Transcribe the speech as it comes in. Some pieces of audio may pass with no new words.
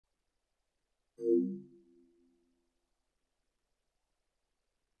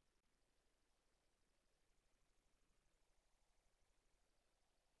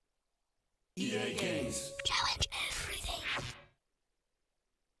EA Games. Challenge everything.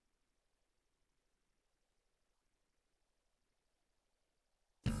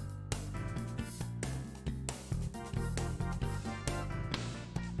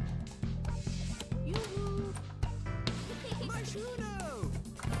 Yoo-hoo! My Shuno!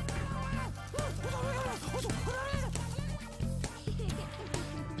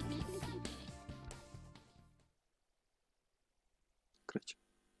 Короче.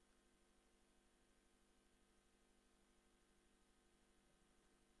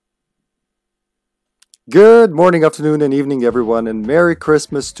 Good morning, afternoon, and evening, everyone, and Merry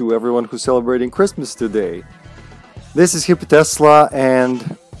Christmas to everyone who's celebrating Christmas today. This is HippyTesla,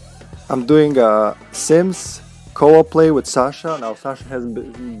 and I'm doing a Sims co-op play with Sasha. Now, Sasha hasn't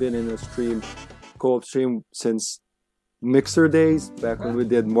been in a co-op stream since Mixer days, back when we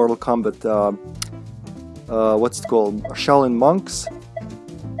did Mortal Kombat, what's it called? Shaolin Monks.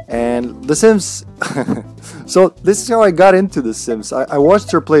 And The Sims. So this is how I got into The Sims. I watched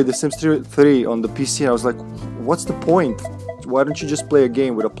her play The Sims 3 on the PC and I was like, what's the point? Why don't you just play a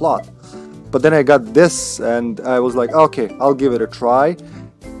game with a plot? But then I got this and I was like, okay, I'll give it a try.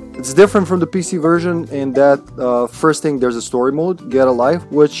 It's different from the PC version in that first thing, there's a story mode, Get a Life,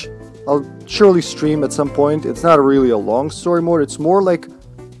 which I'll surely stream at some point. It's not really a long story mode, it's more like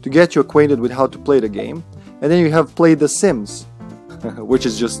to get you acquainted with how to play the game. And then you have Play The Sims, which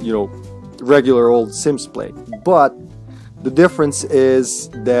is just, you know, regular old Sims play. But the difference is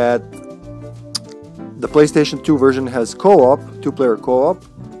that the PlayStation 2 version has co-op, two-player co-op,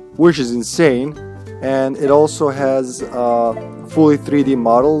 which is insane. And it also has fully 3D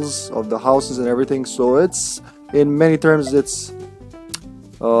models of the houses and everything. So it's, in many terms, it's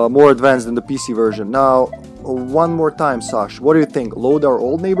more advanced than the PC version. Now, one more time, Sash, what do you think? Load our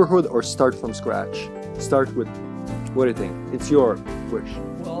old neighborhood or start from scratch? Start with, what do you think? It's your wish.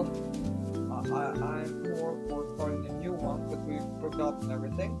 Well, I'm more for starting a new one, but we broke up and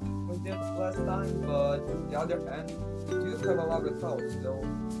everything we did last time, but on the other end, we do have a lot of house, so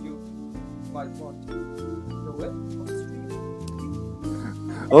you might want to do it on the stream.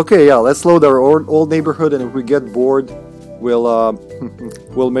 Okay, yeah, let's load our old neighborhood, and if we get bored, we'll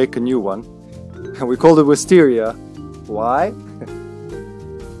we'll make a new one. And we called it Wisteria. Why?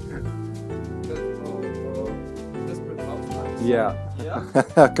 Yeah,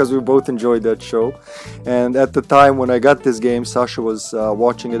 because we both enjoyed that show. And at the time when I got this game, Sasha was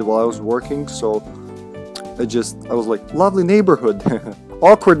watching it while I was working, so I was like, lovely neighborhood,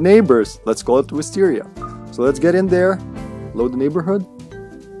 awkward neighbors, let's call it Wisteria. So let's get in there, load the neighborhood,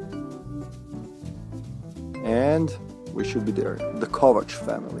 and we should be there. The Kovac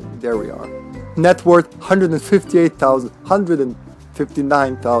family, there we are. Net worth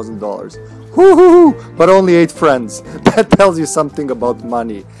 $159,000. Woohoo! But only 8 friends. That tells you something about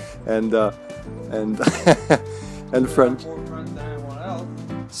money and and friends. More friends than anyone else.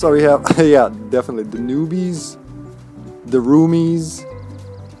 So we have, yeah, definitely the newbies, the roomies.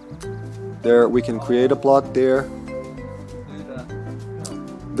 There we can create a plot there. Do that.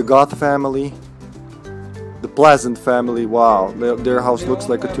 The Goth family, the Pleasant family. Wow, their house They looks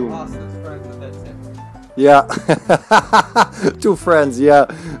all like a have tomb. us as friends, and that's it. Yeah, 2 friends. Yeah,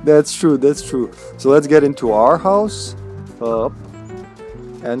 that's true. That's true. So let's get into our house, up,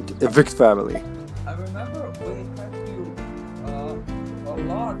 and evict family. I remember we had to a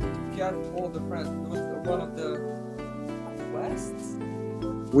lot to get all the friends. It was one of the quests.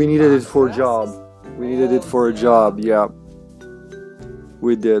 We needed it for a job. We needed it for a job. Yeah,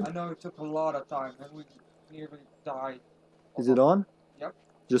 we did. I know it took a lot of time, and we nearly died. Is it on? Yep.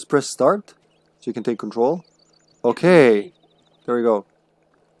 Just press start, so you can take control. Okay, there we go.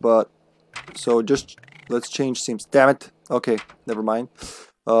 But so just let's change themes. Damn it. Okay, never mind.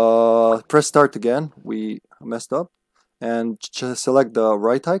 Press start again. We messed up, and just select the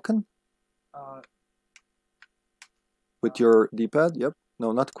right icon with your D-pad. Yep.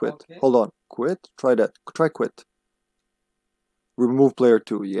 No, not quit. Okay. Hold on. Quit. Try that. Try quit. Remove player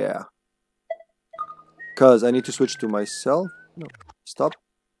 2. Yeah. Cause I need to switch to myself. No. Stop.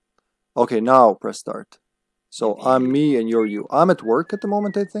 Okay, now press start. So I'm me and you're you. I'm at work at the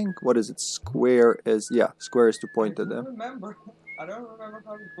moment, I think. What is it? Square is, yeah, square is to point at them. I don't remember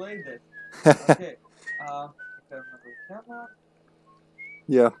how to play this. Okay. Remember the camera.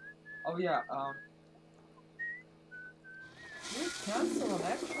 Yeah. Oh yeah. Can you cancel an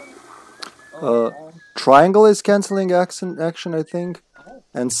action? Triangle is canceling action, I think. Oh.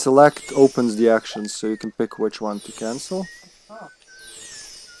 And select opens the actions, so you can pick which one to cancel.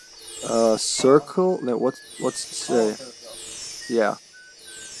 Circle. No, what's it say? Yeah.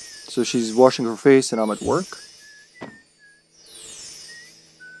 So she's washing her face, and I'm at work.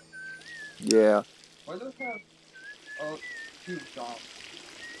 Yeah. Why do we have two jobs?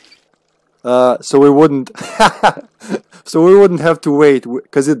 So we wouldn't so we wouldn't have to wait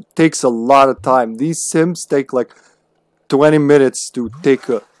because it takes a lot of time. These sims take like 20 minutes to take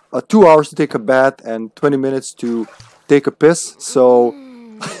a 2 hours to take a bath and 20 minutes to take a piss. So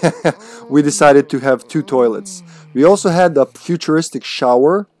we decided to have 2 toilets. We also had a futuristic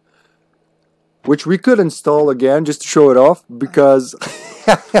shower, which we could install again just to show it off, because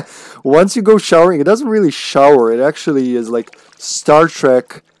once you go showering, it doesn't really shower. It actually is like Star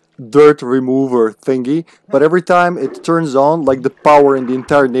Trek dirt remover thingy, but every time it turns on, like the power in the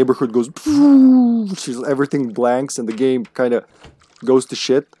entire neighborhood goes, everything blanks and the game kind of goes to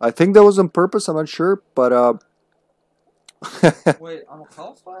shit. I think that was on purpose, I'm not sure, but Wait, I'm a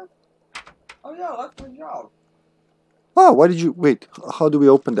housewife? Oh yeah, that's my job. oh, why did you wait? How do we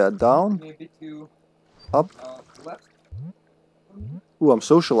open that? Down? Maybe to Up? left. Ooh, I'm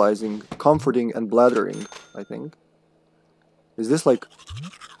socializing, comforting, and blathering, I think. Is this like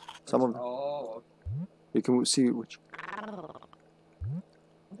some of... Oh. You can see which...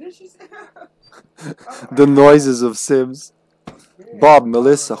 Did she say? the noises of Sims. Bob,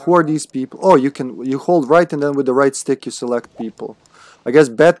 Melissa, who are these people? Oh, you hold right and then with the right stick you select people. I guess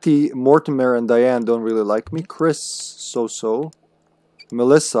Betty, Mortimer, and Diane don't really like me. Chris, so-so.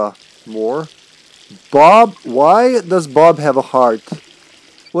 Melissa, more. Bob, why does Bob have a heart?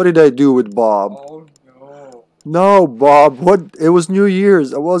 What did I do with Bob? Oh no. No, Bob, what? It was New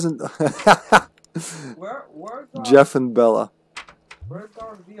Year's. I wasn't... Where's our, Jeff and Bella. where's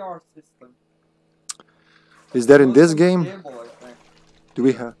our VR system? Is that in It this was game? stable, I think.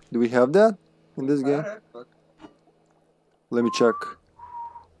 Do we have that in this game? Had it, but- Let me check.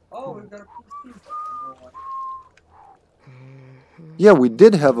 Oh, we've got a PC. Yeah, we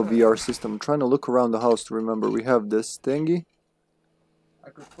did have a VR system. I'm trying to look around the house to remember. We have this thingy. I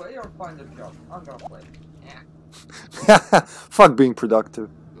could play or find a job. I'm gonna play. Fuck being productive.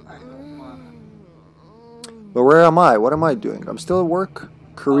 I know, come on. But where am I? What am I doing? I'm still at work?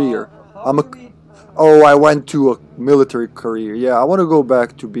 Career. How I'm a... do we- Oh, I went to a military career. Yeah, I want to go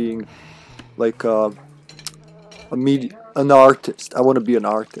back to being like an artist. I want to be an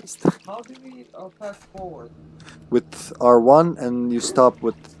artist. How do we pass forward? With R1 and you stop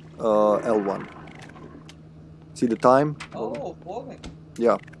with L1. See the time? Oh, floating.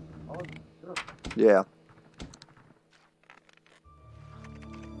 Yeah, Oh, sure. yeah.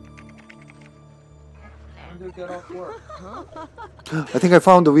 When do you get off work? I think I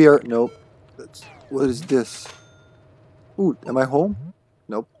found the VR. Nope. What is this? Ooh, am I home?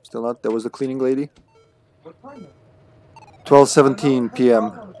 Nope, still not. That was the cleaning lady. What time is it? 12:17 p.m.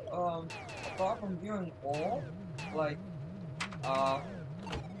 Apart from viewing all, like,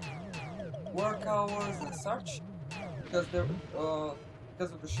 work hours and such, because they're,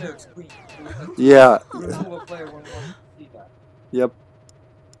 because of the shared screen. So we have to Yeah. remove a player when we want to see that. Yep.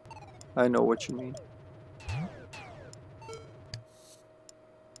 I know what you mean.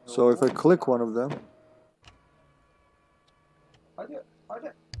 So if I click one of them, I do,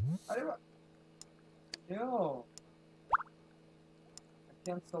 no. I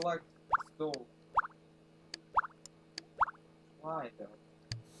can't select stove. Why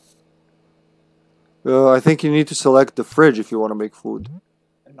though? I think you need to select the fridge if you want to make food.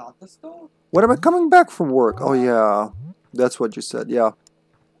 And not the stove? When am I coming back from work? Oh yeah, that's what you said. Yeah.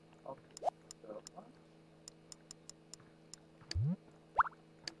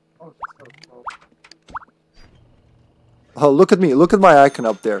 Oh, so. Oh, look at me. Look at my icon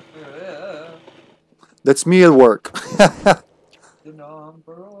up there. Yeah. That's me at work. The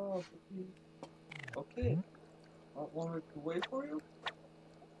number of the... Okay. Want me to wait for you?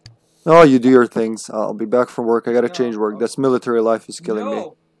 Oh, you do your things. I'll be back from work. I gotta change work. This military life is killing me.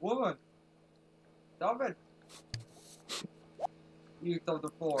 No, woman. Stop it. You on the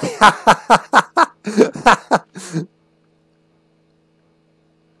floor.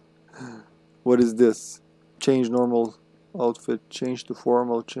 What is this? Change normal outfit. Change to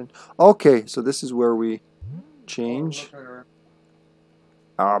formal. Change. Okay, so this is where we change. Oh,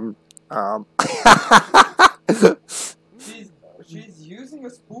 look at her. She's using a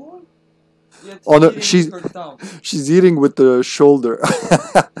spoon? Yet Oh, no, eating her thumb. she's eating with the shoulder.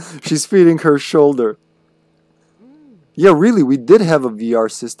 She's feeding her shoulder. Yeah, really, we did have a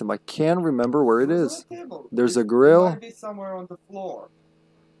VR system. I can't remember where it Where's is. the table? There's a It grill. might be somewhere on the floor.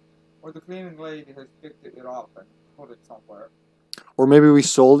 Or the cleaning lady has picked it up and put it somewhere. Or maybe we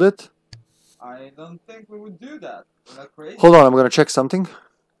sold it. I don't think we would do that. Isn't that crazy? Hold on, I'm gonna check something.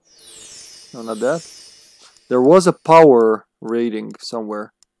 No, not that. There was a power rating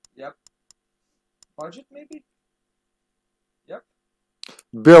somewhere. Yep. Budget maybe? Yep.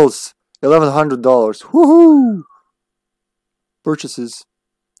 Bills. $1,100. Woohoo! Purchases.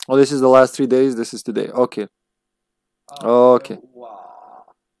 Oh, this is the last 3 days. This is today. Okay. Okay. Wow.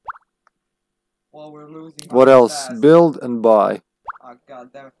 Well, we're losing. What money else? fast. Build and buy. Oh,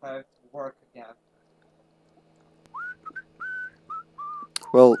 God damn it! I have to work again.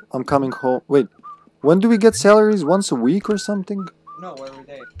 Well, I'm coming home. Wait, when do we get salaries? Once a week or something? No, every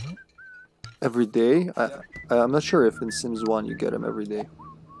day. Every day? Yep. I'm not sure if in Sims 1 you get them every day.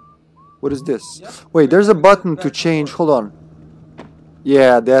 What is this? Yep. Wait, there's a We get button back to and change. forth. Hold on.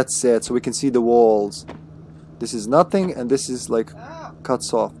 Yeah, that's it. So we can see the walls. This is nothing, and this is like Ah,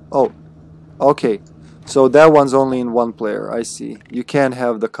 cuts off. Oh, okay. So that one's only in one player. I see. You can't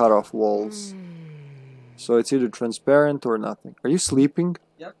have the cut off walls. So it's either transparent or nothing. Are you sleeping?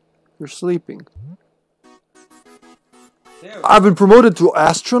 Yep. You're sleeping. there. I've been promoted to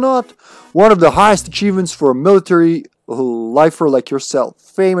astronaut, one of the highest achievements for a military lifer like yourself.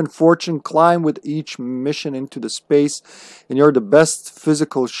 Fame and fortune climb with each mission into the space, and you're the best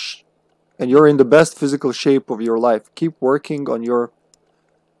physical you're in the best physical shape of your life. Keep working on your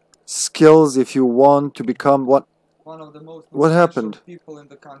skills if you want to become what. One of the most What influential happened? people in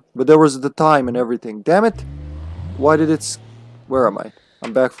the country. But there was the time and everything. Damn it! Why did it? Where am I?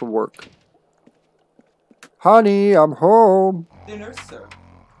 I'm back from work. Honey, I'm home. Dinner, sir.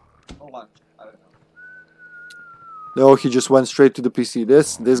 Or lunch. I don't know. No, he just went straight to the PC.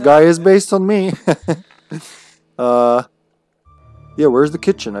 This guy is based on me. Yeah, where's the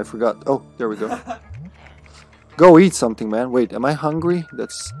kitchen? I forgot. Oh, there we go. Go eat something, man. Wait, am I hungry?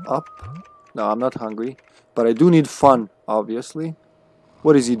 That's up. No, I'm not hungry. But I do need fun, obviously.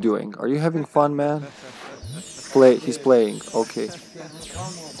 What is he doing? Are you having fun, man? He's playing. Okay.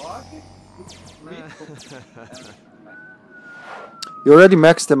 You already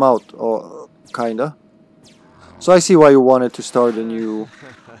maxed them out, oh, kinda. So I see why you wanted to start a new...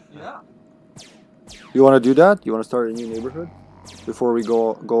 Yeah. You want to do that? You want to start a new neighborhood? Before we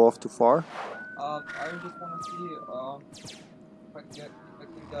go off too far? I just want to see if I can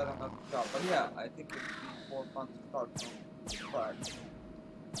get another job. But yeah, I think it would be more fun to start from scratch.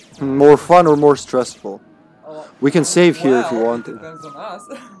 More fun or more stressful? We can save here if you Well, want. it depends on us.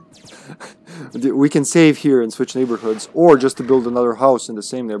 We can save here and switch neighborhoods, or just to build another house in the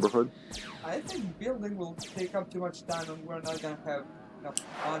same neighborhood. I think building will take up too much time and we're not gonna have enough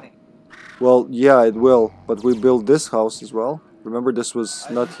money. Well, yeah, it will, but we built this house as well. Remember, this was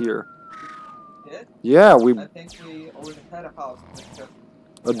not here. Did? Yeah, we I think we already had a house. We just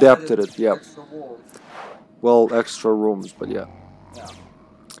adapted added it, yeah. Extra walls. Well, extra rooms, but yeah. Yeah.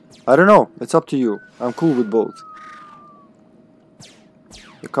 I don't know, it's up to you. I'm cool with both.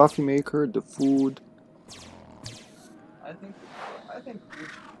 The coffee maker, the food. I think we should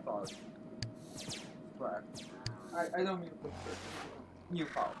start. Scratch. I don't mean put new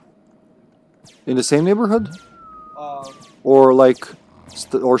house. In the same neighborhood? Um, Or like,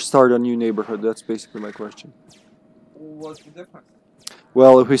 or start a new neighborhood? That's basically my question. what's the difference?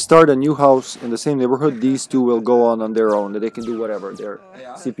 Well, if we start a new house in the same neighborhood, these two will go on their own. They can do whatever. They're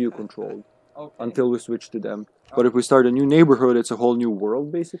Yeah. CPU controlled Okay. until we switch to them. But if we start a new neighborhood, it's a whole new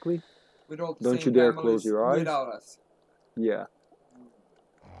world, basically. With all the Don't same you dare families close your eyes. Without us. Yeah.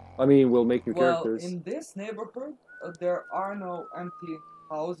 I mean, we'll make new Well, characters. in this neighborhood, there are no empty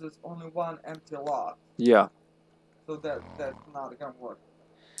houses, only one empty lot. Yeah. So that's not gonna work.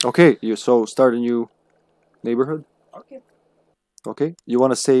 Okay, so start a new neighborhood. Okay. Okay, you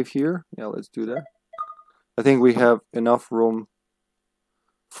want to save here? Yeah, let's do that. I think we have enough room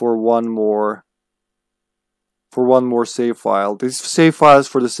for one more save file. These save files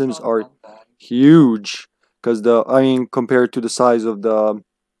for The Sims are huge because compared to the size of the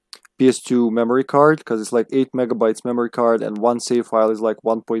PS2 memory card, because it's like 8 megabytes memory card and one save file is like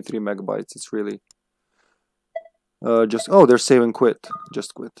 1.3 megabytes. It's really they're save and quit.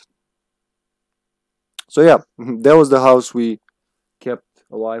 Just quit. So yeah, that was the house we kept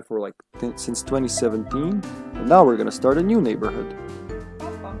alive for like since 2017, and now we're gonna start a new neighborhood.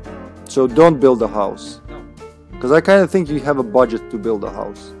 So don't build a house, No. because I kind of think you have a budget to build a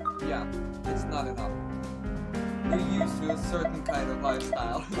house. Yeah, it's not enough. We're used to a certain kind of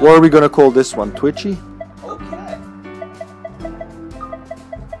lifestyle. What are we gonna call this one? Twitchy? Okay.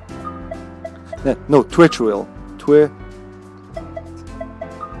 No, Twitch will.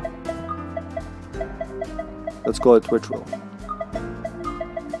 Let's call it Twitch will.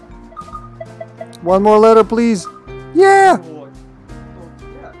 One more letter, please. Yeah. Oh,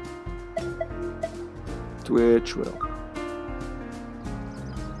 yeah. Twitch will.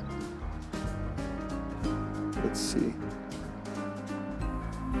 Let's see.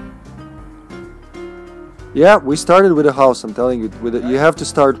 Yeah, we started with a house. I'm telling you, with you have to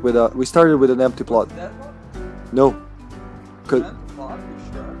start with a. We started with an empty plot. That one? No, could. And the plot,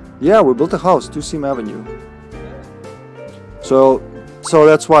 you sure? Yeah, we built a house, 2 Seam Avenue. Yeah. So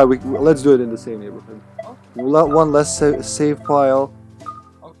that's why let's do it in the same neighborhood. Okay. One less save file.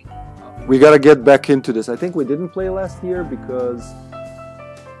 Okay. We gotta get back into this. I think we didn't play last year because.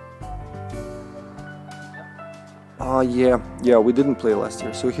 Yeah, we didn't play last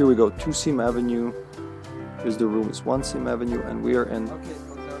year. So here we go. 2 Seam Avenue. Here's the room. It's 1 Seam Avenue, and we are in. Okay,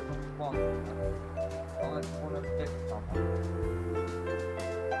 so there's one. I wanna pick someone.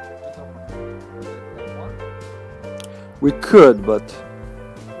 You don't wanna pick one? We could, but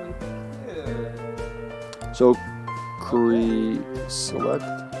Yeah. so select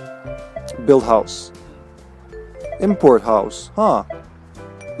build house, import house. Huh?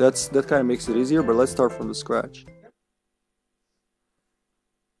 That kind of makes it easier. But let's start from the scratch.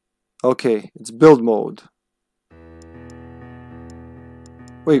 Okay, it's build mode.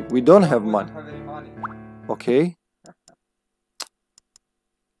 Wait, we don't have We money. don't have any money. Okay.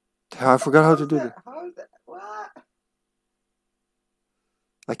 I forgot how to do that. How is that? What?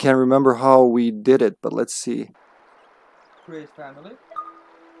 I can't remember how we did it, but let's see. Create family.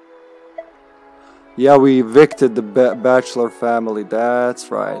 Yeah, we evicted the bachelor family.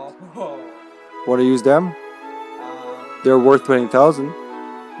 That's right. Oh. Want to use them? They're worth 20,000. No.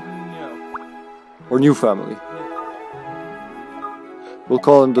 Or new family. We'll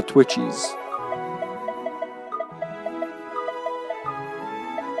call them the Twitchies.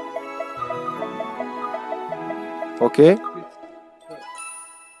 Okay.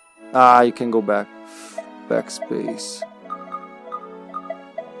 You can go back. Backspace.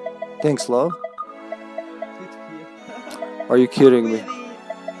 Thanks, love. Are you kidding me?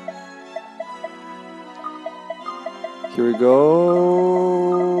 Here we go.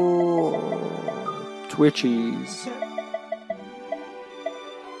 Twitchies.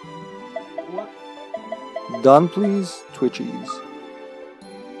 Done, please. Twitchies.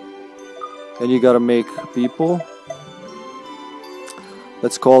 And you gotta make people.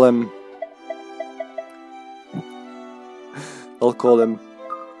 Let's call him. I'll call him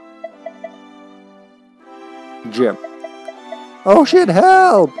Jim. Oh shit!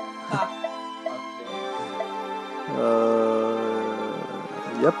 Help!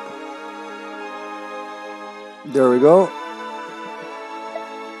 Yep. There we go.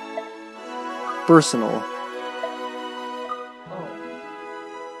 Personal.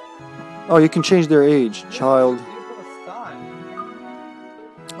 Oh, you can change their age. Child.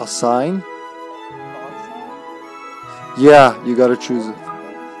 A sign? Yeah, you gotta choose it.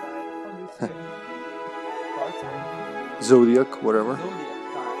 Zodiac, whatever.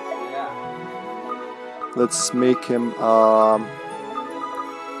 Let's make him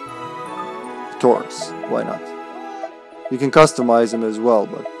Taurus. Why not? You can customize him as well,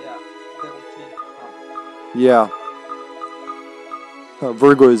 but yeah.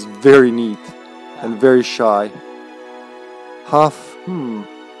 Virgo is very neat and very shy. Half,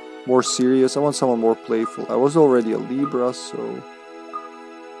 more serious. I want someone more playful. I was already a Libra, so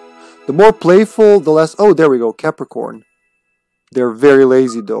the more playful, the less. Oh, there we go. Capricorn. They're very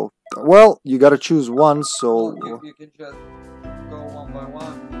lazy, though. Well, you gotta choose one, so you can just go one by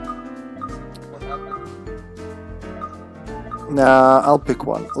one. What happens? Nah, I'll pick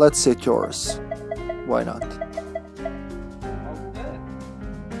one. Let's say Taurus. Why not? Okay.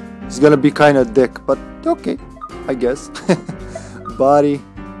 He's gonna be kind of dick, but okay, I guess. Body.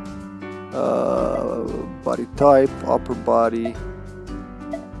 Body type, upper body.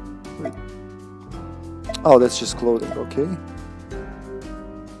 Wait. Oh, that's just clothing, okay.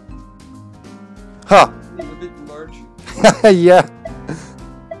 Huh. He's a bit large. Yeah.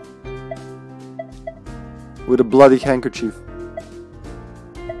 With a bloody handkerchief.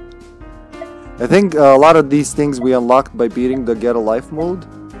 I think a lot of these things we unlocked by beating the Get a Life mode.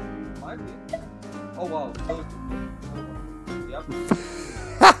 Might be. Oh wow. Yep.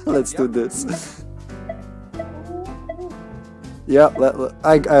 Let's do this. Yeah,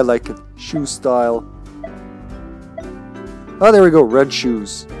 I like it. Shoe style. Oh, there we go. Red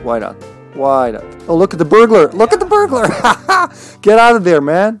shoes. Why not? Why not? Oh, look at the burglar. Look at the burglar. Get out of there,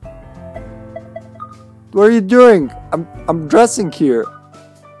 man. What are you doing? I'm dressing here.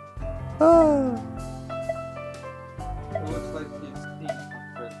 Ah. It looks like he's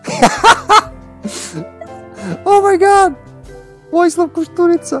Oh my god. Voislav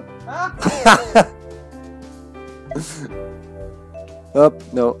Kusturica.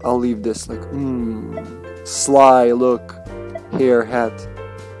 No, I'll leave this like, sly look, hair, hat.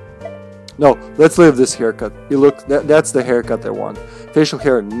 No, let's leave this haircut. You look, that's the haircut I want. Facial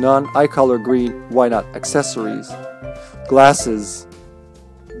hair, none. Eye color, green. Why not? Accessories. Glasses.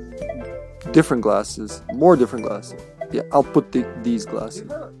 Different glasses. More different glasses. Yeah, I'll put these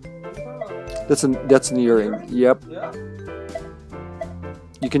glasses. That's an earring. Yep. Yeah.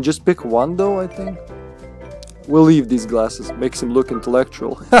 You can just pick one though, I think. We'll leave these glasses. Makes him look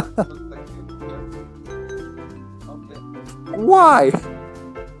intellectual. Looks like you. Okay. Why?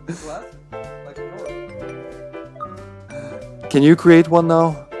 Glass? Like yours. Can you create one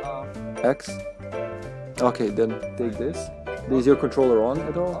now? Um, X? Okay, then take this. Is your controller on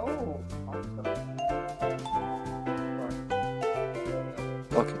at all?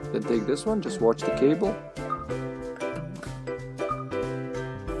 Okay, then take this one. Just watch the cable.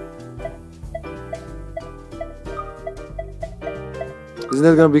 Isn't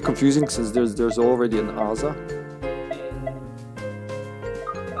that gonna be confusing since there's already an ASA?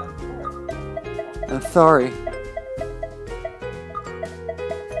 Sorry.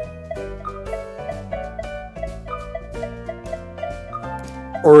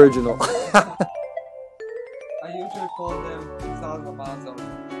 Original. I usually call them Salamazo.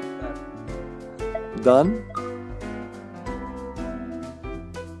 Done?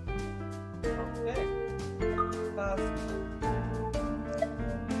 Okay. Fast.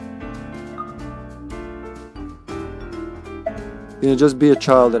 You know, just be a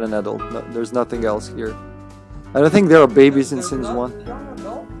child and an adult. No, there's nothing else here. I don't think there are babies in There's Sims 1.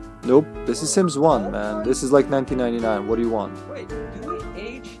 No? Nope, this is Sims 1, man. This is like 1999. What do you want? Wait, do we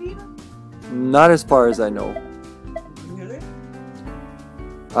age here? Not as far as I know. Really?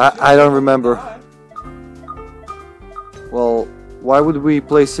 I don't remember. Well, why would we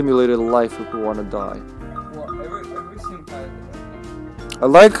play simulated life if we want to die? Well, everything has I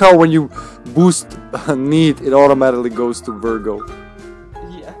like how when you boost need, it automatically goes to Virgo.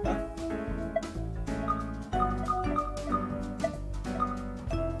 Yeah.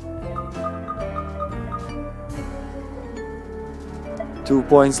 2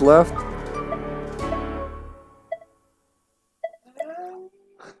 points left.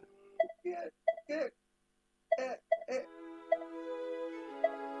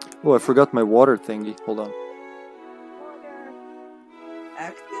 Oh, I forgot my water thingy. Hold on.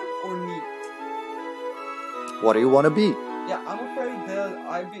 Active or neat? What do you want to be? Yeah, I'm afraid that if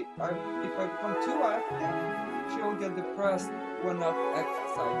I become too active, she'll get depressed when not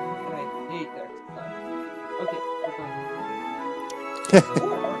exercising, and I hate exercise. Okay, we're going.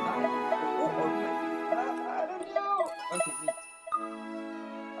 Four or nine? Four or nine? I don't know. Okay, neat.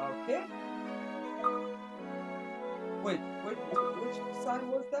 Okay. Wait, which sign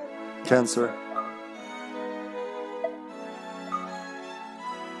was that? Cancer.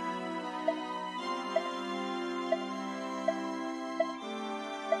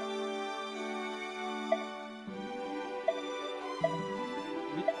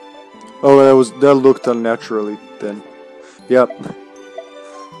 Oh, that looked unnaturally then. Yep.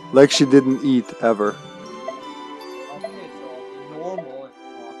 Like she didn't eat ever. Okay, so normal.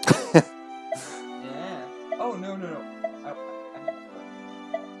 Yeah. Oh no.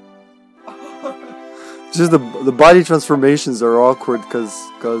 Just the body transformations are awkward because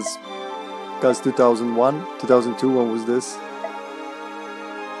 2001, 2002, when was this?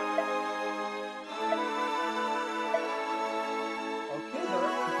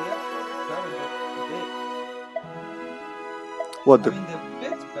 What the? I mean, the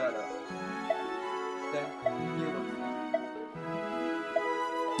bit's better than newer.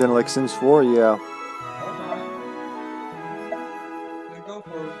 Then like Sims 4, yeah. Alright. We go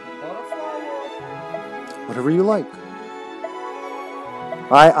for butterfly or... Whatever you like.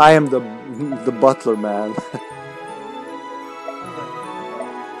 I am the butler man.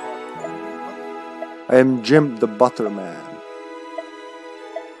 I am Jim the butter man.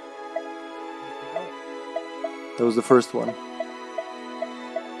 That was the first one.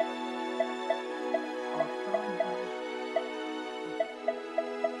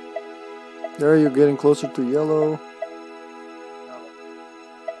 There, you're getting closer to yellow.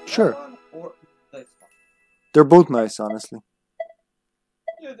 Sure. That one or this one? They're both nice, honestly.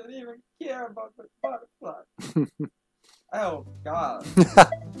 You don't even care about the butterfly. Oh god.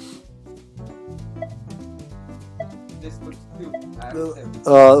 This looks too active.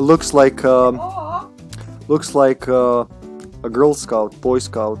 Looks like a Girl Scout, Boy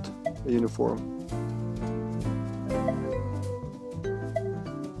Scout uniform.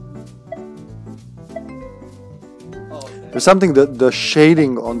 There's something that the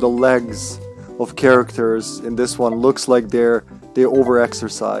shading on the legs of characters in this one looks like they over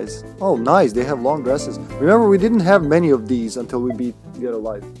exercise. Oh, nice! They have long dresses. Remember, we didn't have many of these until we beat get a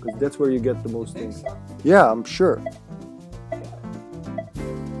life, because that's where you get the most Think things. so? Yeah, I'm sure.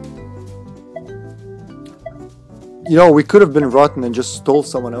 You know, we could have been rotten and just stole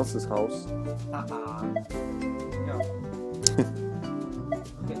someone else's house. Haha. No.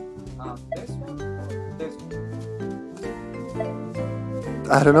 Okay. This one or this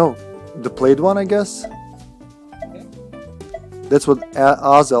one? I don't know. The plaid one, I guess? Okay. That's what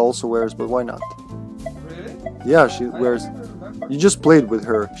Aza also wears, but why not? Really? Yeah, she I wears... don't remember. You just played with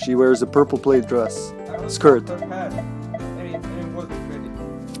her. She wears a purple plaid dress. I only skirt. saw her head, and it wasn't pretty.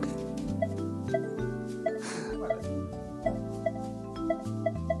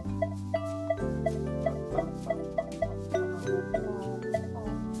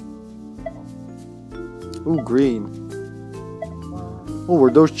 Ooh, green. Oh,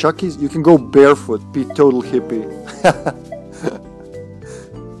 were those Chuckies? You can go barefoot, be total hippie.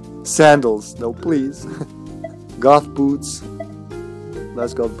 Sandals, no please. Goth boots.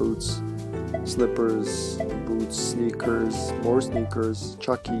 Last goth boots. Slippers, boots, sneakers, more sneakers,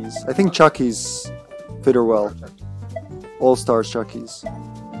 Chuckies. I think Chuckies fit her well. All Stars Chuckies.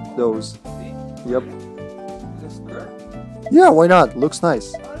 Those. Yep. The skirt? Yeah, why not? Looks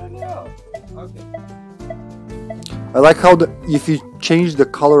nice. I don't know. Okay. I like how if you change the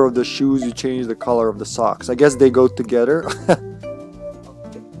color of the shoes, you change the color of the socks. I guess they go together.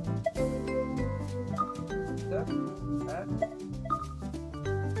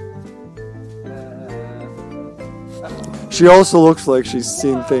 She also looks like she's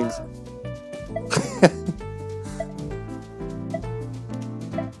seen things.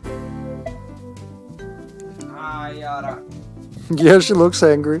 Yeah, she looks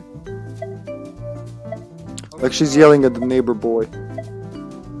angry. Like she's yelling at the neighbor boy.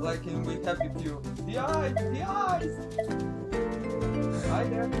 Like in We Happy Few. The eyes! The eyes! Hi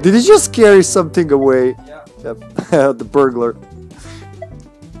there. Did he just carry something away? Yeah. Yep, the burglar.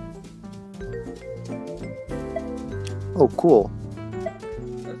 Oh, cool.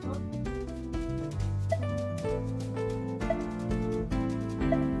 This one?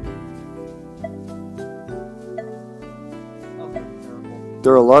 Oh, terrible.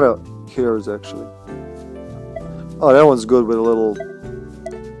 There are a lot of hairs actually. Oh, that one's good with a little.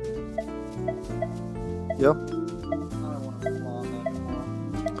 Yep. I don't want to flaw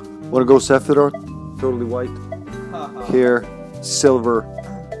anymore. Wanna go Sephiroth? Totally white. Haha. Hair, silver,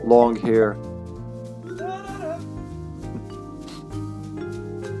 long hair.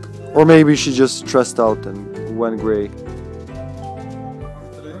 Or maybe she just stressed out and went gray. Do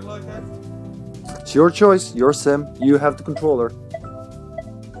you like that? It's your choice, your sim. You have to control her.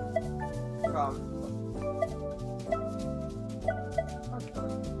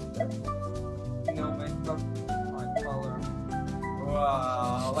 No makeup, my color.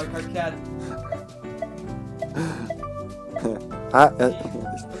 Wow, like a cat.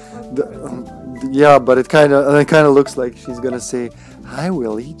 Yeah, but it kind of looks like she's gonna say, "I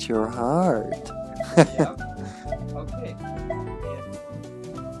will eat your heart." Yeah. Okay.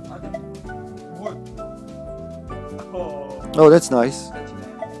 Wood. Oh. Oh, that's nice. That's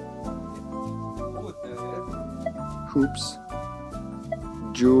nice. Wood, there it is. Hoops,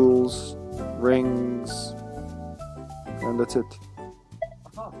 jewels, rings, and that's it.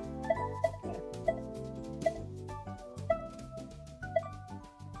 Aha. Okay.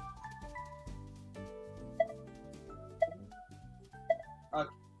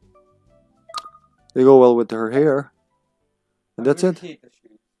 They go well with her hair, and that's I really it. hate the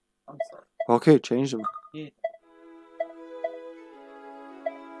shoes. I'm sorry. Okay, change them. Hate.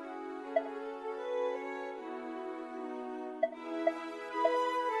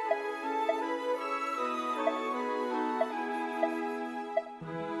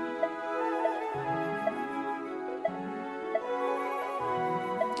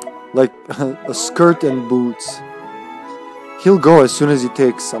 Like a skirt and boots. He'll go as soon as he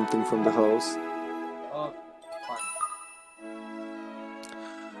takes something from the house. Oh, fine.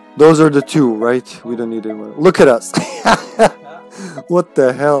 Those are the two, right? We don't need anyone. Look at us. What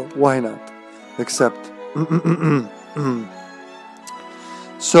the hell? Why not? Accept.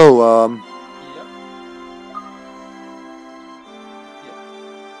 So, Yep.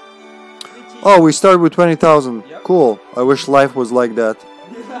 Yep. oh, we start with 20,000. Yep. Cool. I wish life was like that.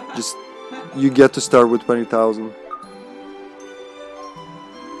 Just, you get to start with 20,000.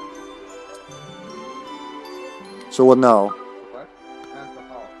 So what now? What? And the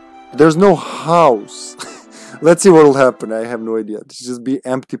hall. There's no house. Let's see what will happen. I have no idea. It's just be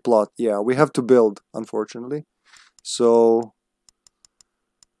empty plot. Yeah, we have to build, unfortunately. So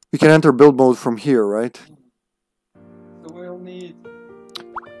we can enter build mode from here, right? So we'll need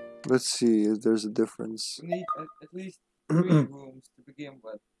Let's see if there's a difference. we need at least three rooms to begin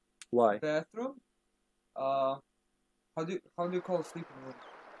with. Why? Bathroom. How do you call a sleeping room?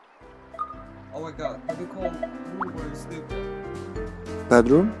 Oh my god, how do you call room where you sleep in?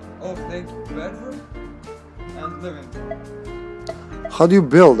 Bedroom? Oh, thank you. Bedroom and living room. How do you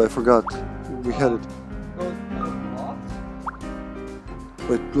build? I forgot. We had it. Go to lot.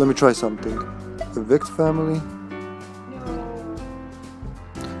 Wait, let me try something. Evict family. No.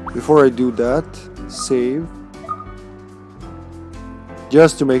 Before I do that, save.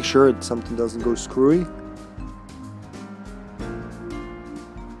 Just to make sure that something doesn't go screwy.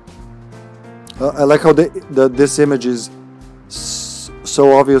 I like how this image is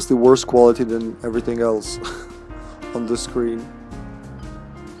so obviously worse quality than everything else on the screen.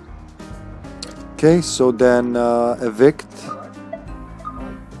 Okay, so then evict.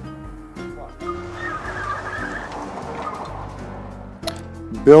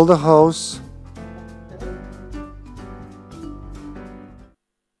 Build a house.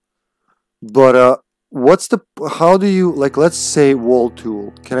 But what's the, how do you, like, let's say wall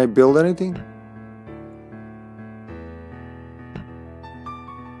tool. Can I build anything?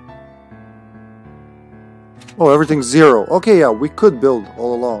 Oh, everything's 0. Okay, yeah, we could build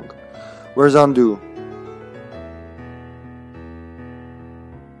all along. Where's undo?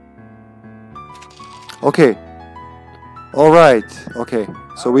 Okay. Alright, okay.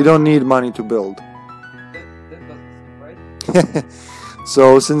 So we don't need money to build. That doesn't seem right.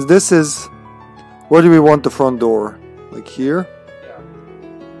 So since this is, where do we want the front door? Like here? Yeah.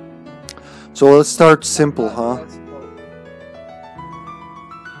 So let's start simple, huh? That's close.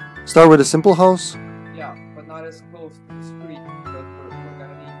 Start with a simple house? Yeah, but not as close to the street because we're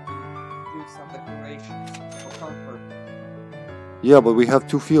gonna need to do some decorations for comfort. Yeah, but we have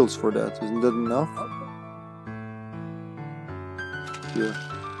 2 fields for that. Isn't that enough? Okay. Here.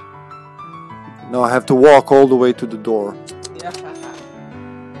 No, I have to walk all the way to the door. Yeah.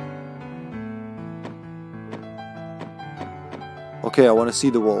 Okay, I want to see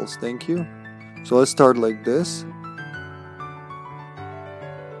the walls. Thank you. So let's start like this.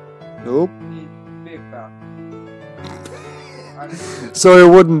 Nope. Need big back. So it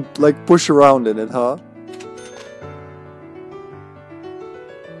wouldn't like push around in it, huh?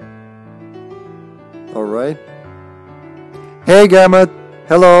 Alright. Hey Gamut!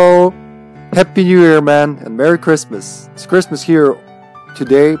 Hello! Happy New Year, man, and Merry Christmas. It's Christmas here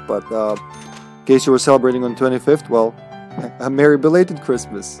today, but in case you were celebrating on 25th, well, a merry belated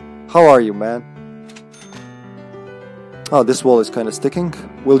Christmas. How are you, man? Oh, this wall is kind of sticking.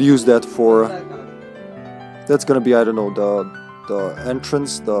 We'll use that for... that's gonna be, I don't know, the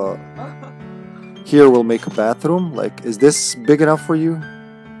entrance, the... Here we'll make a bathroom. Like, is this big enough for you?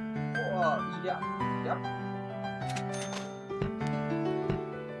 Yeah.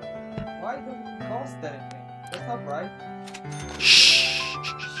 Why does it cost anything? That's not right. Shh.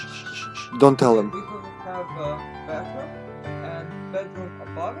 Don't tell him. We could have a bathroom and bedroom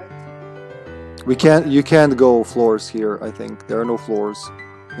above it. We can't. You can't go floors here. I think there are no floors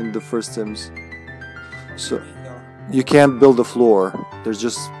in the first Sims, so you can't build a floor. There's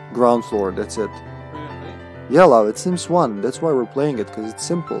just ground floor. That's it. Really? Yeah, love. It's Sims 1. That's why we're playing it, because it's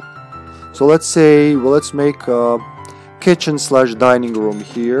simple. So let's say, well, let's make a kitchen/dining room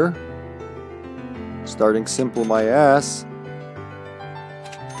here. Starting simple, my ass.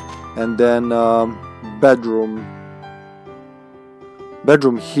 And then bedroom.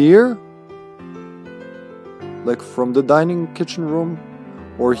 Bedroom here. Like from the dining kitchen room,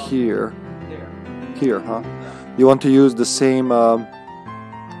 or here? There. Here, huh? Yeah. You want to use the same, Side.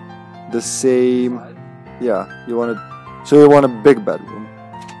 yeah. You want to, so you want a big bedroom.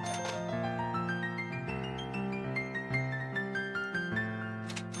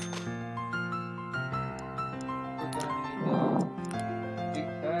 We're gonna need big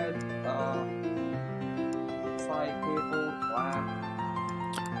bed, side table,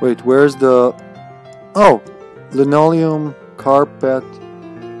 lamp. Wait, where's the, oh, linoleum, carpet.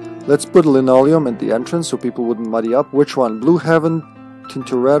 Let's put linoleum at the entrance so people wouldn't muddy up. Which one? Blue Heaven,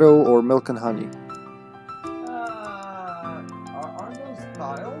 Tintoretto, or Milk and Honey? Are those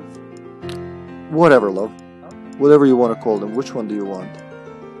tiles? Whatever, love. Okay. Whatever you want to call them. Which one do you want?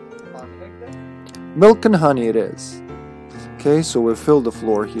 Like this? Milk and Honey it is. Okay, so we've filled the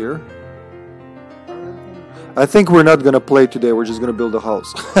floor here. I think we're not gonna play today, we're just gonna build a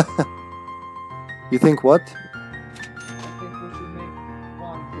house. You think what? I think we should make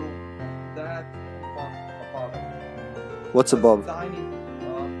one room that and one above it. What's above? Dining,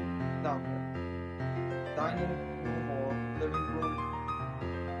 down there. Dining room or living room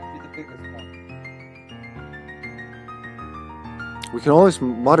be the biggest one. We can always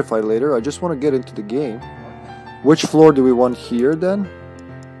modify later, I just want to get into the game. Which floor do we want here then?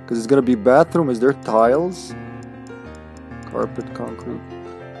 Because it's gonna be bathroom. Is there tiles? Carpet, concrete.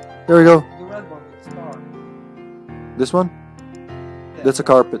 There we go. The red one with star. This one? Yeah. That's a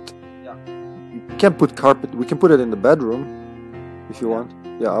carpet. Yeah. You can't put carpet. We can put it in the bedroom if you want.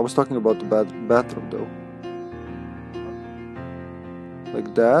 Yeah, I was talking about the bathroom though.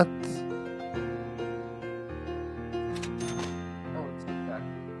 Like that. Oh, it's okay.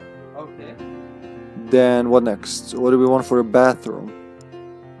 Okay. Then what next? What do we want for a bathroom?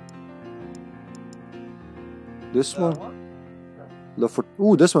 This That one? one? Look for.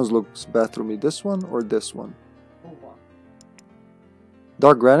 Ooh, this one looks bathroomy. This one or this one? Oh, one.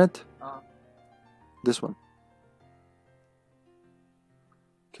 Dark granite? Uh, This one.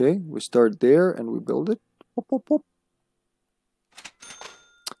 Okay, we start there and we build it. Pop, pop, pop.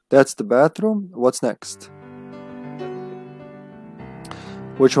 That's the bathroom. What's next?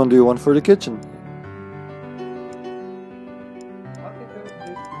 Which one do you want for the kitchen? I think those are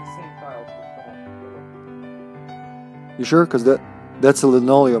the same tile for the You sure? Because that's a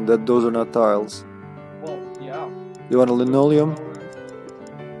linoleum. Those are not tiles. Well, yeah. You want a linoleum?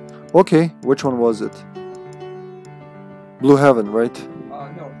 Okay, which one was it? Blue Heaven, right?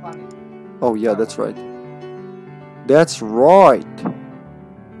 No, honey. Oh yeah, that's right. That's right.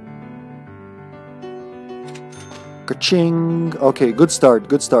 Ka-ching. Okay, good start,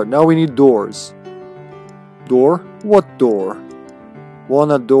 good start. Now we need doors. Door? What door?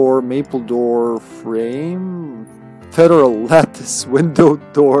 Walnut door, maple door, frame, federal lattice, window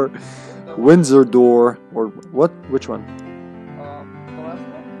door, Windsor door, or what? Which one? The last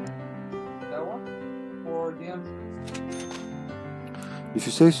one? That one? Or the entrance? If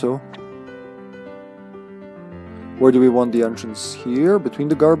you say so. Where do we want the entrance? Here, between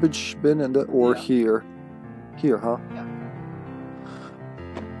the garbage bin and the, or Yeah. here? Here, huh? Yeah.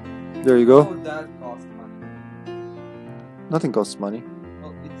 There you go. Oh, that costs money. Nothing costs money.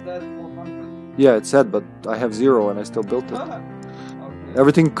 Well, it said 400. Yeah, it said, but I have 0 and I still built it. Okay.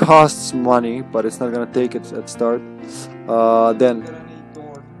 Everything costs money, but it's not gonna take it at start. Then You're gonna need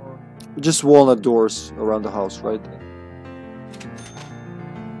doors for... just walnut doors around the house, right?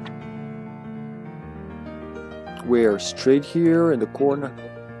 Where? Straight here in the corner.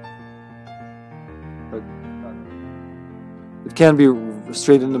 It can be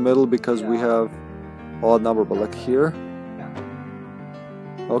straight in the middle because we have odd number, but like here.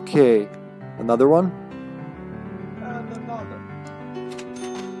 Okay, another one. And another.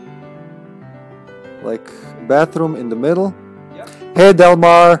 Like bathroom in the middle. Yep. Hey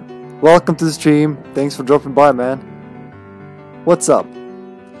Delmar, welcome to the stream. Thanks for dropping by, man. What's up?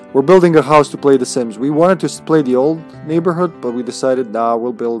 We're building a house to play The Sims. We wanted to play the old neighborhood, but we decided, nah,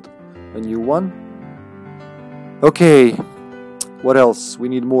 we'll build a new one. Okay, what else? We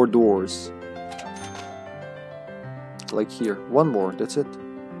need more doors. Like here. One more, that's it.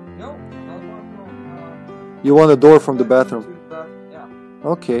 No, another one from... You want a door from the bathroom? Yeah.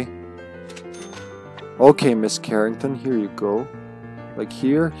 Okay. Okay, Miss Carrington, here you go. Like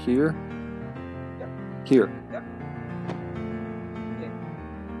here, here, Yep. here. Yep. Okay.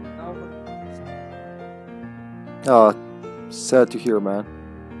 Now Ah, sad to hear, man.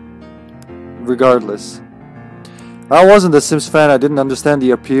 Regardless. I wasn't a Sims fan, I didn't understand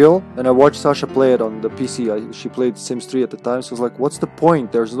the appeal, and I watched Sasha play it on the PC. She played Sims 3 at the time, so I was like, what's the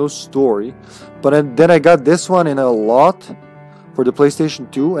point? There's no story. But then I got this one in a lot for the PlayStation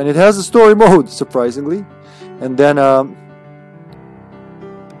 2, and it has a story mode, surprisingly. And then,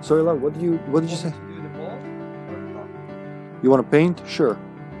 sorry, Lar, what did you say? do the wall or not? You want to paint? Sure.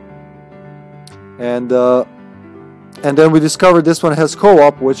 And then we discovered this one has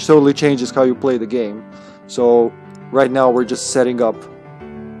co-op, which totally changes how you play the game. So right now we're just setting up.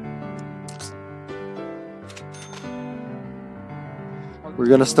 We're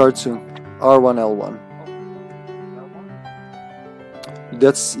gonna start soon. R1, L1.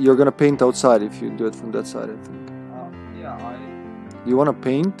 That's, you're gonna paint outside if you do it from that side, I think. Yeah, You wanna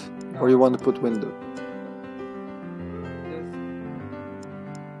paint or you want to put window?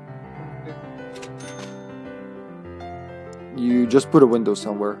 You just put a window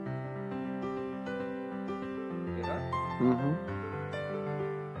somewhere.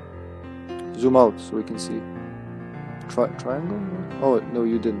 Zoom out so we can see. Triangle? Oh no,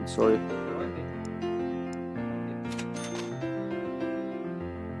 you didn't. Sorry.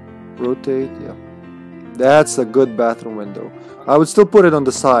 Rotate. Yeah, that's a good bathroom window. I would still put it on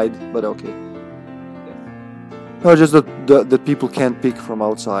the side, but okay. No, just that people can't peek from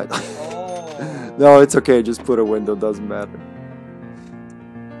outside. Oh. No, it's okay. Just put a window. Doesn't matter.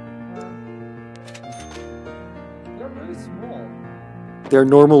 They're really small. They're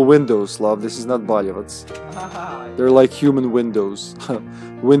normal windows, love. This is not Bollywoods. They're like human windows.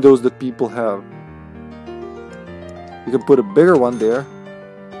 Windows that people have. You can put a bigger one there.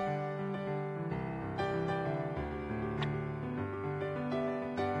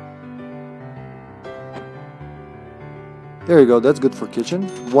 There you go, that's good for kitchen.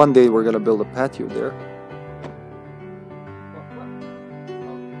 One day we're gonna build a patio there.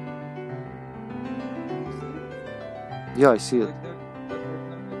 Yeah, I see it.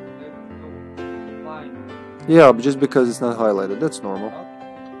 Yeah, but just because it's not highlighted, that's normal.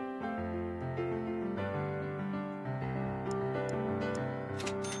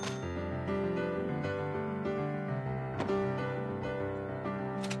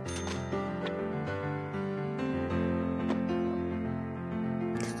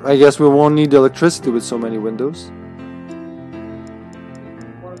 I guess we won't need electricity with so many windows.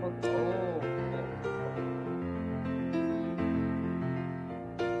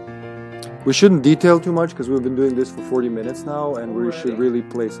 We shouldn't detail too much because we've been doing this for 40 minutes now and we should really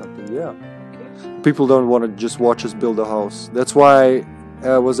play something. Yeah. People don't want to just watch us build a house. That's why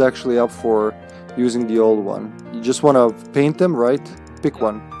I was actually up for using the old one. You just want to paint them, right? Pick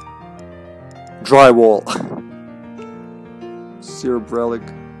one. Drywall. Syrup relic.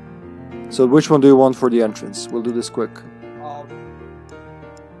 So which one do you want for the entrance? We'll do this quick. Well, I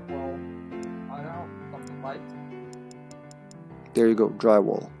don't know, something light. There you go,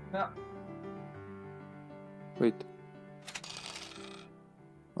 drywall. Yeah. Wait.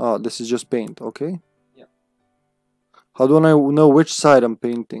 Oh, this is just paint, okay? Yeah. How do I know which side I'm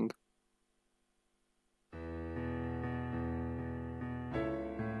painting?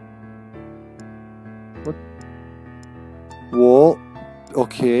 What? Wall.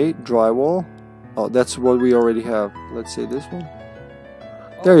 Okay, drywall. Oh, that's what we already have. Let's say this one.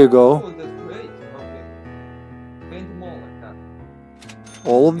 There you go. Oh, that's great. Okay. Paint them all like that.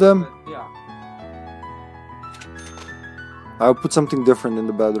 All of them? Yeah. I'll put something different in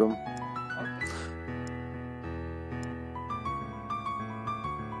the bedroom. Okay.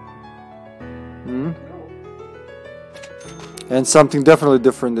 Hmm? And something definitely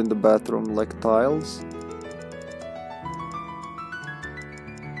different in the bathroom, like tiles.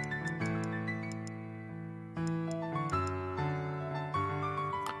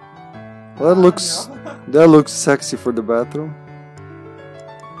 Well, that looks sexy for the bathroom.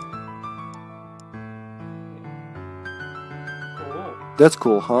 Cool. That's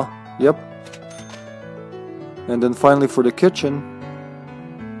cool, huh? Yep. And then finally for the kitchen.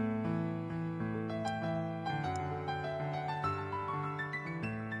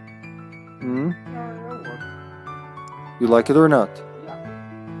 Hmm? That'll work. You like it or not? Yeah.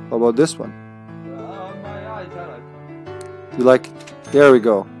 How about this one? My eyes, I like it. You like it? There we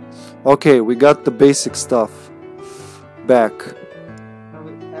go. Okay, we got the basic stuff back. Now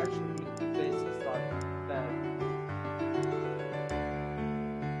we actually need the basic stuff back.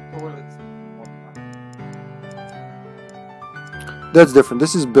 Toilets. That's different.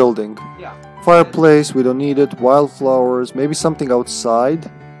 This is building. Yeah. Fireplace, we don't need it. Wildflowers, maybe something outside.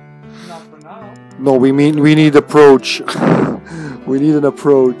 Not for now. No, we need approach. We need an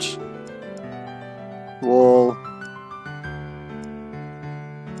approach. Wall.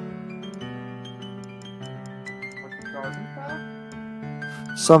 Like a garden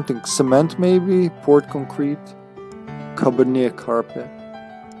path? Something cement maybe, poured concrete, cabinet carpet,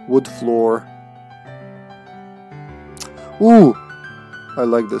 wood floor. Ooh, I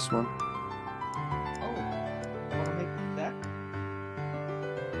like this one. Oh. Wanna make a deck?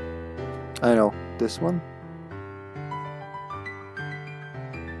 I know, this one.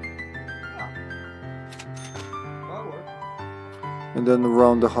 Yeah. That'll work. And then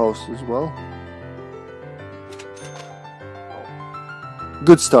around the house as well.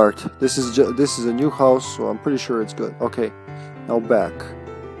 Good start. This is a new house, so I'm pretty sure it's good. Okay, now back.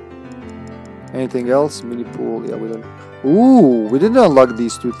 Anything else? Mini pool. Yeah, we didn't. Ooh, we didn't unlock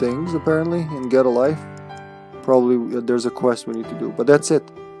these two things apparently in Get a Life. Probably there's a quest we need to do, but that's it.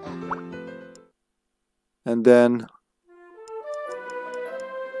 And then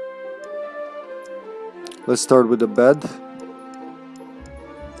let's start with the bed.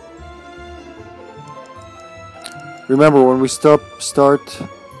 Remember when we start,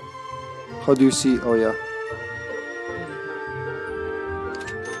 how do you see? Oh yeah.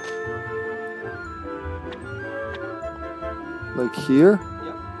 Like here?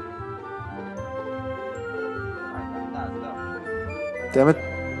 Yep. That's Damn it.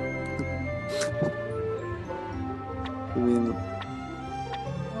 You mean...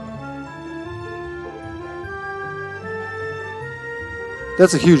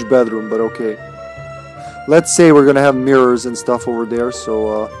 That's a huge bedroom, but okay. let's say we're gonna have mirrors and stuff over there,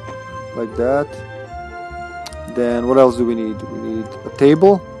 so like that. Then what else do we need? We need a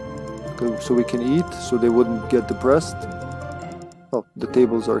table so we can eat, so they wouldn't get depressed. Oh, the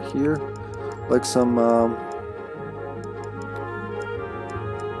tables are here. Like some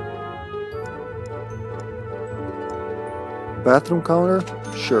bathroom counter?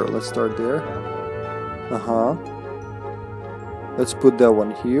 Sure, let's start there. Let's put that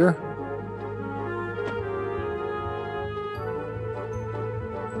one here.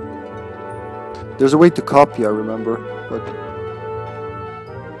 There's a way to copy, I remember, but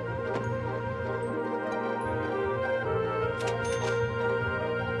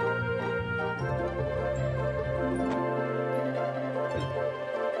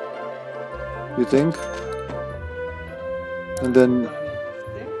you think? And then,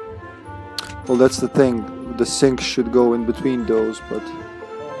 well, that's the thing. The sink should go in between those, but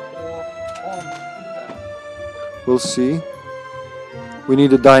we'll see. We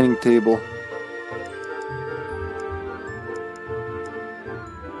need a dining table.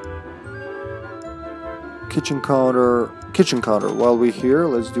 Kitchen counter. While we're here,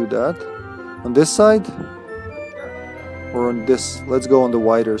 let's do that. On this side? Or on this? Let's go on the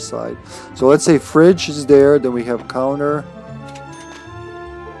wider side. So let's say fridge is there, then we have counter.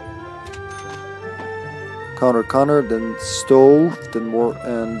 Counter, then stove, then more,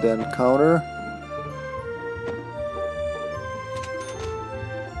 and then counter.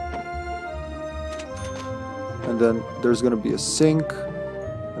 And then there's gonna be a sink.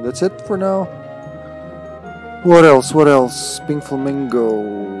 And that's it for now. What else? What else? Pink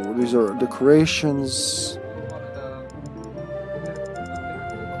flamingo. These are decorations.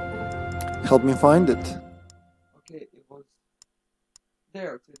 Help me find it. Okay, it was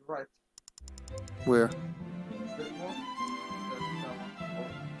there to the right. Where?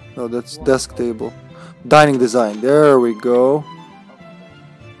 Oh, that's desk table. Dining design. There we go.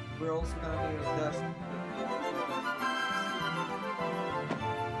 We're also gonna need a desk.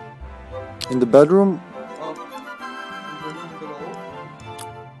 In the bedroom? Below.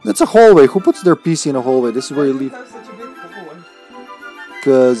 That's a hallway. Who puts their PC in a hallway? This is where you leave. Have such a big hallway.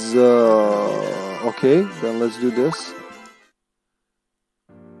 Because, okay, then let's do this.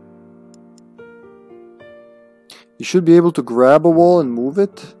 You should be able to grab a wall and move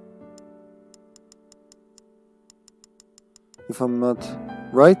it. If I'm not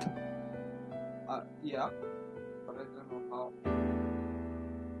right. Yeah, but I don't know how.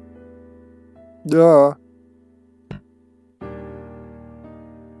 Duh.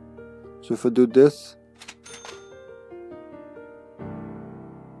 So if I do this.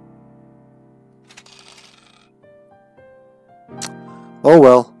 Oh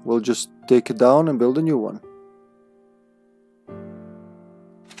well, we'll just take it down and build a new one.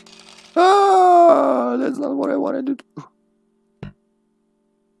 Ah, that's not what I wanted to do.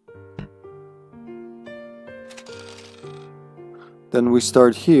 Then we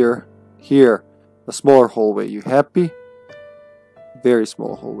start here. Here, a smaller hallway. You happy? Very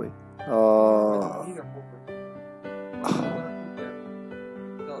small hallway.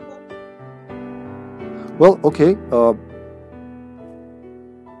 Well, okay.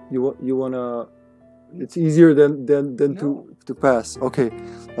 You wanna? It's easier than to pass. Okay.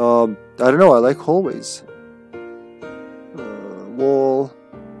 I don't know. I like hallways. Wall.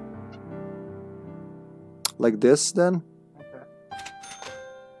 Like this, then.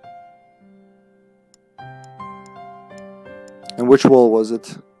 And which wall was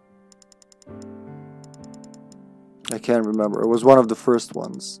it? I can't remember. It was one of the first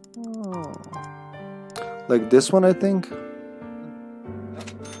ones. Oh. Like this one, I think.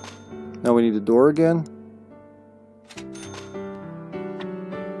 Now we need a door again.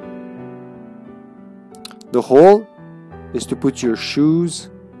 The hole is to put your shoes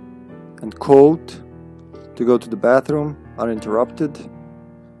and coat to go to the bathroom uninterrupted.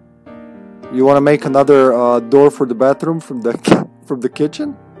 You want to make another door for the bathroom from the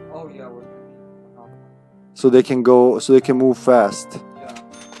kitchen? Oh yeah, so they can go, so they can move fast. Yeah.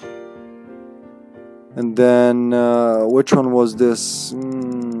 And then which one was this?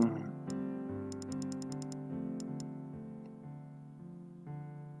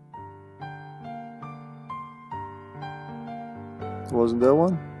 Wasn't that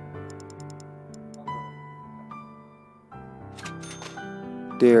one?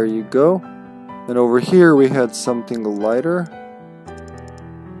 There you go. And over here we had something lighter.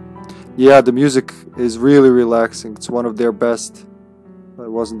 Yeah, the music is really relaxing. It's one of their best.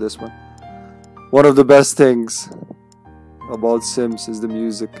 It wasn't this one. One of the best things about Sims is the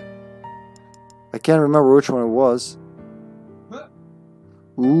music. I can't remember which one it was.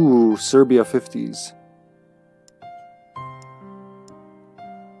 Ooh, Serbia 50s.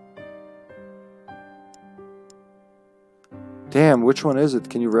 Damn, which one is it?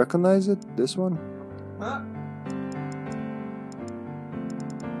 Can you recognize it? This one? Huh?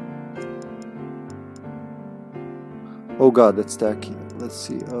 Oh god, that's tacky. Let's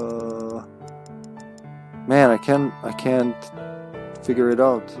see. Man, I can't figure it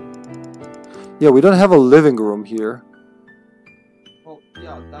out. Yeah, we don't have a living room here. Oh,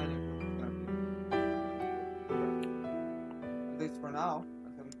 yeah, dining room. At least for now,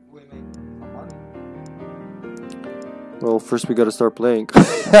 until we make some money. Well, first we gotta start playing.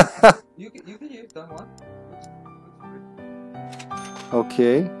 You can use that one. Looks pretty.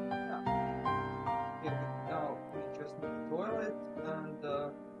 Okay. Yeah, but now we just need a toilet and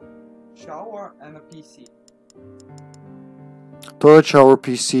a shower and a PC. Toilet, shower,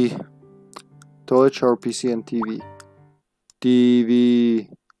 PC. Toilet, shower, PC, and TV. TV.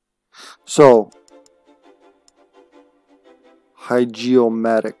 So,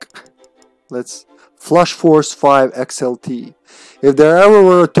 Hygiomatic. Let's Flush Force 5 XLT. If there ever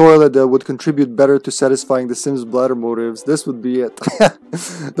were a toilet that would contribute better to satisfying the Sims' bladder motives, this would be it.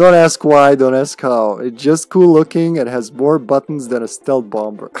 Don't ask why, don't ask how. It's just cool looking and has more buttons than a stealth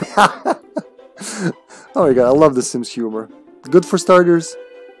bomber. Oh my god, I love the Sims humor. Good for starters.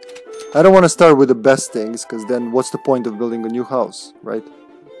 I don't want to start with the best things, because then what's the point of building a new house, right?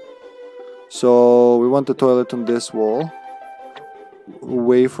 So we want the toilet on this wall,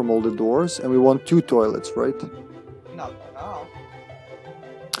 away from all the doors, and we want 2 toilets, right? Not for now.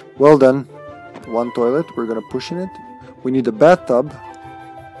 Well then, 1 toilet, we're gonna push in it. We need a bathtub.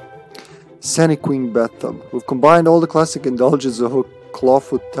 Sunny Queen bathtub. We've combined all the classic indulgences of a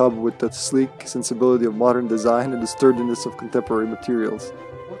clawfoot tub with the sleek sensibility of modern design and the sturdiness of contemporary materials.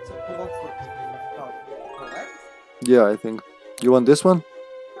 What's the correct? Yeah, I think. You want this one?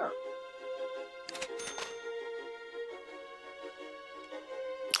 Sure.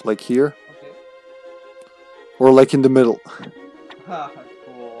 Like here? Okay. Or like in the middle?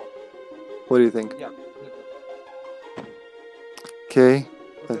 Cool. What do you think? Yeah. Okay.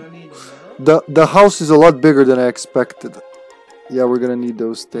 We're gonna need a mirror. The house is a lot bigger than I expected. Yeah, we're gonna need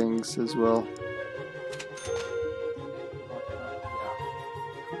those things as well.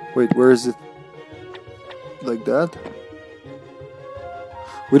 Wait, where is it? Like that?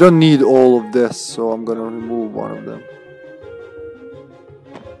 We don't need all of this, so I'm gonna remove one of them.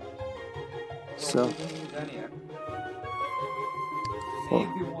 So, We don't need any extra. Oh.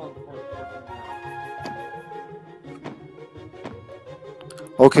 Maybe one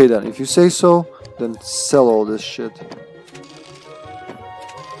for okay then, if you say so, then sell all this shit.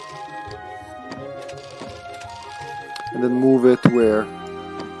 And then move it where?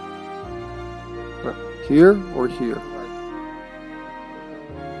 Here or here?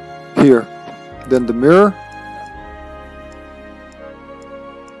 Here. Then the mirror.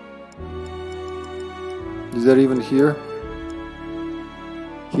 Is that even here?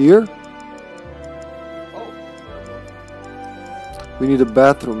 Here? Oh. We need a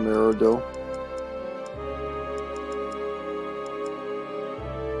bathroom mirror though.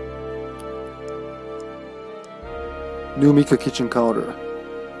 New Mika kitchen counter.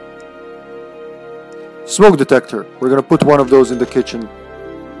 Smoke detector. We're gonna put one of those in the kitchen.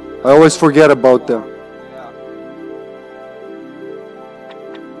 I always forget about them. Yeah.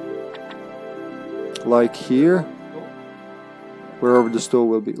 Like here. Oh, Wherever the stove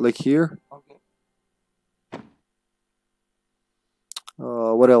will be. Like here. okay.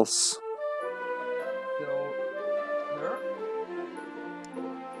 What else? So, mirror?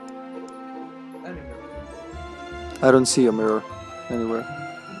 Any mirror. I don't see a mirror anywhere.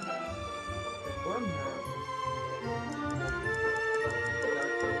 Or mirror.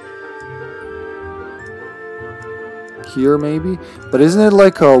 Here maybe? But isn't it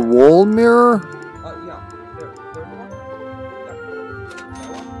like a wall mirror? Yeah. There. Third one? Yeah. That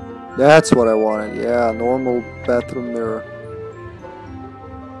one? That's what I wanted. Yeah, normal bathroom mirror.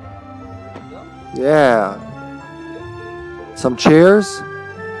 Yeah. Yeah. Some chairs.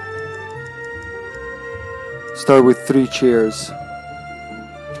 Start with 3 chairs.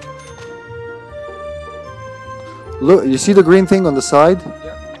 Look, you see the green thing on the side?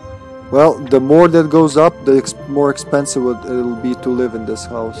 Yeah. Well, the more that goes up, the more expensive it'll be to live in this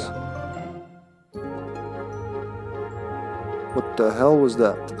house. Yeah. What the hell was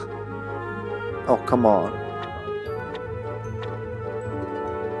that? Oh, come on.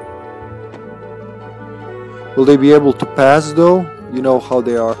 Will they be able to pass though? You know how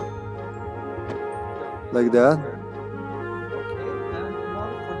they are. Like that? Okay, and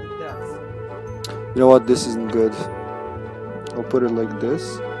one for the desk. You know what? This isn't good. I'll put it like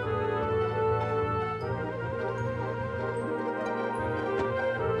this.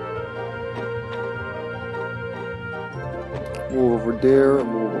 Move over there,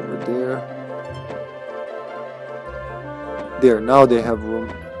 move over there. There, now they have room.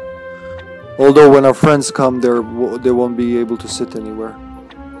 Although when our friends come, they won't be able to sit anywhere.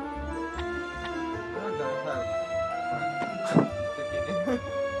 We're gonna have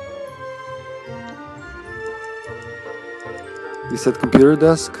You said computer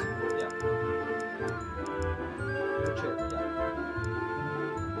desk? yeah. Chair,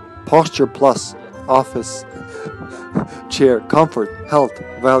 yeah. Posture plus, Yes. office, chair, comfort, health,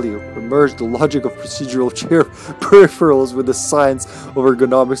 value. Merge the logic of procedural chair peripherals with the science of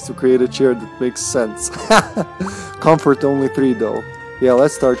ergonomics to create a chair that makes sense. Comfort only 3 though. Yeah,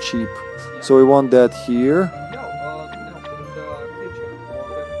 let's start cheap. So we want that here. No, in the kitchen,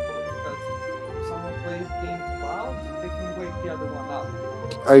 or because someone plays games loud, they can wake the other one up.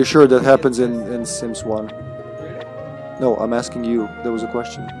 Are you sure that happens in Sims 1? Really? No, I'm asking you. That was a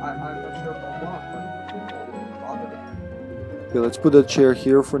question. I'm not sure about one, but Okay, let's put a chair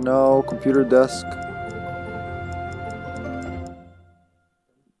here for now. Computer desk.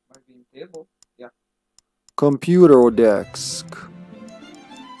 might be in table. Yeah. Computer desk. There.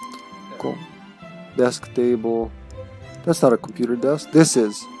 Cool. Desk table. That's not a computer desk. This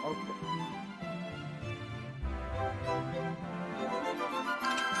is. Okay.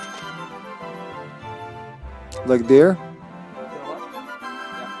 Like there. You know what?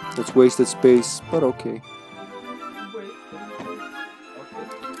 Yeah. That's wasted space, but okay. Wait. Okay.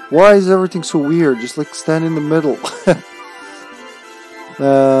 Why is everything so weird? Just like stand in the middle.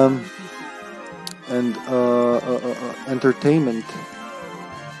 And entertainment.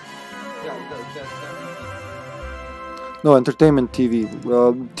 Yeah, that's No, entertainment TV.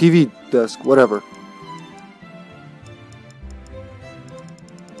 TV desk, whatever.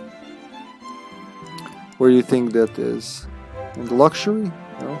 Where do you think that is? In the luxury?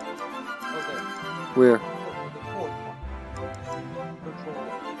 No. okay. Where? The fourth one. Control. Remote control.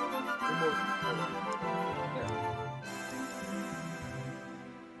 There.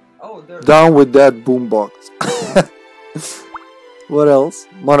 Oh, there. Down with that boombox. What else?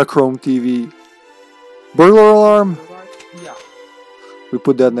 Monochrome TV. Burglar alarm. Yeah. We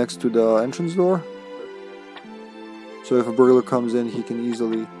put that next to the entrance door. So if a burglar comes in, he can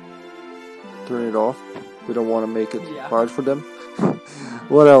easily turn it off. We don't want to make it Yeah. hard for them.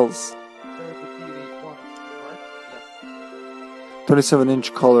 What else? There's the TV one, right?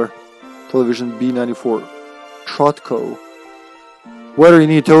 27-inch color television B94 Trotco. Whether you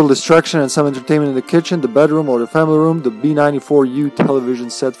need total distraction and some entertainment in the kitchen, the bedroom, or the family room, the B94U television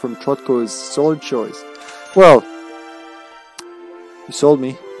set from Trotco is a solid choice. Well, you sold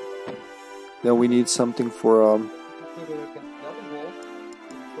me. Then we need something for Put it against the other wall.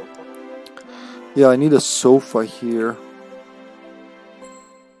 Sofa. yeah, I need a sofa here.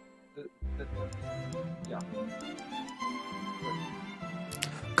 Yeah.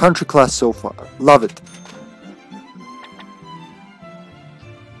 Country class sofa. Love it.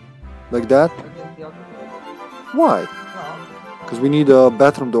 Like that? Against the other wall. Why? No. Because we need a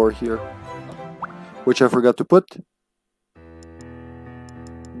bathroom door here. Which I forgot to put.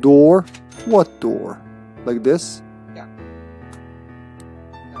 Door? What door? Like this? Yeah.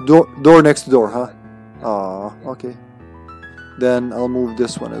 Door next to door, huh? Yeah. Ah, okay. Then I'll move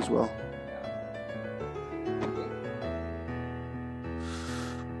this one as well.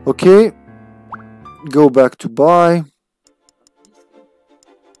 Okay. Go back to buy.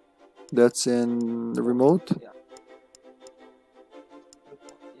 That's in the remote. Yeah.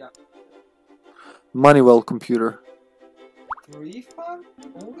 Yeah. Moneywell computer. 3 fun?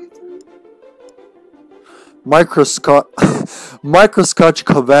 Only 3? Microscotch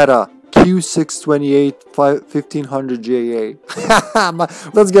Cavetta Q628 1500 JA.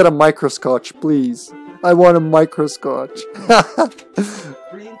 Let's get a microscotch, please. I want a microscotch.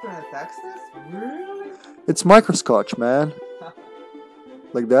 Free internet access? Really? It's microscotch, man.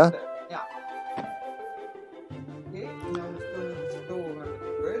 Like that? Yeah. Okay, now we're still in the stove and the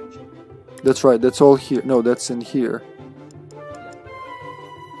fridge. That's right, that's all here. No, that's in here.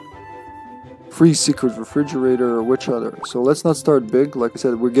 Free secret refrigerator, or which other? So let's not start big. Like I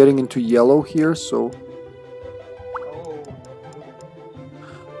said, we're getting into yellow here, so Oh.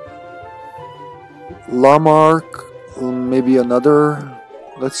 Lamarck, maybe another.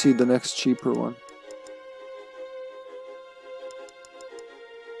 Let's see the next cheaper one.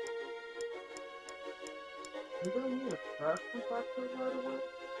 We're gonna need a trash compactor right away.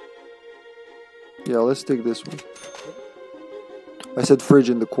 Yeah, let's take this one. I said fridge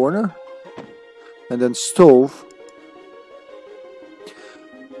in the corner. And then stove.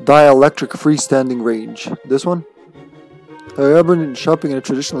 Dielectric freestanding range. This one? Have you ever been shopping in a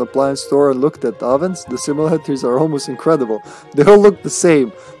traditional appliance store and looked at ovens? The similarities are almost incredible. They all look the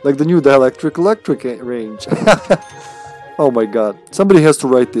same, like the new electric range. Oh my god. Somebody has to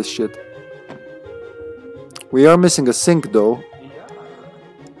write this shit. We are missing a sink though.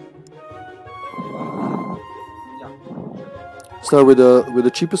 Start with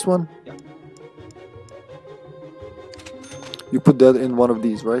the cheapest one? Yeah. You put that in one of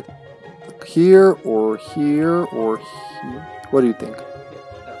these, right? Here or here or here. What do you think?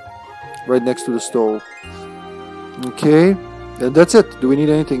 Right next to the stove. Okay. And that's it. Do we need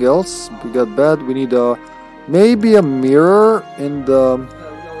anything else? We got bed. We need maybe a mirror in the...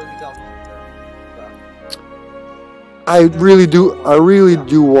 I really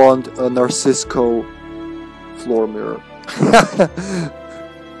do want a Narcisco floor mirror.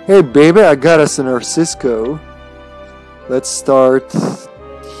 Hey baby, I got us a Narcisco. Let's start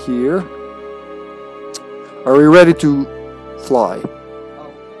here. Are we ready to fly?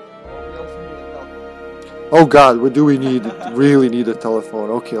 Oh god, do we really need a telephone?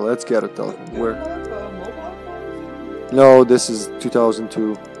 Okay, let's get a telephone. Where? No, this is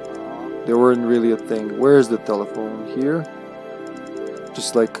 2002. They weren't really a thing. Where is the telephone? Here?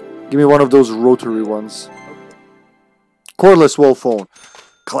 Just like, give me one of those rotary ones. Cordless wall phone.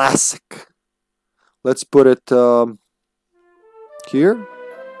 Classic. Let's put it here?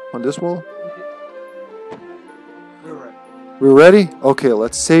 On this wall? We're ready? Okay,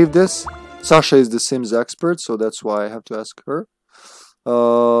 let's save this. Sasha is the Sims expert, so that's why I have to ask her.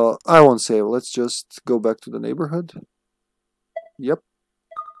 I won't save. Let's just go back to the neighborhood. Yep.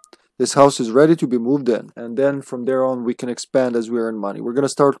 This house is ready to be moved in. And then from there on, we can expand as we earn money. We're going to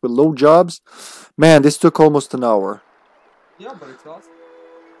start with low jobs. Man, this took almost an hour. Yeah, but it's awesome.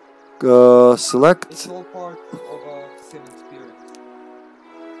 Select. It's all part of a sim experience.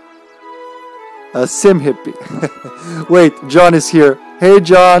 A sim hippie. Wait, John is here. Hey,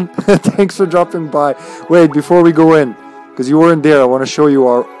 John. Thanks for dropping by. Wait, before we go in, because you weren't there, I want to show you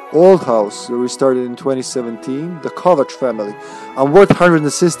our old house that we started in 2017. The Kovac family. I'm worth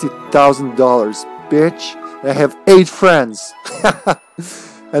 $160,000, bitch. I have 8 friends.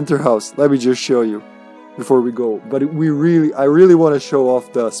 Enter house. Let me just show you before we go. But I really want to show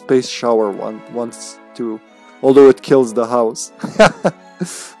off the space shower once too, although it kills the house.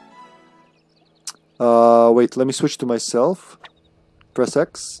 Wait, let me switch to myself. Press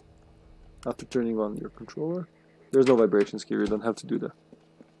X after turning on your controller. There's no vibrations here, you don't have to do that.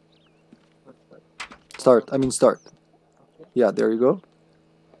 Start. Yeah, there you go.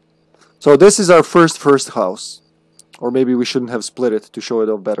 So this is our first house. Or maybe we shouldn't have split it to show it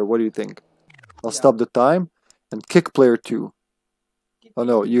off better. What do you think? I'll stop the time and kick player 2. Oh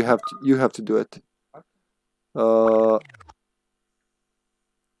no, you have to do it.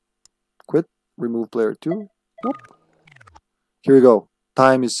 Quit. Remove player 2. Whoop. Here we go.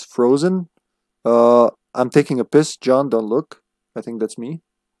 Time is frozen. I'm taking a piss. John, don't look. I think that's me.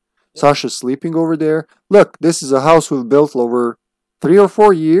 Sasha's sleeping over there. Look, this is a house we've built over 3 or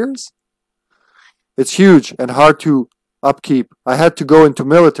 4 years. It's huge and hard to upkeep. I had to go into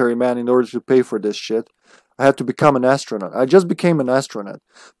military, man, in order to pay for this shit. I had to become an astronaut. I just became an astronaut.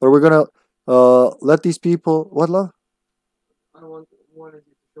 But we're gonna let these people... What, love? I wanted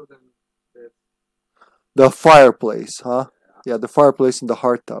you to show them this. The fireplace, huh? Yeah, the fireplace in the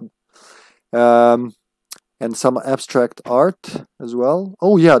hot tub. And some abstract art as well.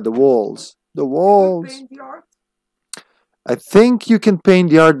 Oh yeah, the walls. The walls. Paint the art? I think you can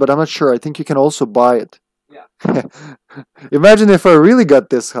paint the art, but I'm not sure. I think you can also buy it. Yeah. Imagine if I really got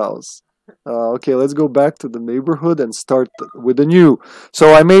this house. Okay, let's go back to the neighborhood and start with the new.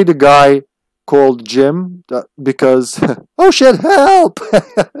 So I made a guy called Jim because... oh shit, help!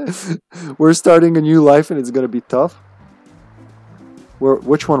 We're starting a new life and it's gonna be tough.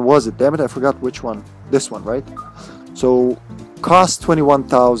 Which one was it? Damn it, I forgot which one. This one, right? So, cost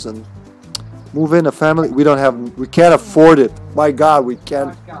 21,000. Move in a family. We can't afford it. My God, we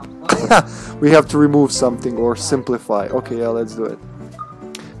can't. We have to remove something or simplify. Okay, yeah, let's do it.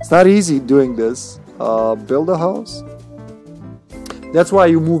 It's not easy doing this. Build a house. That's why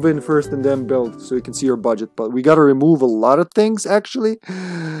you move in first and then build, so you can see your budget. But we gotta remove a lot of things, actually.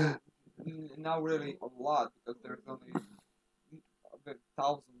 Not really a lot, because there's only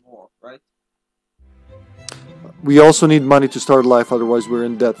 1,000 more, right? We also need money to start life, otherwise we're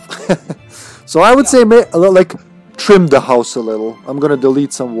in debt. So I would say, like, trim the house a little. I'm gonna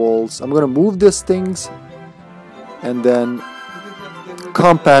delete some walls. I'm gonna move these things, and then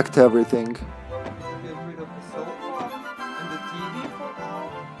compact everything. Get rid of the sofa and the TV for now.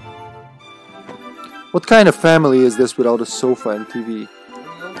 What kind of family is this without a sofa and TV? We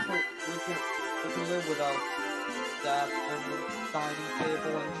can live without that and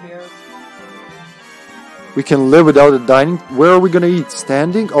We can live without a dining. Where are we gonna eat?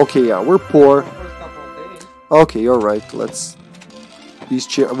 Standing? Okay, yeah, we're poor. First couple of days. Okay, you're right. Let's. These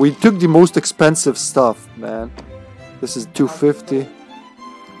chairs. We took the most expensive stuff, man. This is 250.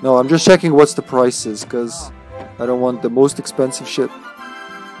 No, I'm just checking what's the prices, cause I don't want the most expensive shit.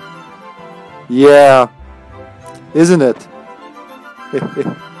 Yeah, isn't it?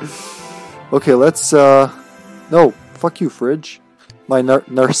 Okay, let's. No, fuck you, fridge. My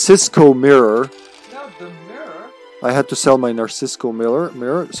Narcisco mirror. Not the mirror. I had to sell my Narcisco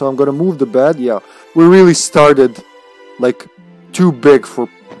mirror, so I'm gonna move the bed. Yeah, we really started like too big for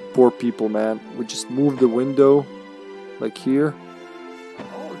poor people, man. We just moved the window like here.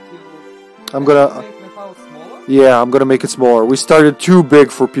 Oh, I'm gonna, make the house smaller? yeah, I'm gonna make it smaller. We started too big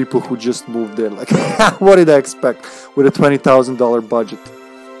for people who just moved in. Like, what did I expect with a $20,000 budget?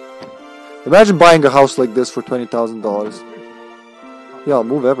 Imagine buying a house like this for $20,000. Yeah, I'll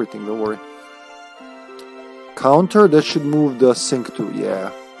move everything, don't worry. Counter, that should move the sink too,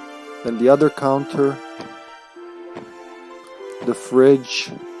 yeah. And the other counter, the fridge,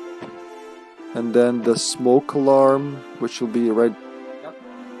 and then the smoke alarm, which will be right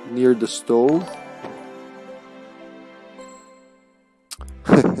near the stove.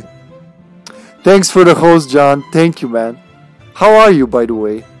 Thanks for the host, John. Thank you, man. How are you, by the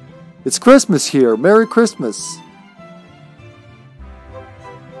way? It's Christmas here. Merry Christmas.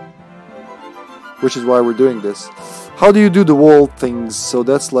 Which is why we're doing this. How do you do the wall things? So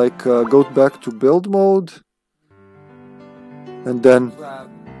that's like go back to build mode. And then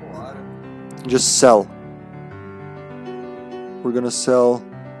just sell. We're gonna sell.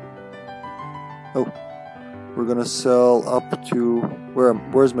 Oh, we're gonna sell up to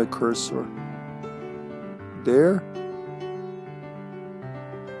where's my cursor? There.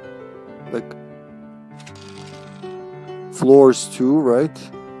 Like floors too, right?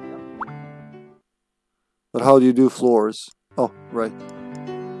 But how do you do floors? Oh, right.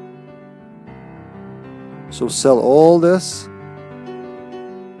 So sell all this.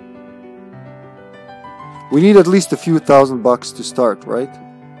 We need at least a few $1,000 to start, right?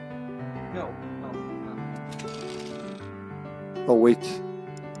 No. Oh, wait.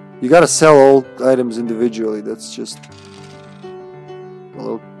 You gotta sell all items individually. That's just a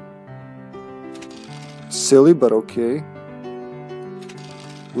little silly, but okay.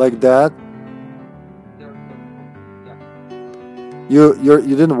 Like that. You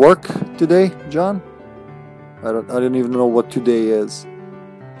didn't work today, John? I didn't even know what today is.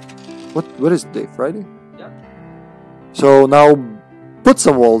 What is today? Friday? Yeah. So now put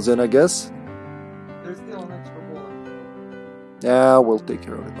some walls in, I guess. There's still an extra wall. Yeah, we'll take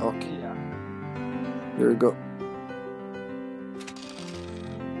care of it. Okay. Yeah. Here we go.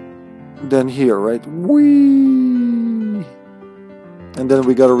 Then here, right? Whee! And then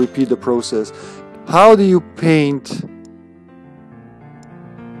we gotta repeat the process. How do you paint?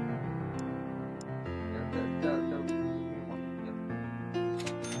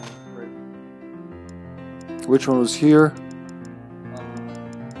 Which one was here?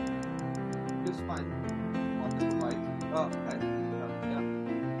 Just fine. On the right. Oh,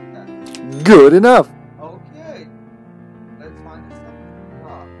 yeah. Good enough. Okay. Let's find this stuff.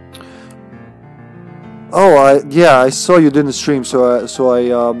 Oh, I saw you didn't stream, so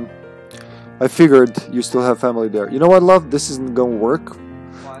I figured you still have family there. You know what, love? This isn't gonna work.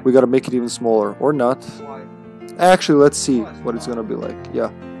 Why? We gotta make it even smaller, or not. Why? Actually, let's see what it's gonna be like. Yeah.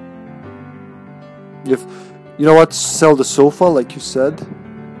 If you know what, sell the sofa like you said.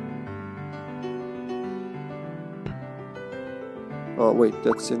 Oh wait,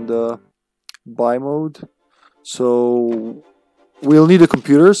 that's in the buy mode. So we'll need the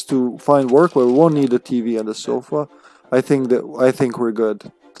computers to find work, but we won't need the TV and the sofa. I think we're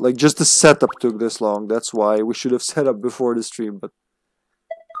good. Like just the setup took this long. That's why we should have set up before the stream. But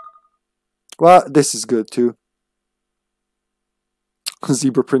well, this is good too.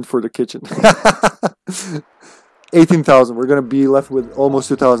 Zebra print for the kitchen. 18,000. We're gonna be left with almost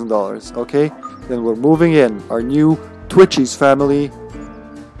 $2,000. Okay, then we're moving in our new Twitchies family.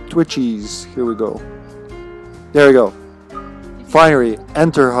 Twitchies. Here we go. There we go. Finally,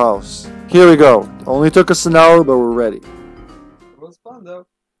 enter house. Here we go. Only took us an hour, but we're ready. It was fun though.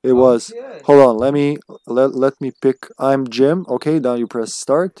 It was. Okay. Hold on. Let me pick. I'm Jim. Okay, now you press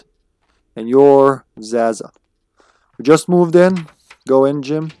start, and you're Zaza. We just moved in. Go in,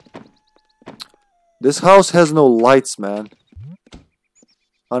 Jim. This house has no lights, man.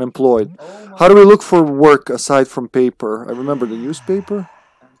 Unemployed. Oh How do we look for work aside from paper? I remember the newspaper.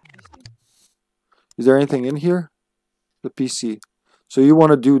 Is there anything in here? The PC. So you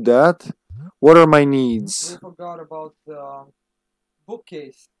want to do that? What are my needs? We forgot about the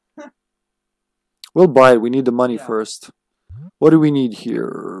bookcase. We'll buy it. We need the money Yeah. first. What do we need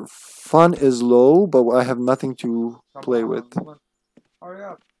here? Fun is low, but I have nothing to play with. Come on. Hurry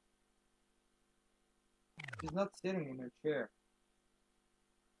up. She's not sitting in her chair.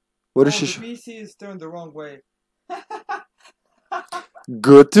 What is The she? PC is turned the wrong way.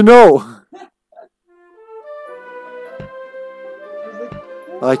 Good to know. She's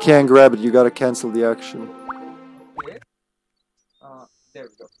like, I can't grab it. You gotta cancel the action. okay. There we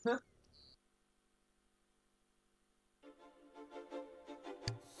go.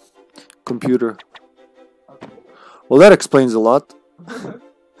 Computer. Okay. Well, that explains a lot.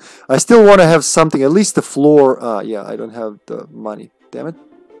 I still want to have something, at least the floor. Yeah, I don't have the money. Damn it.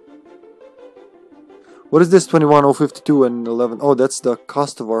 What is this? 21,052 and 11. Oh, that's the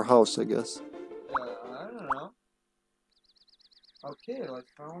cost of our house, I guess. I don't know. Okay, let's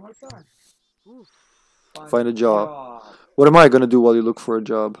try one more time. Find a job. What am I gonna do while you look for a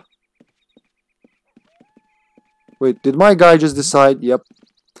job? Wait, did my guy just decide? Yep.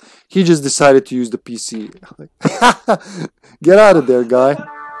 He just decided to use the PC. Get out of there, guy.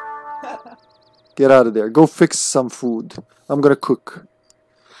 Get out of there. Go fix some food. I'm gonna cook.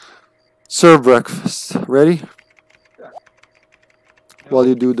 Serve breakfast. Ready? Yeah. While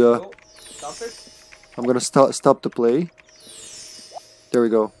you do the... No, stop it. I'm gonna stop the play. There we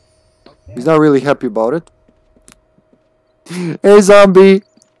go. Okay. He's not really happy about it. Hey, zombie.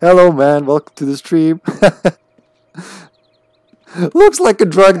 Hello, man. Welcome to the stream. Looks like a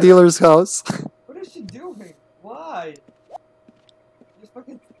drug dealer's house. What is she doing? Why? Just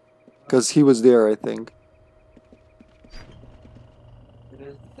fucking. Because he was there, I think. It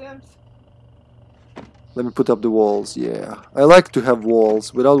is Sims. Let me put up the walls. Yeah. I like to have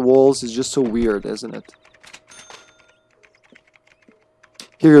walls. Without walls, it's just so weird, isn't it?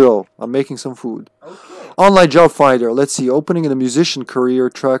 Here you go. I'm making some food. Okay. Online job finder. Let's see. Opening in a musician career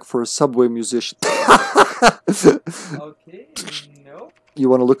track for a subway musician. Okay. No. You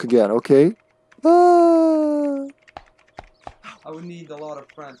want to look again, okay? I would need a lot of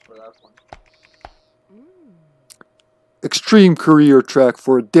friends for that one. Extreme career track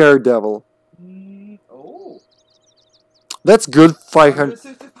for a daredevil. Oh. That's good. 500.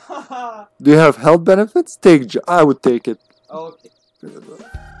 165. Do you have health benefits? I would take it. Okay.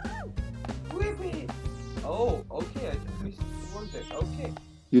 Whippy. Oh, okay. I think we worked it. Okay.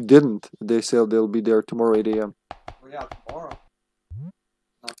 You didn't. They said they'll be there tomorrow 8 a.m. Well, yeah, tomorrow.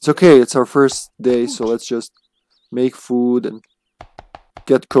 It's okay. It's our first day, so let's just make food and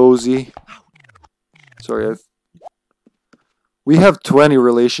get cozy. Sorry, we have 20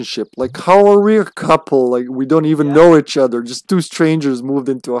 relationship. Like, how are we a couple? Like, we don't even know each other. Just two strangers moved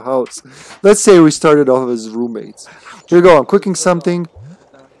into a house. Let's say we started off as roommates. Here you go. I'm cooking something.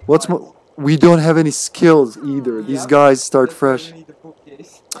 What's more? We don't have any skills either. These guys start That's why fresh. we need the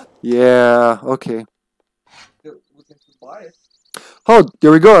bookcase. Yeah. Okay. We can buy it. Oh, there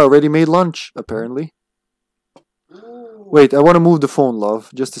we go. I already made lunch, apparently. Ooh. Wait, I want to move the phone,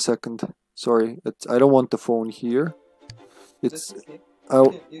 love. Just a second. Sorry. I don't want the phone here. It's That's okay.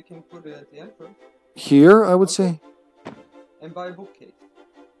 out You can put it at the entrance here, I would say. and buy a bookcase.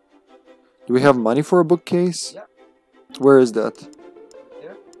 Do we have money for a bookcase? Yeah. Where is that?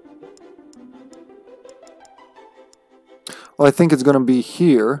 There. Oh, I think it's gonna be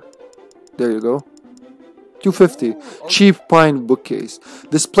here. There you go. 250. Ooh, okay. Cheap pine bookcase.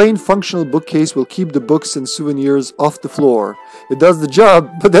 This plain functional bookcase will keep the books and souvenirs off the floor. It does the job,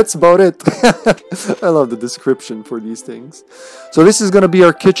 but that's about it. I love the description for these things. So this is gonna be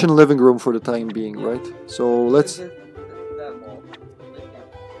our kitchen living room for the time being, right? So let's... That wall.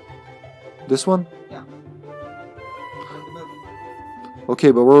 This one? Yeah. In the middle. Okay,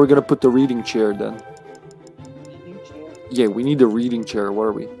 but where are we gonna put the reading chair then? Reading chair? Yeah, we need a reading chair. Where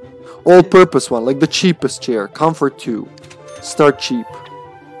are we? All-purpose one, like the cheapest chair. Comfort 2. Start cheap.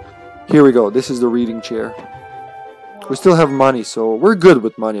 Here we go. This is the reading chair. We still have money, so we're good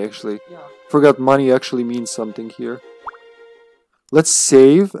with money, actually. Yeah. Forgot money actually means something here. Let's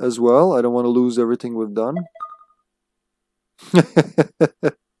save as well. I don't want to lose everything we've done. Look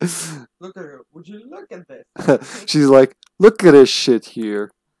at her. Would you look at this? She's like, look at this shit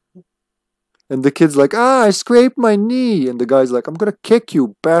here. And the kid's like, I scraped my knee. And the guy's like, I'm gonna kick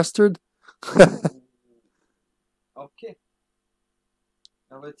you, bastard. Okay.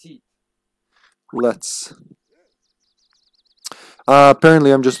 Now let's eat. Let's.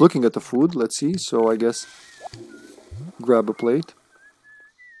 Apparently I'm just looking at the food. Let's see. So I guess grab a plate.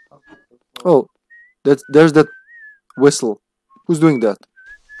 Okay. Oh, there's that whistle. Who's doing that?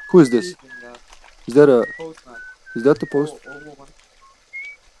 Who is this? Is that a... Postman. Is that the post? Oh, woman.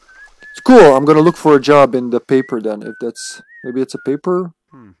 It's cool. I'm gonna look for a job in the paper then. If that's... Maybe it's a paper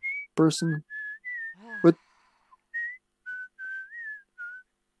person.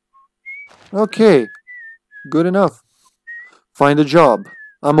 Okay, good enough. Find a job.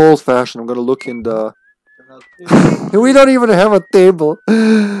 I'm old-fashioned. I'm gonna look in the... We don't even have a table.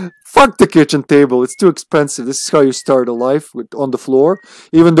 Fuck the kitchen table. It's too expensive. This is how you start a life on the floor.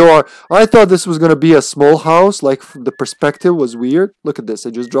 Even though I thought this was gonna be a small house, like the perspective was weird. Look at this. I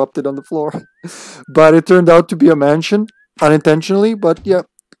just dropped it on the floor. But it turned out to be a mansion, unintentionally. But yeah,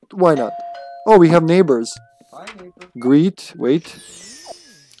 why not? Oh, we have neighbors. Hi, neighbor. Greet. Wait.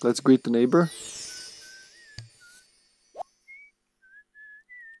 Let's greet the neighbor.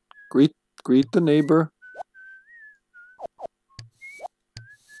 Greet the neighbor.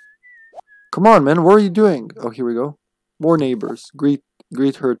 Come on, man. What are you doing? Oh, here we go. More neighbors. Greet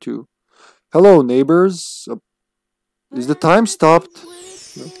her too. Hello, neighbors. Is the time stopped?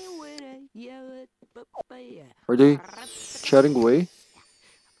 No. Are they chatting away?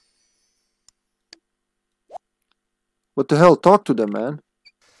 What the hell? Talk to them, man.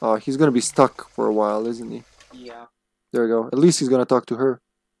 Oh, he's gonna be stuck for a while, isn't he? Yeah. There we go. At least he's gonna talk to her.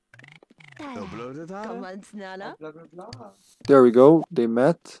 Blah, blah, blah. There we go. They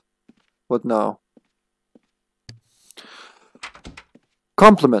met. What now?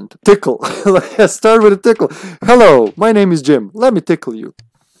 Compliment. Tickle. Let's start with a tickle. Hello, my name is Jim. Let me tickle you.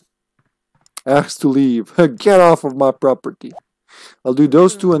 Ask to leave. Get off of my property. I'll do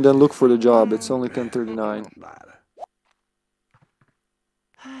those two and then look for the job. It's only 10:39.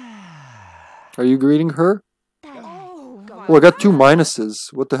 Are you greeting her? Oh, I got 2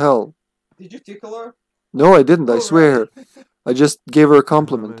 minuses. What the hell? Did you tickle her? No, I didn't. I swear. I just gave her a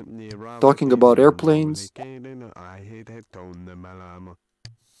compliment. Talking about airplanes.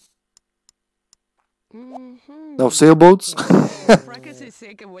 No sailboats.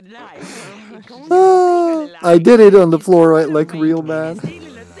 I did it on the floor, right, like a real man.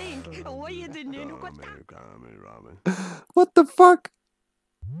 What the fuck?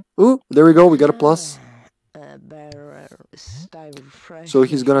 Ooh, there we go. We got a plus. So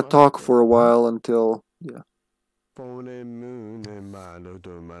he's gonna talk for a while until, yeah. Right.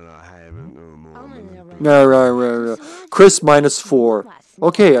 Chris -4.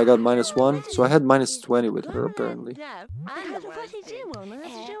 Okay, I got -1, so I had -20 with her apparently.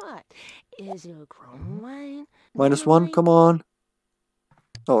 -1, come on.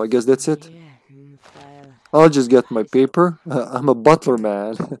 Oh, I guess that's it. I'll just get my paper. I'm a butler,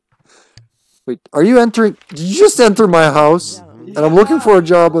 man. Wait, are you entering? Did you just enter my house? And I'm looking for a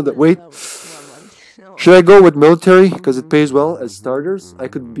job on the... Wait. Should I go with military? Because it pays well as starters. I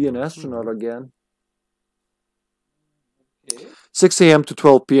could be an astronaut again. 6 a.m. to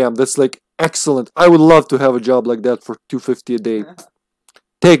 12 p.m. That's like excellent. I would love to have a job like that for $250 a day.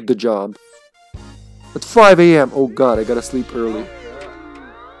 Take the job. At 5 a.m. Oh god, I gotta sleep early.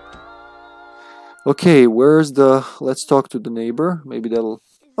 Okay, where's the... Let's talk to the neighbor. Maybe that'll...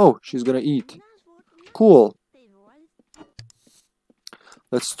 Oh, she's gonna eat. Cool.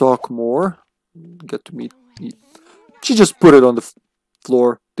 Let's talk more. Get to eat. She just put it on the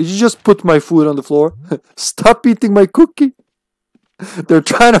floor. Did you just put my food on the floor? Stop eating my cookie. They're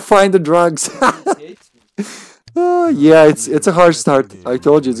trying to find the drugs. Yeah, it's a hard start. I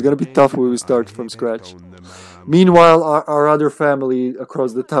told you, it's gonna be tough when we start from scratch. Meanwhile, our other family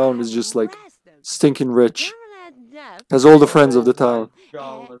across the town is just like stinking rich. Has all the friends of the town.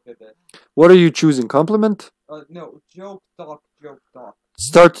 What are you choosing? Compliment? No, joke talk.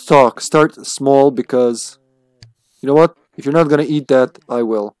 Start to talk. Start small because... You know what? If you're not gonna eat that, I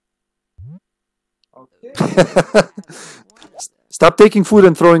will. Okay. Stop taking food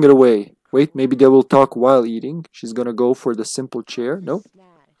and throwing it away. Wait, maybe they will talk while eating. She's gonna go for the simple chair. No?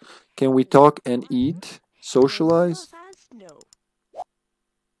 Can we talk and eat? Socialize?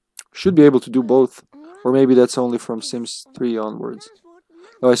 Should be able to do both. Or maybe that's only from Sims 3 onwards.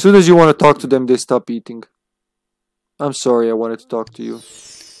 Oh, as soon as you want to talk to them, they stop eating. I'm sorry, I wanted to talk to you.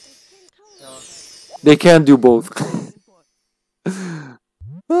 They can't do both. I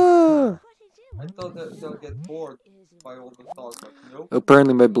thought that they'll get bored by all the talk, but nope.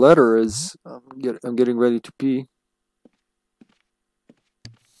 Apparently my bladder is... I'm getting ready to pee.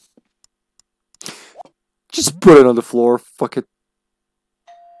 Just put it on the floor, fuck it.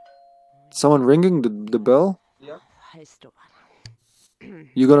 Someone ringing the bell? Yeah.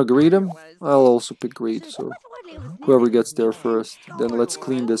 You gonna greet him? I'll also pick greet, so whoever gets there first. Then let's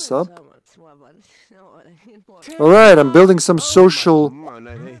clean this up. Alright, I'm building some social...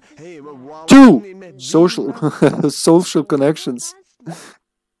 Social... social connections.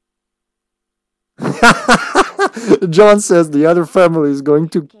 John says the other family is going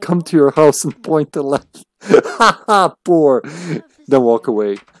to come to your house and point the left. Haha, poor. Then walk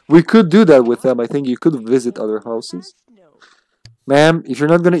away. We could do that with them. I think you could visit other houses. Ma'am, if you're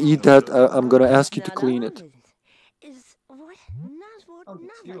not gonna eat that, I'm gonna ask you to clean it. Oh,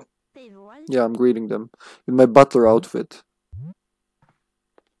 it's you. Yeah, I'm greeting them in my butler outfit.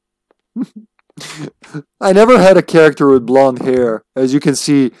 I never had a character with blonde hair. As you can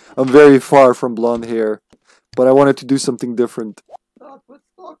see, I'm very far from blonde hair. But I wanted to do something different. Stop, let's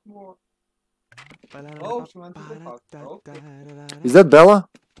talk more. Oh, she went to the house. Okay. Is that Bella?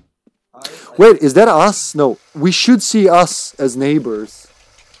 I Wait, is that us? No, we should see us as neighbors.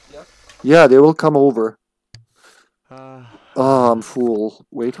 Yep. Yeah, they will come over. Ah, I'm full.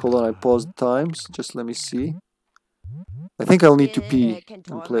 Wait, hold on, I paused times. Just let me see. I think I'll need to pee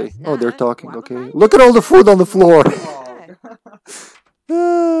and play. Oh, they're talking, okay. Look at all the food on the floor!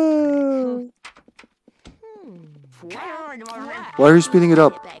 Oh. Why are you speeding it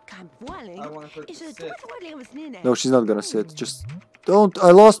up? I want her to sit. No, she's not gonna sit. Just don't.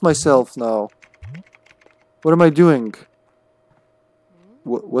 I lost myself now. What am I doing?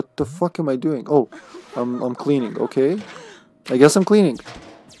 What the fuck am I doing? Oh, I'm cleaning. Okay, I guess I'm cleaning.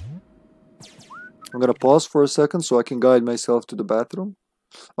 I'm gonna pause for a second so I can guide myself to the bathroom.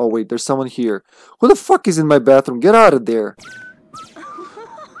 Oh wait, there's someone here. Who the fuck is in my bathroom? Get out of there!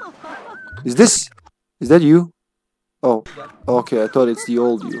 Is that you? Oh, okay. I thought it's the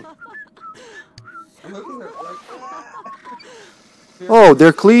old you. Look at her, like... Oh,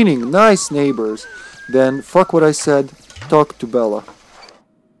 they're cleaning. Nice neighbors. Then fuck what I said. Talk to Bella.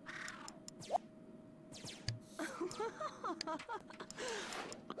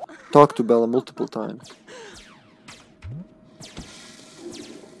 Talk to Bella multiple times.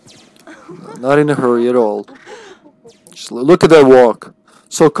 Not in a hurry at all. Just look at that walk.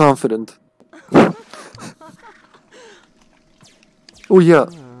 So confident. Oh yeah.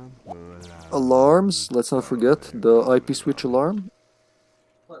 Alarms. Let's not forget the IP switch alarm.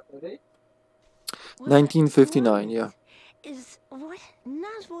 What, are they? 1959, yeah.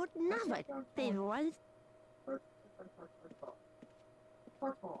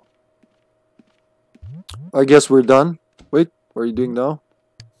 I guess we're done. Wait, what are you doing now?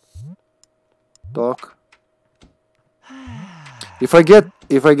 Talk. If I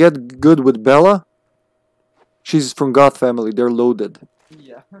get good with Bella, she's from God family. They're loaded.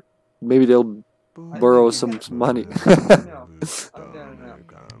 Yeah. Maybe they'll borrow some money. No.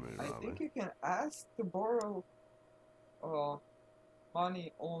 I think you can ask to borrow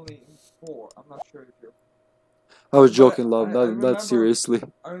money only in 4. I'm not sure if you're... I was joking, love. Not seriously.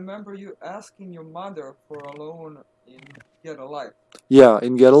 I remember you asking your mother for a loan in Get a Life. Yeah,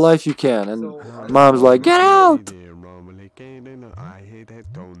 in Get a Life you can, and So, mom's like, get out!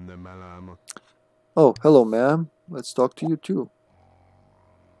 Oh, hello, ma'am. Let's talk to you too.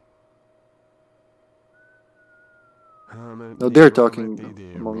 No, they're talking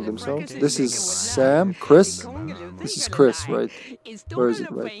among themselves. This is Sam, Chris. This is Chris, right? Where is it?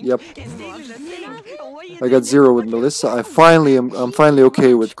 Right? Yep. I got 0 with Melissa. I'm finally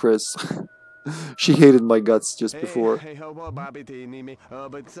okay with Chris. She hated my guts just before. I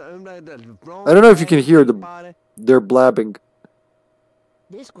don't know if you can hear they're blabbing.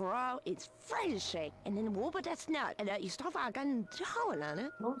 This girl is French, and then whoop that's not, and you stop I can tell on it.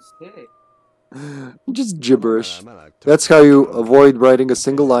 Don't stay. Just gibberish. That's how you avoid writing a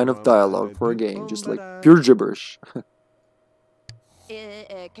single line of dialogue for a game. Just like pure gibberish.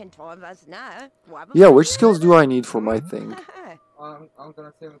 Yeah, which skills do I need for my thing? I'm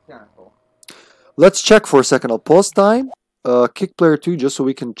gonna say mechanical. Let's check for a second. I'll pause time. Kick player 2 just so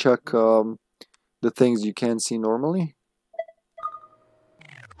we can check the things you can't see normally.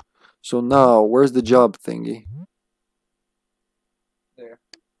 So now, where's the job thingy? There.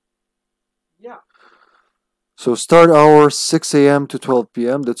 Yeah. So start hour 6 a.m. to 12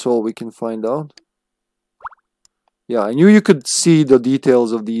 p.m. That's all we can find out. Yeah, I knew you could see the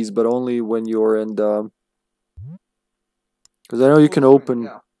details of these, but only when you're in the... Because I know you can open...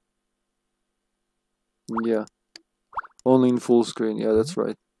 Yeah. Only in full screen. Yeah, that's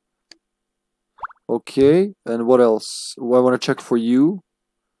right. Okay, and what else? I want to check for you.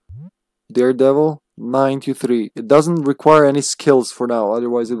 Daredevil, 9 to 3. It doesn't require any skills for now,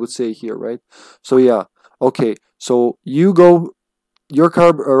 otherwise it would say here, right? So yeah, okay. So you go, your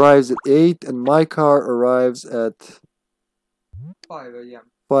car arrives at 8 and my car arrives at 5 a.m.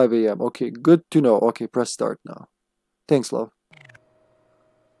 5 a.m. Okay, good to know. Okay, press start now. Thanks, love.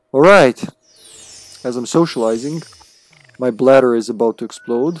 Alright. As I'm socializing, my bladder is about to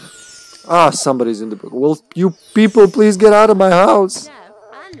explode. Ah, somebody's in the book. Will you people please get out of my house?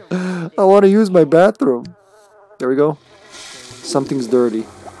 I want to use my bathroom. There we go. Something's dirty.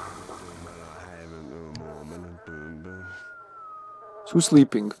 Who's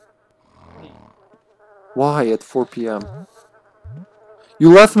sleeping? Why at 4 p.m.?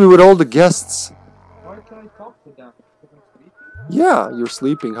 You left me with all the guests. Why can I talk to them? Because I'm sleeping? Yeah, you're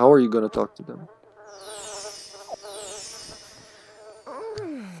sleeping. How are you gonna talk to them?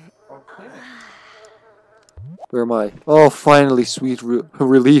 Okay. Where am I? Oh, finally, sweet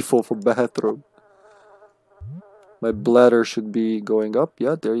relief of a bathroom. My bladder should be going up.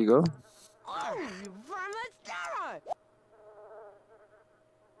 Yeah, there you go.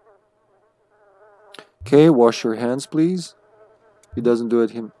 Okay, wash your hands, please. He doesn't do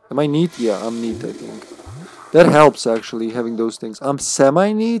it. Am I neat? Yeah, I'm neat, I think. That helps, actually, having those things. I'm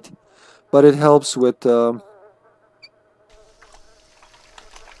semi-neat, but it helps with... them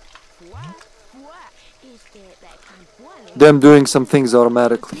doing some things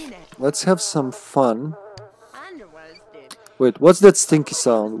automatically. Let's have some fun. Wait, what's that stinky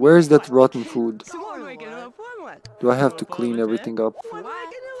sound? Where is that rotten food? Do I have to clean everything up?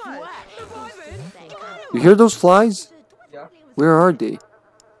 You hear those flies? Yeah. Where are they?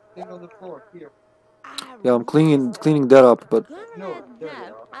 Thing on the floor, here. Yeah, I'm cleaning that up, but... No, there they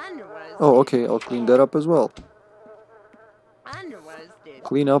are. Oh, okay, I'll clean that up as well.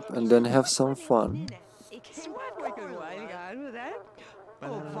 Clean up and then have some fun.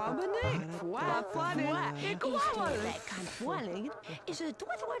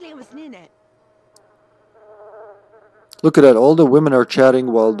 Look at that, all the women are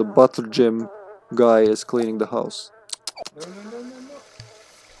chatting while the butler Jim guy is cleaning the house. No.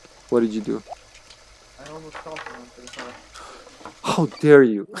 What did you do? I almost talked to them to the car. How dare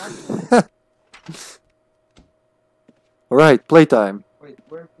you? Alright, playtime. Wait,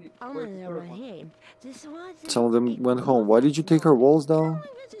 where's the third one? Some of them went home. Why did you take her walls down?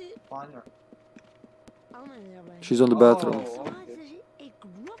 Finer. She's on the bathroom. Oh, okay.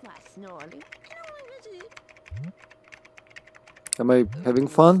 Am I having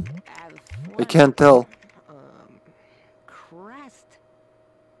fun? I can't tell.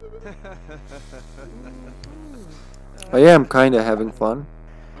 I am kinda having fun.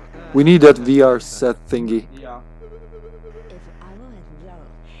 We need that VR set thingy. Yeah.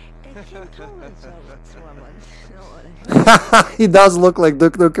 He does look like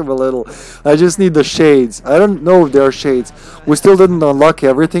Duk Nukem a little. I just need the shades. I don't know if there are shades. We still didn't unlock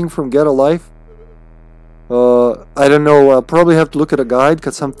everything from Get a Life. I don't know. I'll probably have to look at a guide,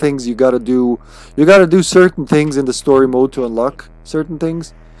 because some things you gotta do. You gotta do certain things in the story mode to unlock certain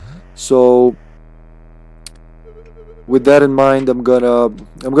things. So, with that in mind, I'm gonna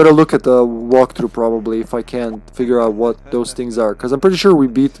look at the walkthrough probably if I can figure out what those things are, because I'm pretty sure we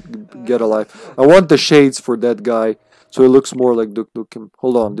beat Get a Life. I want the shades for that guy, so it looks more like Duk Nukem.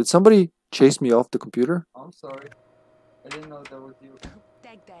 Hold on, did somebody chase me off the computer? I'm sorry. I didn't know that was you.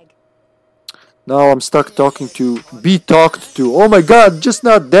 Now I'm stuck talking to... Be talked to. Oh my god, just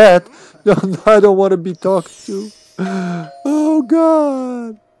not that. No, I don't want to be talked to. Oh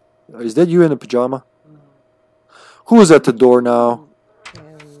god. Is that you in a pajama? Who's at the door now?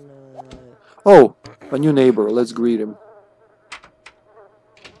 Oh, a new neighbor. Let's greet him.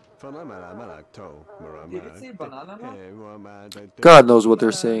 Did it say banana man? God knows what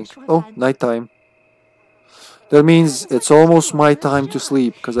they're saying. Oh, nighttime. That means it's almost my time to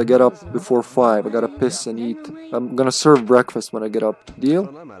sleep, because I get up before 5. I gotta piss and eat. I'm gonna serve breakfast when I get up.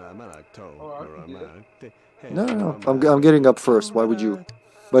 Deal? No. I'm getting up first. Why would you?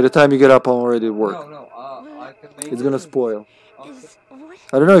 By the time you get up, I'm already at work. No, I can make It's gonna spoil. Okay.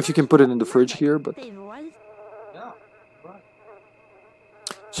 I don't know if you can put it in the fridge here, but... Yeah, right.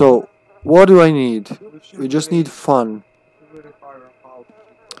 So, what do I need? We just need fun.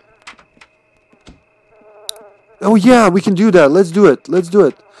 Oh yeah, we can do that. Let's do it. Let's do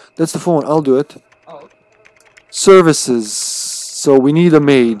it. That's the phone. I'll do it. Oh. Services. So we need a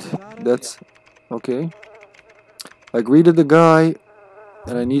maid. That's... Okay. I greeted the guy,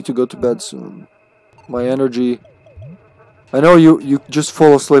 and I need to go to bed soon. My energy... I know you just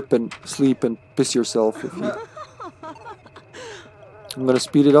fall asleep and piss yourself if you... I'm gonna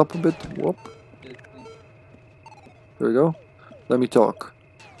speed it up a bit. Whoop. There we go. Let me talk.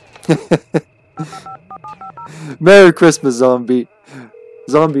 Merry Christmas, Zombie.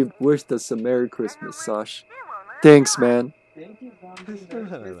 Zombie wished us a Merry Christmas, Sash. Thanks, man. Thank you, Zombie.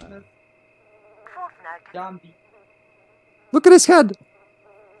 Merry Christmas. Zombie. Look at his head.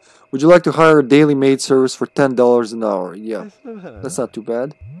 Would you like to hire a daily maid service for $10 an hour? Yeah, that's not too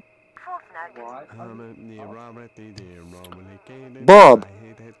bad. Bob!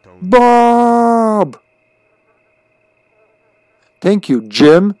 Bob! Thank you,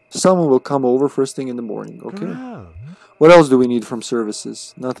 Jim. Someone will come over first thing in the morning, okay? What else do we need from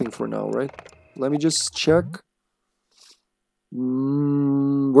services? Nothing for now, right? Let me just check.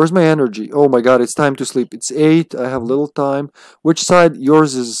 Where's my energy? Oh my god, it's time to sleep. It's 8. I have little time. Which side?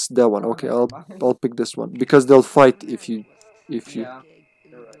 Yours is that one. Okay, I'll pick this one because they'll fight if you. Yeah,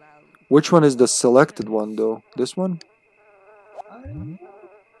 you're right. Which one is the selected one though? This one?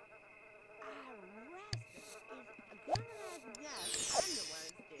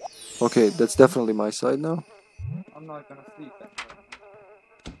 Okay, that's definitely my side now. I'm not gonna sleep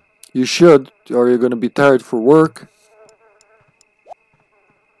anymore. You should, or you're gonna be tired for work.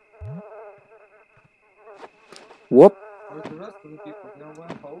 Whoop. Where's the rest of the people? They all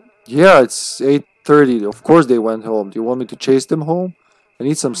went home? Yeah, it's 8:30. Of course they went home. Do you want me to chase them home? I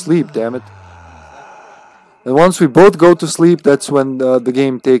need some sleep, damn it. And once we both go to sleep, that's when the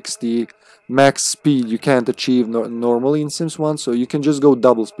game takes the max speed you can't achieve normally in Sims 1. So you can just go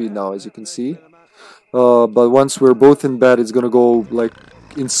double speed now, as you can see. But once we're both in bed, it's gonna go like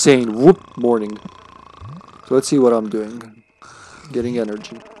insane. Whoop, morning. So let's see what I'm doing. Getting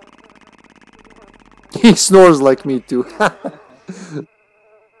energy. He snores like me too.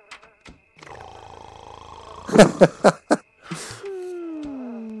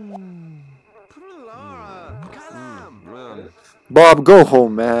 Bob, go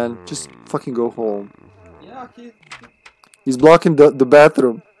home, man. Just fucking go home. Yeah, He's blocking the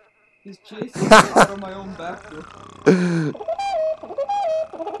bathroom. he's chasing me out of my own bathroom.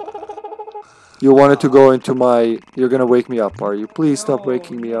 You wanted to go into my... You're gonna wake me up, are you? Please stop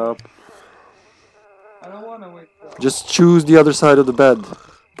waking me up. I don't wanna wake up. Just choose the other side of the bed.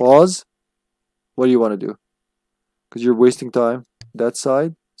 Pause. What do you want to do? Because you're wasting time. That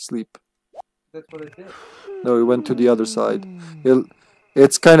side, sleep. That's what I did. No, we went to the other side.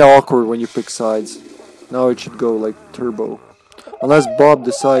 It's kind of awkward when you pick sides. Now it should go like turbo. Unless Bob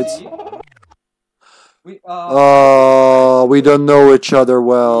decides... We don't know each other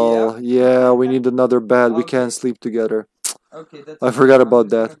well. Yeah, we need another bed. We can't sleep together. Okay, that's I forgot about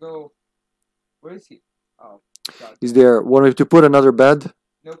that. Go. Where is he? Oh, God. He's there. Want me to put another bed?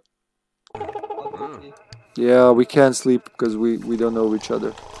 Nope. Yeah, we can't sleep because we don't know each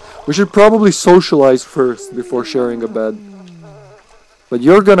other. We should probably socialize first before sharing a bed. But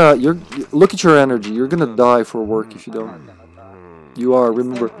look at your energy. You're gonna die for work if you don't. You are,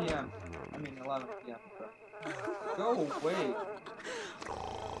 remember. 10 PM. I mean 11 PM. Go away.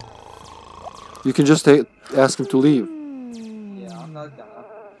 You can just ask him to leave. Yeah, I'm not gonna.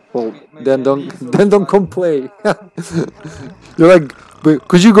 Well, Maybe then I don't need some then don't time. come play. You're like, but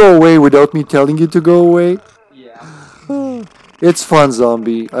could you go away without me telling you to go away? Yeah. It's fun,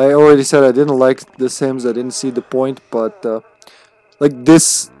 zombie. I already said I didn't like The Sims. I didn't see the point, but like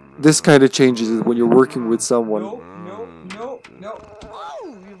this kind of changes it when you're working with someone. No.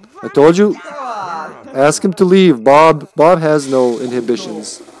 I told you, Come on. ask him to leave. Bob has no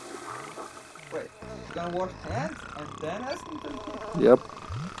inhibitions. Wait, you gonna wash hands and then ask him to leave? Yep,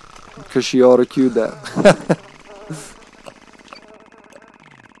 because she auto-cued that.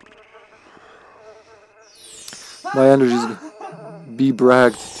 My energy's be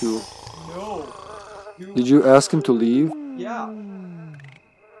bragged to. No. Did you ask him to leave? Yeah.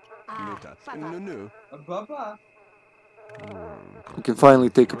 Baba. You can finally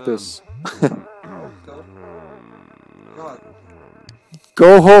take a piss. God.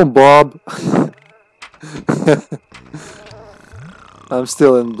 Go home, Bob. I'm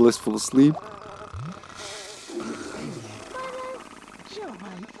still in blissful sleep.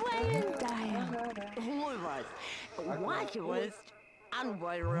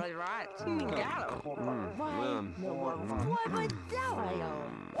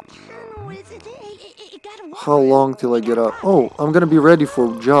 How long till I get up? Oh, I'm gonna be ready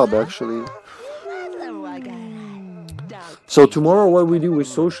for job actually. So tomorrow what we do is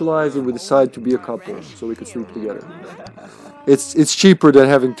socialize and we decide to be a couple so we can sleep together. It's cheaper than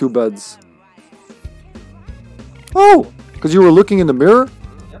having 2 beds. Oh, because you were looking in the mirror?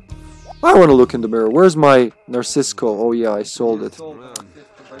 Yep. I want to look in the mirror. Where's my Narcisco? Oh yeah, I sold it.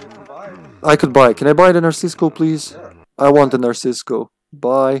 I could buy it. Can I buy the Narcisco, please? Sure. I want the Narcisco.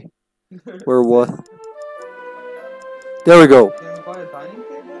 Buy. Where what? There we go. Can you buy a dining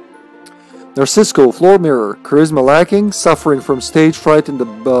table? Narcisco, floor mirror. Charisma lacking, suffering from stage fright in the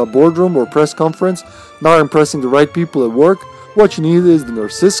boardroom or press conference, not impressing the right people at work. What you need is the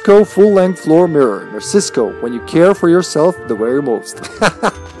Narcisco full-length floor mirror. Narcisco, when you care for yourself the very most.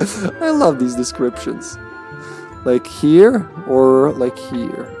 I love these descriptions. Like here or like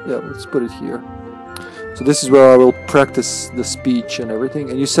here. Yeah, let's put it here. So this is where I will practice the speech and everything.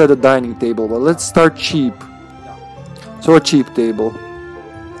 And you said a dining table. Well, let's start cheap. So a cheap table.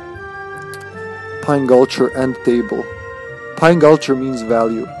 Pine Gulcher end table. Pine Gulcher means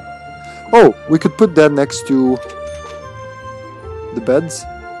value. Oh, we could put that next to The beds.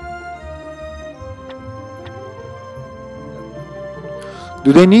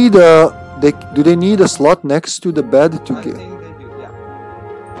 Do they need a do they need a slot next to the bed to I get? think they do, yeah.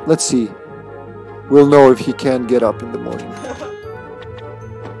 Let's see. We'll know if he can get up in the morning. Yeah, get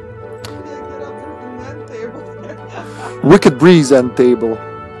up to the man table. Wicked breeze end table.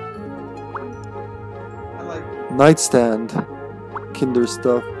 I like Nightstand. Kinder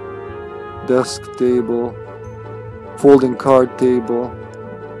stuff. Desk table. Folding card table.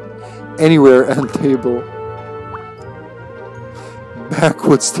 Anywhere end table.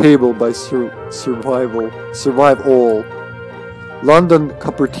 Backwoods table by Survive All. London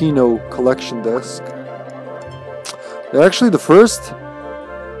Cupertino collection desk. Actually, the first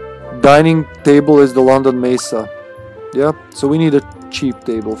dining table is the London Mesa. Yeah, so we need a cheap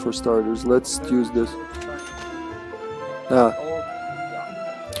table for starters. Let's use this. yeah.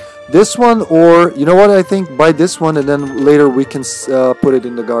 This one, or you know what? I think buy this one, and then later we can put it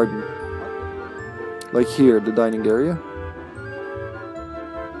in the garden, like here, the dining area.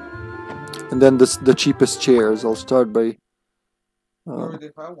 And then the cheapest chairs. I'll start by. Already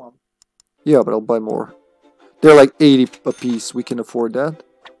have one. Yeah, but I'll buy more. They're like 80 a piece. We can afford that.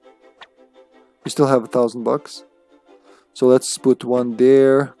 We still have $1,000. So let's put one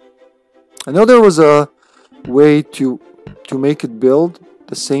there. I know there was a way to make it build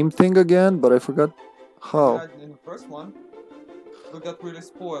the same thing again, but I forgot how. Yeah, in the first one, we got really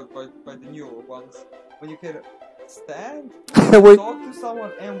spoiled by the newer ones. When you can stand, Wait. talk to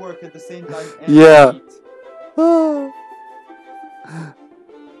someone, and work at the same time. And Yeah. eat. Ah.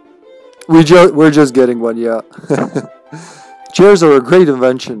 We're just getting one, yeah. Chairs are a great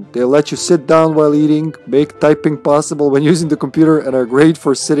invention. They let you sit down while eating, make typing possible when using the computer, and are great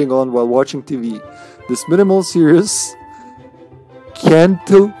for sitting on while watching TV. This minimal, serious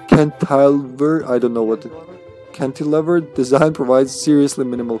cantilever, I don't know what cantilever design provides seriously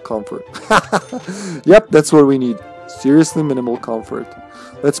minimal comfort. Yep, that's what we need. Seriously minimal comfort.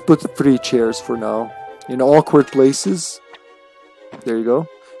 Let's put 3 chairs for now. In awkward places. There you go.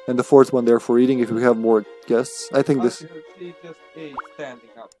 And the 4th one there for eating if we have more guests. I think this... She just ate standing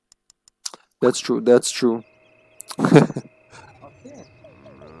up. That's true, that's true. Okay.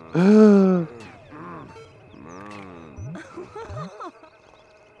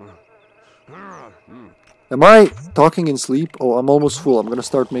 Am I talking in sleep? Oh, I'm almost full. I'm gonna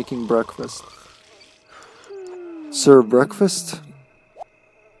start making breakfast. Serve breakfast.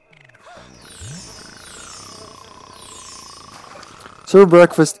 Serve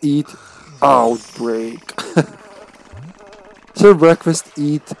breakfast, eat. Outbreak. Serve breakfast,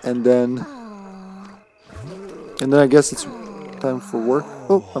 eat, and then I guess it's time for work.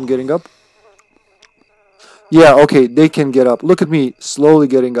 Oh, I'm getting up. Yeah, okay, they can get up. Look at me, slowly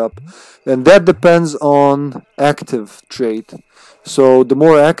getting up. And that depends on active trait. So the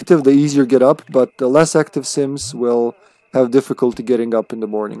more active, the easier get up, but the less active Sims will have difficulty getting up in the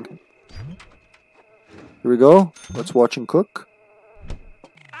morning. Here we go. Let's watch him cook.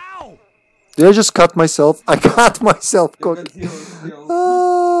 Did I just cut myself? I cut myself cooking.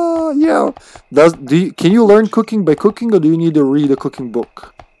 Yeah. Can you learn cooking by cooking, or do you need to read a cooking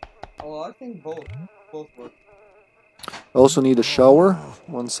book? Well, I think both work. I also need a shower.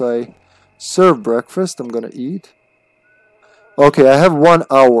 Once I serve breakfast, I'm gonna eat. Okay, I have 1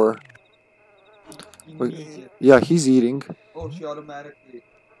 hour. Yeah, he's eating. Oh, she automatically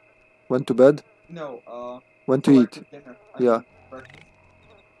Went to bed? no. Went to eat. Dinner. Yeah.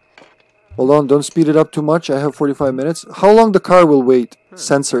 Hold on, don't speed it up too much. I have 45 minutes. How long the car will wait?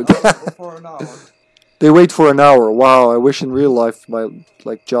 Censored. For an hour. They wait for an hour. Wow, I wish in real life my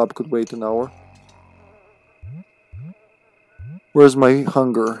job could wait an hour. Where's my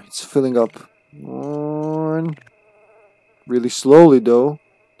hunger? It's filling up. Really slowly though.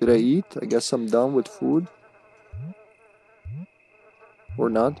 Did I eat? I guess I'm done with food. Or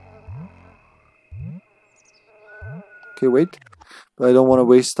not. Okay, wait. I don't want to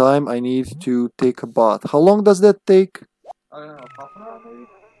waste time. I need to take a bath. How long does that take? I don't know, half an hour maybe?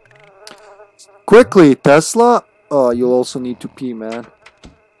 Quickly, Tesla! Oh, you'll also need to pee, man.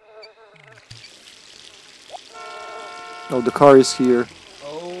 Oh, the car is here.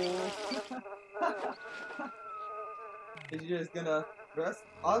 Oh. He's just gonna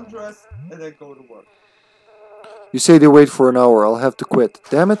undress, and then go to work. You say they wait for an hour. I'll have to quit.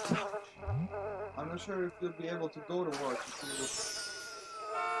 Damn it. I'm not sure if you'll be able to go to work if you...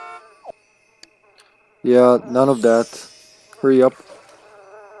 Yeah, none of that. Hurry up.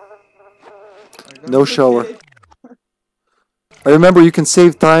 No shower. I remember you can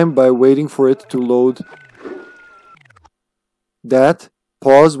save time by waiting for it to load. That.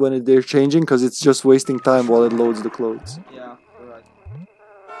 Pause when they're changing, because it's just wasting time while it loads the clothes. Yeah, you're right.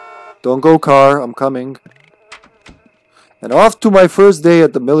 Don't go, car. I'm coming. And off to my first day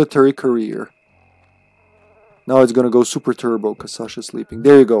at the military career. Now it's gonna go super turbo because Sasha's sleeping.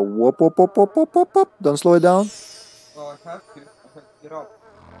 There you go. Whoop, whoop, whoop, whoop, whoop, whoop, whoop. Don't slow it down. Oh, I have to get up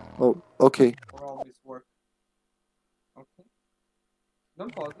Oh, okay. for all this work. Okay.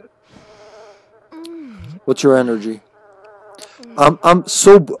 Don't pause it. What's your energy? I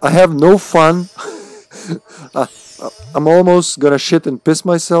have no fun. I'm almost gonna shit and piss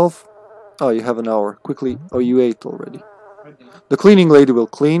myself. Oh, you have an hour. Quickly. Oh, you ate already. The cleaning lady will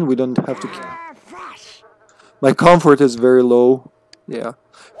clean. We don't have to. My comfort is very low. Yeah.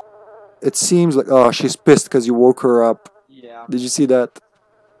 It seems like... Oh, she's pissed because you woke her up. Yeah. Did you see that?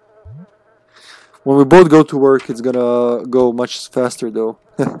 When we both go to work, it's gonna go much faster though.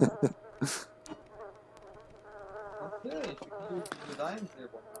 Okay, she can use the dining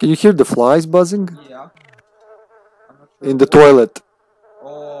table. Can you hear the flies buzzing? Yeah. I'm not sure In the why. toilet.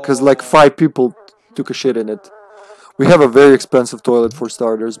 Oh. Because like 5 people took a shit in it. We have a very expensive toilet for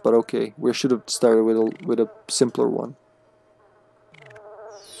starters, but okay. We should have started with a simpler one.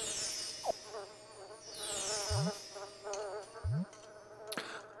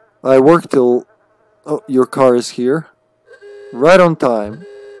 I work till... Oh, your car is here. Right on time.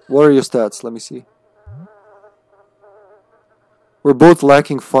 What are your stats? Let me see. We're both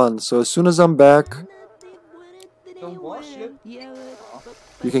lacking fun, so as soon as I'm back, Don't wash it.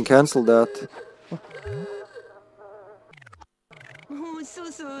 you can cancel that.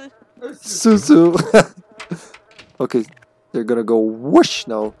 Susu. Okay, they're gonna go whoosh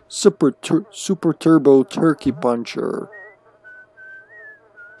now. Super turbo turkey puncher.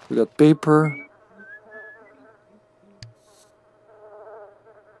 We got paper.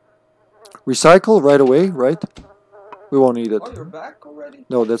 Recycle right away, right? We won't need it. Oh, you're back already?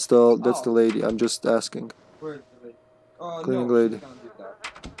 No, that's the lady. I'm just asking. Where is the lady? Oh, Cleaning no, lady. she's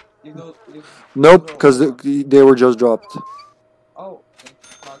gonna do that. Nope, because they were just dropped. Oh, then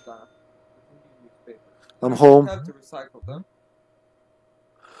she's not gonna. I'm home. You have to recycle them.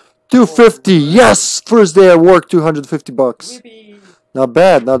 250, yes! First day at work, 250 bucks. Whippy. Not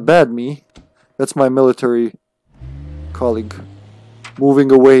bad, me. That's my military colleague.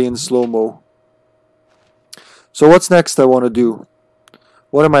 Moving away in slow-mo. So what's next I want to do?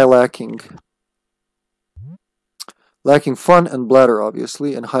 What am I lacking? Lacking fun and bladder,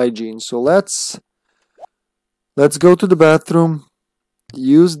 obviously, and hygiene. So let's go to the bathroom,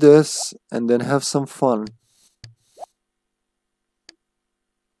 use this, and then have some fun.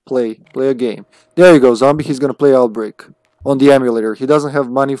 Play a game. There you go, zombie. He's gonna play Outbreak on the emulator. He doesn't have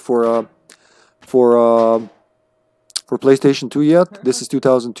money for PlayStation 2 yet. This is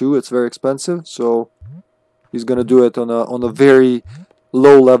 2002. It's very expensive, so he's gonna do it on a very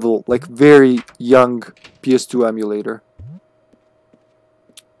low level, like very young PS2 emulator.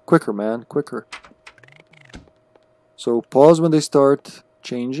 Quicker, man, quicker. So pause when they start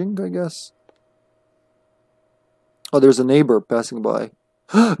changing, I guess. Oh, there's a neighbor passing by.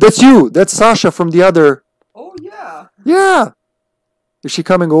 That's you! That's Sasha from the other... Oh, yeah! Yeah! Is she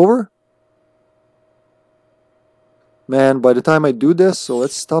coming over? Man, by the time I do this, so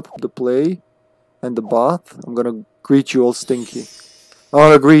let's stop the play and the bath. I'm gonna greet you all stinky. I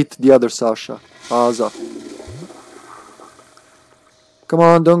wanna greet the other Sasha. Aza. Come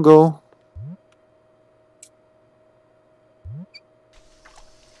on, don't go.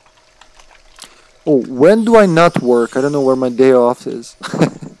 Oh, when do I not work? I don't know where my day off is.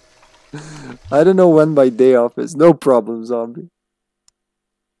 I don't know when my day off is. No problem, zombie.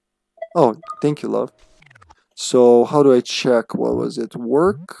 Oh, thank you, love. So, how do I check? What was it?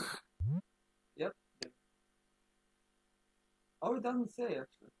 Work? Yep. Oh, it doesn't say,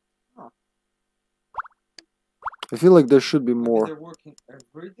 actually. Huh. I feel like there should be Maybe more. they're working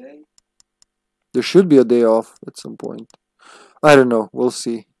every day? There should be a day off at some point. I don't know. We'll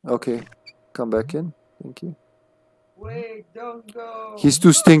see. Okay. Come back in. Thank you. Wait, don't go! He's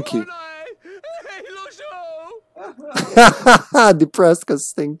too stinky. Depressed because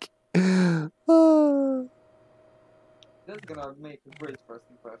stinky. Ah. That's gonna make a great first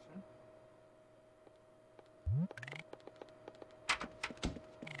impression.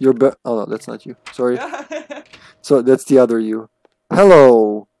 Oh no, that's not you. Sorry. So that's the other you.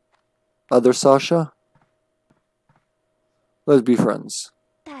 Hello, other Sasha. Let's be friends.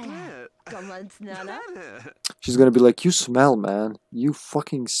 She's gonna be like, you smell, man. You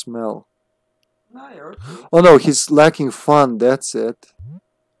fucking smell. No, you're okay. Oh no, he's lacking fun. That's it.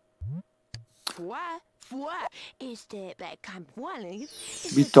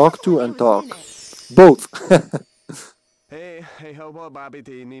 Be talked to and talk. Both. Hey, how about Bobby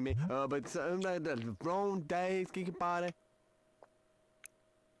T need me? But the wrong day, ski party.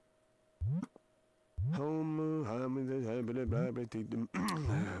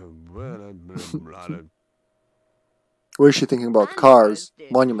 What is she thinking about? Cars,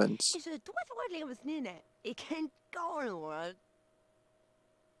 monuments.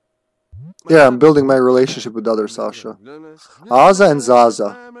 Yeah, I'm building my relationship with other Sasha. Aza and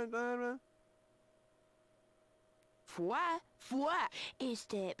Zaza.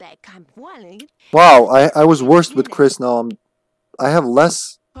 Wow, I was worst with Chris, now I have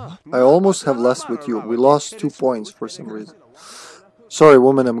less. I almost have less with you. We lost 2 points for some reason. Sorry,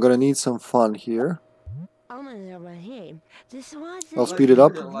 woman, I'm gonna need some fun here. I'll speed it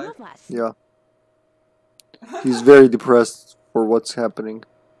up. Yeah. He's very depressed for what's happening.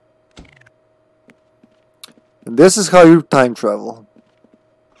 And this is how you time travel.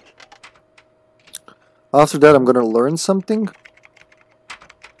 After that, I'm gonna learn something.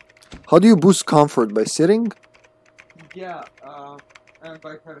 How do you boost comfort? By sitting? Yeah, and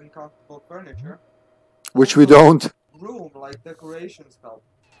by having comfortable furniture. Which we don't. Room, like decorations help.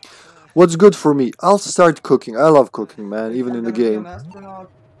 What's good for me? I'll start cooking. I love cooking, man, even in the game.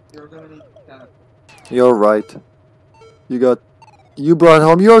 You're gonna need that. You're right. You brought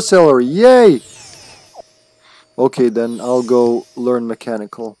home your salary. Yay! Okay, then I'll go learn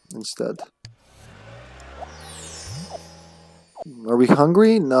mechanical instead. Are we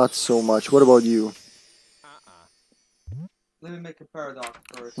hungry? Not so much. What about you? Let me make a paradox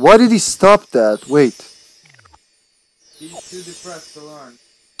first. Why did he stop that? Wait. He's too depressed to learn.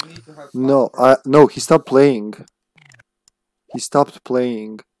 You need to have No, he stopped playing. He stopped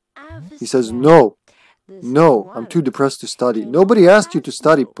playing. He says, no, I'm too depressed to study. Nobody asked you to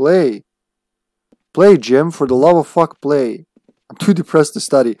study. Play. Play, Jim, for the love of fuck, play. I'm too depressed to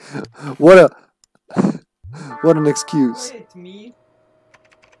study. What an excuse.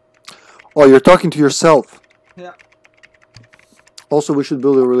 Oh, you're talking to yourself. Yeah. Also, we should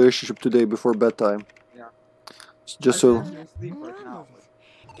build a relationship today before bedtime. Yeah. Just so... Right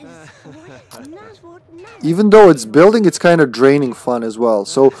Even though it's building, it's kind of draining fun as well.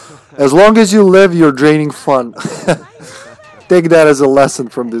 So, as long as you live, you're draining fun. Take that as a lesson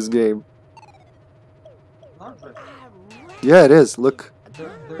from this game. Yeah, it is. Look.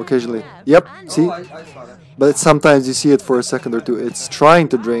 Occasionally. Yep, see? But sometimes you see it for a second or two. It's trying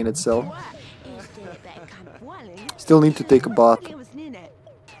to drain itself. Still need to take a bath.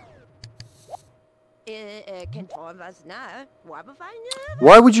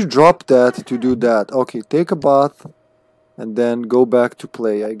 Why would you drop that to do that? Okay, take a bath and then go back to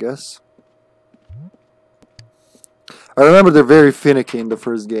play, I guess. I remember they're very finicky in the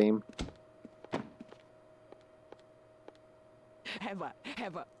first game.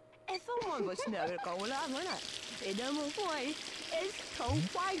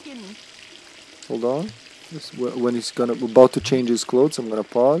 Hold on. When he's about to change his clothes, I'm gonna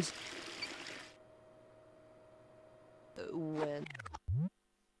pause.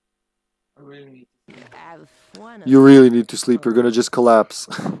 You really need to sleep. You're gonna just collapse.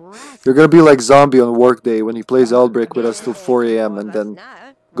 You're gonna be like Zombie on work day when he plays Outbreak with us till 4 AM and then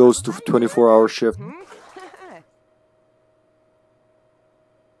goes to 24-hour shift.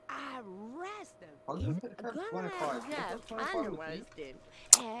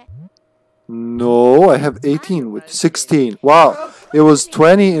 No, I have 18 with 16. Wow, it was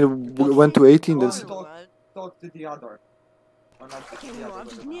 20 and it went to 18. Then talk to the other.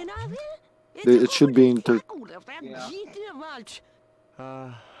 it should be in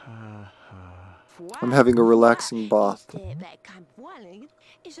I'm having a relaxing bath.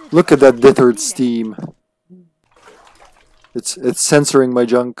 Look at that dithered steam. It's censoring my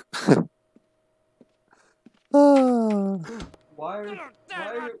junk. Why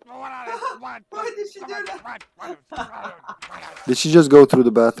did she do that? Did she just go through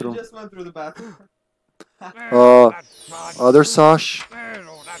the bathroom? She just went through the bathroom. Other Sash?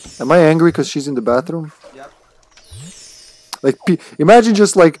 Am I angry because she's in the bathroom? Yep. Like, imagine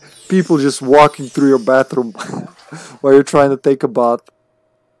just like people just walking through your bathroom while you're trying to take a bath.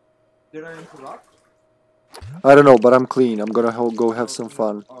 Did I interrupt? I don't know, but I'm clean. I'm gonna go have some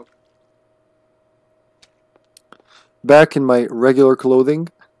fun. Okay. Back in my regular clothing.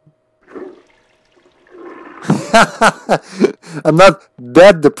 I'm not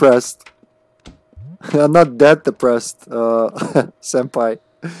that depressed. I'm not that depressed, senpai.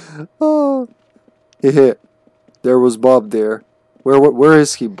 Oh, hehe. There was Bob there. Where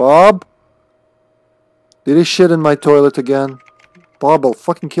is he? Bob? Did he shit in my toilet again? Bob, I'll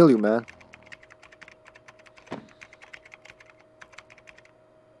fucking kill you, man.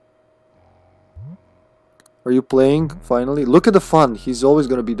 Are you playing, finally? Look at the fun. He's always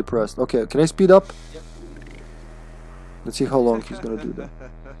gonna be depressed. Okay, can I speed up? Yep. Let's see how long he's gonna do that.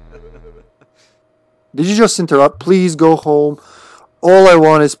 Did you just interrupt? Please go home. All I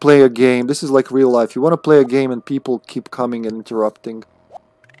want is play a game. This is like real life. You want to play a game and people keep coming and interrupting.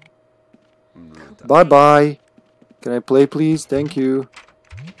 Bye-bye. Can I play, please? Thank you.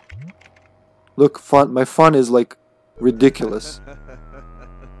 Look, fun. My fun is like ridiculous.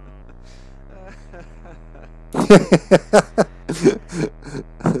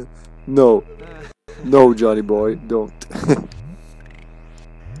 No. No, Johnny boy, don't.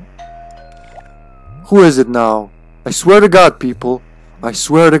 Who is it now? I swear to God, people. I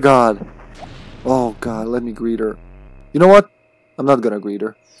swear to God. Oh, God, let me greet her. You know what? I'm not gonna greet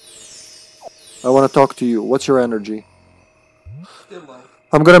her. I want to talk to you. What's your energy?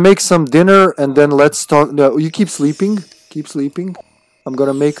 I'm gonna make some dinner and then let's talk. No, you keep sleeping. Keep sleeping. I'm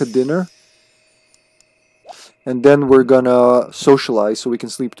gonna make a dinner. And then we're gonna socialize so we can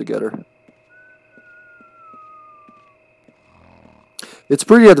sleep together. It's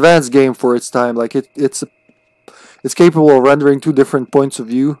pretty advanced game for its time. Like it's capable of rendering two different points of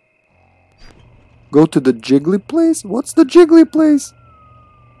view. Go to the Jiggly place? What's the Jiggly place?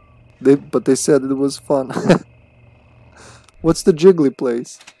 But they said it was fun. What's the Jiggly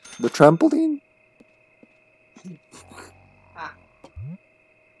place? The trampoline?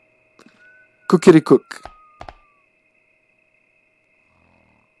 Cookity cook.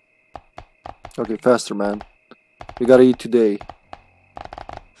 Okay, faster, man. We gotta eat today.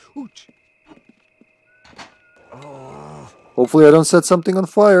 Hopefully I don't set something on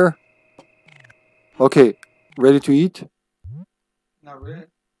fire. Okay, ready to eat? Not really.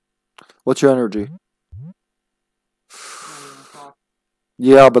 What's your energy?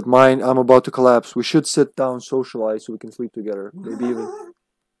 Yeah, but mine, I'm about to collapse. We should sit down, socialize, so we can sleep together. Maybe even...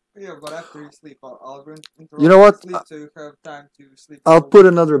 Yeah, but after you sleep, I'll interrupt You know what? sleep so you have time to sleep. I'll put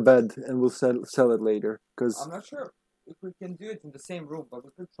another bed and we'll sell it later. Cause I'm not sure if we can do it in the same room, but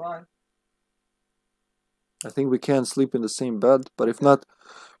we could try. I think we can sleep in the same bed, but if not,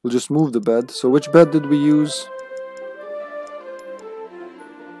 we'll just move the bed. So which bed did we use?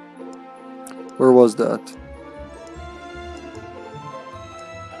 Where was that?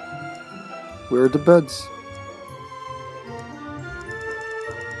 Where are the beds?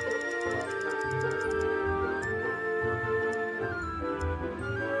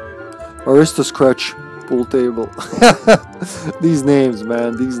 Arista Scratch pool table. These names,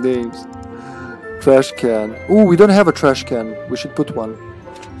 man, these names. Trash can. Ooh, we don't have a trash can. We should put one.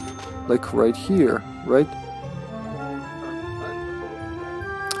 Like right here, right?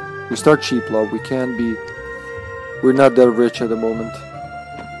 We start cheap, love. We can be... We're not that rich at the moment.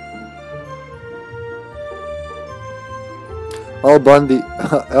 Al Bundy.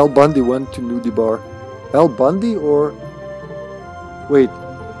 Al Bundy went to Nudie Bar. Al Bundy or... Wait.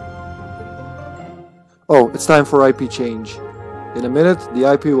 Oh, it's time for IP change. In a minute,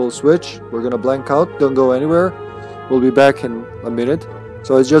 the IP will switch. We're gonna blank out. Don't go anywhere. We'll be back in a minute.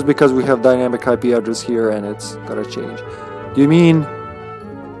 So it's just because we have dynamic IP address here and it's gonna change. Do you mean...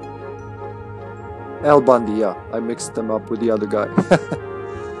 Al Bundy, yeah. I mixed them up with the other guy.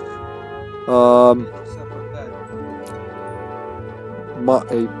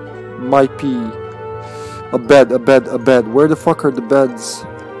 Might be a bed. Where the fuck are the beds?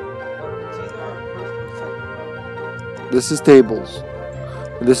 This is tables.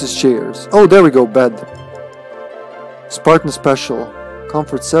 And this is chairs. Oh, there we go, bed. Spartan Special.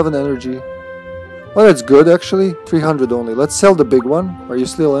 Comfort 7 energy. Oh, that's good actually. 300 only. Let's sell the big one. Are you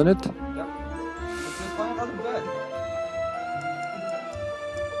still in it? Yeah. Let's find another bed.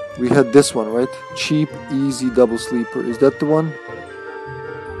 We had this one, right? Cheap, easy double sleeper. Is that the one?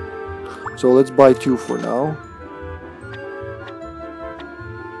 So let's buy 2 for now.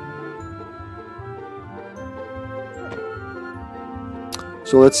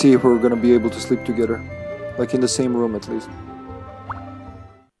 So let's see if we're gonna be able to sleep together. Like in the same room at least.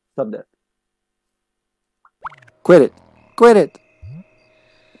 Stop that. Quit it. Quit it.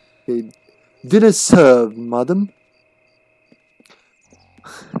 Okay. Dinner served, madam.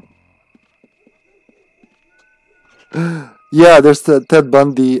 Yeah, there's the Ted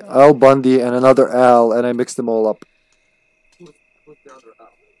Bundy, Al Bundy, and another Al, and I mixed them all up. Who's the other Al?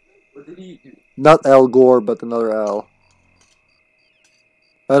 What did he do? Not Al Gore, but another Al.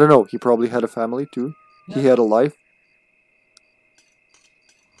 I don't know, he probably had a family too. He had a life.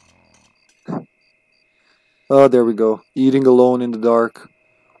 Oh, there we go. Eating alone in the dark.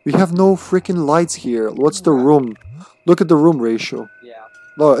 We have no freaking lights here. What's the room? Look at the room ratio. Yeah.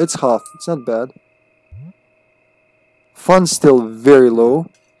 Oh, it's half. It's not bad. Fun's still very low.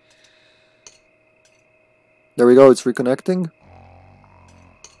 There we go, it's reconnecting.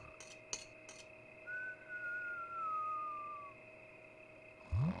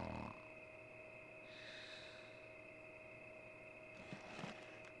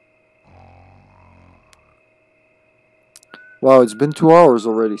 Wow, it's been 2 hours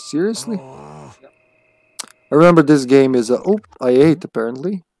already. Seriously? I remember this game is oh, I ate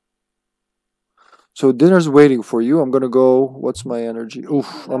apparently. So dinner's waiting for you. I'm gonna go. What's my energy?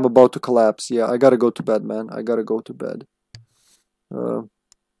 Oof, I'm about to collapse. Yeah, I gotta go to bed, man. I gotta go to bed.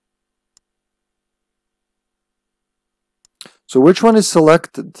 So which one is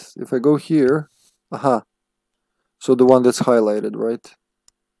selected? If I go here, aha. So the one that's highlighted, right?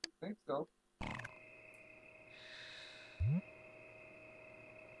 I think so.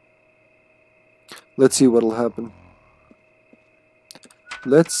 Let's see what'll happen.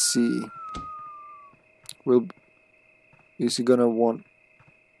 Let's see. Is he gonna want?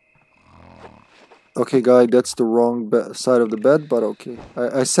 Okay, guy, that's the wrong side of the bed, but okay.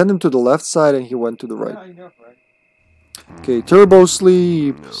 I sent him to the left side and he went to the right. Yeah, I know, right? Okay, turbo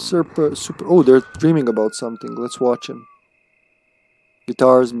sleep, super. Oh, they're dreaming about something. Let's watch him.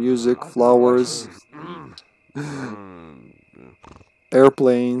 Guitars, music, flowers,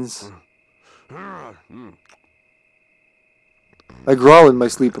 airplanes. I growl in my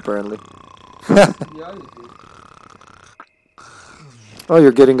sleep, apparently. Yeah, you do. Oh,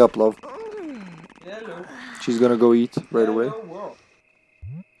 you're getting up, love. Hello. She's gonna go eat right away. Hello, world.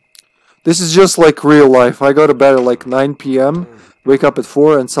 This is just like real life. I go to bed at like 9 p.m., wake up at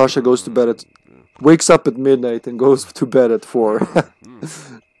 4, and Sasha goes to bed at... wakes up at midnight and goes to bed at 4.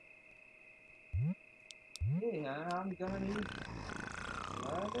 Hey, I'm gonna need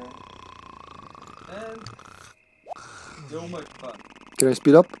ladder and so much fun. Can I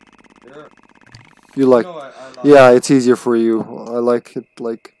speed up? Sure. You like... No, I like Yeah, it's easier for you. I like it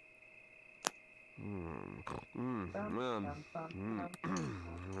like...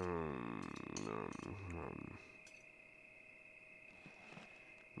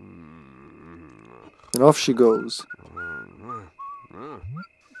 And off she goes.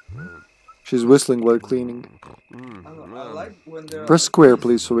 She's whistling while cleaning. I like when they're Press square,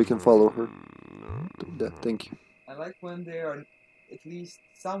 please, so we can follow her. Thank you. I like when they are at least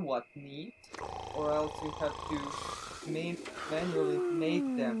somewhat neat, or else you have to manually make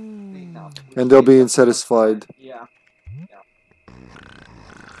them clean up. And they'll be unsatisfied. Yeah.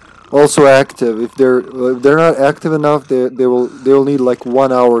 Also active. If they're not active enough, they'll need like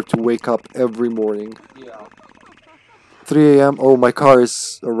 1 hour to wake up every morning. Yeah. 3 a.m. Oh, my car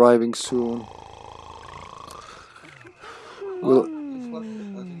is arriving soon. Will,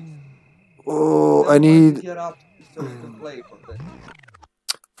 oh, I need Get up so you can play for this.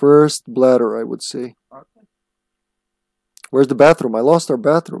 first bladder, I would say. Okay. Where's the bathroom? I lost our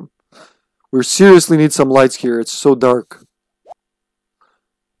bathroom. We seriously need some lights here. It's so dark.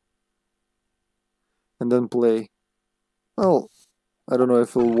 And then play. Well, I don't know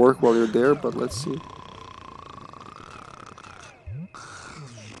if it'll work while you're there, but let's see.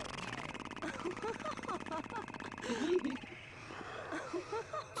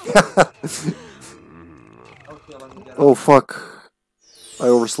 Oh fuck. I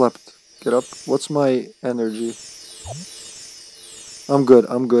overslept. Get up. What's my energy? I'm good.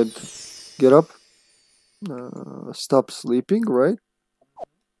 I'm good. Get up. Stop sleeping, right?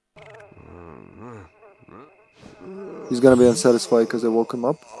 He's gonna be unsatisfied because I woke him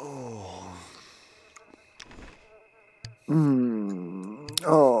up.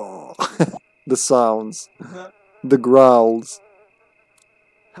 Oh, the sounds, the growls.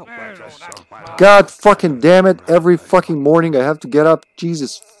 God fucking damn it! Every fucking morning I have to get up.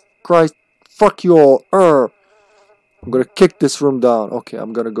 Jesus Christ! Fuck you all! I'm gonna kick this room down. Okay,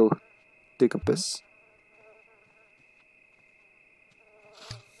 I'm gonna go take a piss.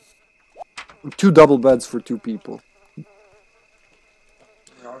 2 double beds for 2 people.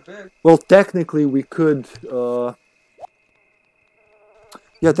 Well, technically we could,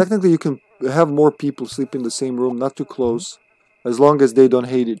 yeah, technically you can have more people sleep in the same room, not too close, as long as they don't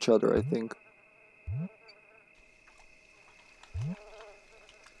hate each other, I think.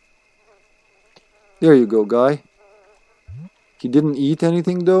 There you go, guy. He didn't eat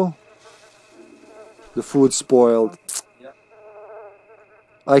anything, though. The food's spoiled.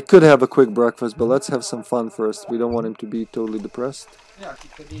 I could have a quick breakfast, but let's have some fun first. We don't want him to be totally depressed. Yeah, he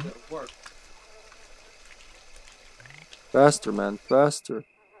could eat at work. Faster, man, faster.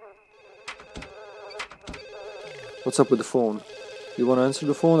 What's up with the phone? You want to answer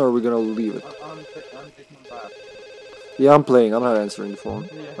the phone, or are we gonna leave it? I'm taking him back. Yeah, I'm playing. I'm not answering the phone.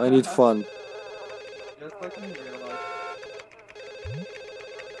 Yeah. I need fun. Just like in real life.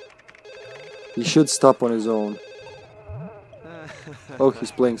 He should stop on his own. Oh,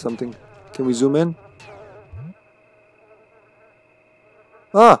 he's playing something. Can we zoom in?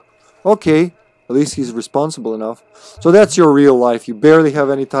 Ah, okay. At least he's responsible enough. So that's your real life. You barely have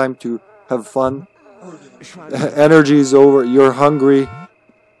any time to have fun. Energy is over. You're hungry.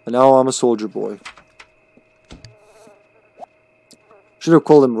 And now I'm a soldier boy. Should have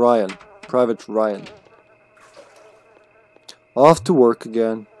called him Ryan. Private Ryan. Off to work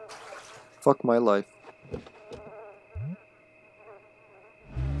again. Fuck my life.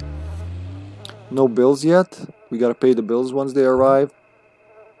 No bills yet. We gotta pay the bills once they arrive.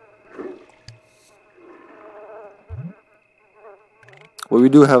 Well, we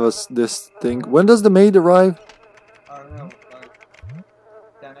do have this thing. When does the maid arrive? I don't know, like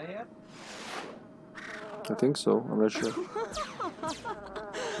 10 a.m.? I think so. I'm not sure.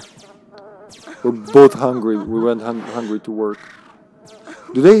 We're both hungry. We went hungry to work.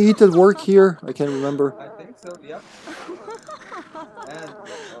 Do they eat at work here? I can't remember. I think so, yep. And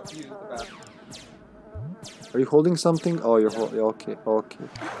use the bathroom. Are you holding something? Oh, you're holding. Okay, okay.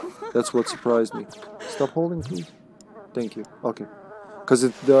 That's what surprised me. Stop holding, please. Thank you. Okay. Because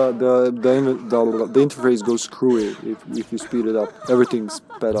the interface goes screwy if you speed it up. Everything's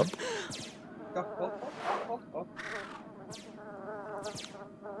sped up.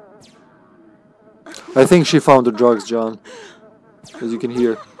 I think she found the drugs, John. As you can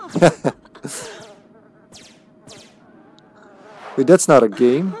hear. Wait, that's not a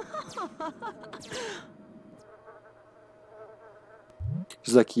game.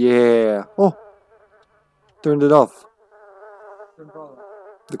 She's like, yeah. Oh, turned it off.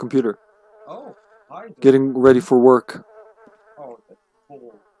 The computer. Oh, I do. Getting ready for work. Oh, that's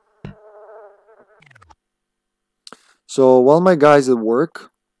cool. So while my guy's at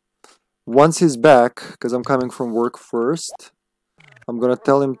work, once he's back, because I'm coming from work first, I'm gonna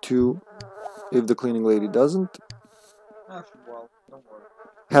tell him to, if the cleaning lady doesn't, Actually, well, don't worry.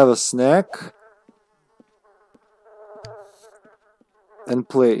 have a snack and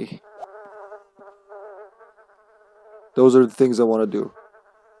play. Those are the things I want to do.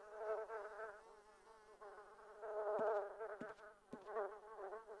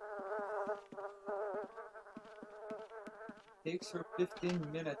 Takes her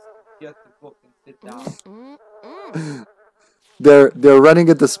 15 minutes to get the book and sit down. They're running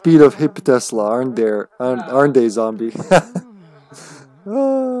at the speed of HippyTesla, aren't they? Aren't they, zombie?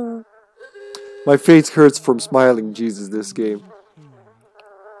 Ah. My face hurts from smiling. Jesus, this game.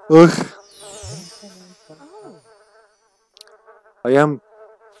 Ugh. I am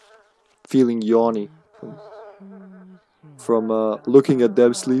feeling yawny from looking at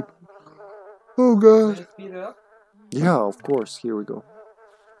them sleep. Oh god. Can you speed it up? Yeah, of course. Here we go.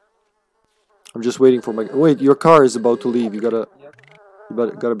 I'm just waiting for my. Wait, your car is about to leave. You gotta. Yep.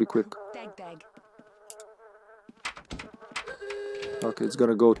 You gotta be quick. Dag, dag. Okay, it's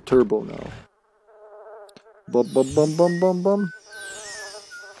gonna go turbo now. Bum bum bum bum bum bum.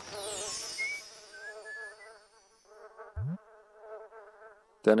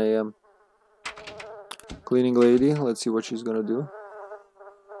 $10 a.m. Cleaning lady. Let's see what she's gonna do.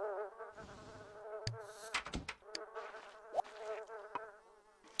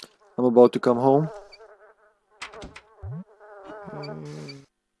 I'm about to come home.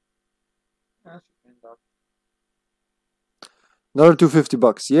 Another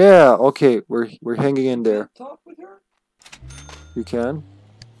 $250. Yeah, okay, we're hanging in there. Talk with her? You can.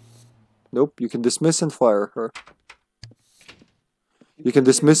 Nope, you can dismiss and fire her. You can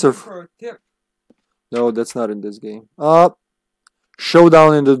dismiss her. For a tip. No, that's not in this game.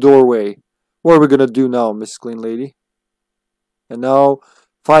 Showdown in the doorway. What are we gonna do now, Miss Clean Lady? And now,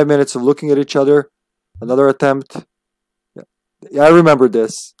 5 minutes of looking at each other. Another attempt. Yeah, I remember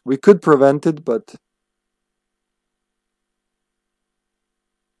this. We could prevent it, but...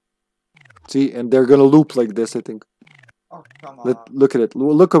 See, and they're gonna loop like this, I think. Oh, come on. Look at it.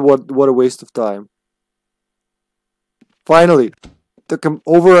 Look at what a waste of time. Finally! Took him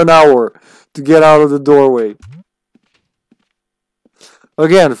over an hour to get out of the doorway.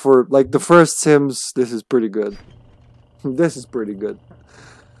 Again, for like the first Sims, this is pretty good. This is pretty good.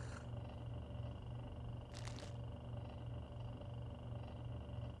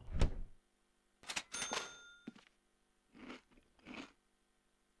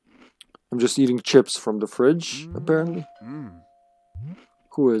 I'm just eating chips from the fridge, apparently.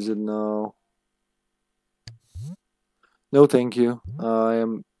 Who is it now? No, thank you. I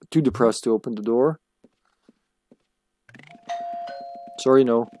am too depressed to open the door. Sorry,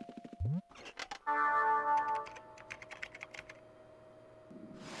 no.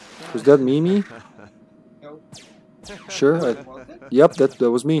 Was that Mimi? No. Sure. Was it? Yep,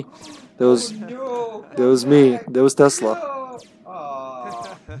 that was me. That was No. that was me. That was Tesla. No.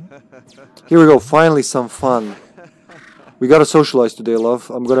 Aw. Here we go. Finally, some fun. We gotta socialize today, love.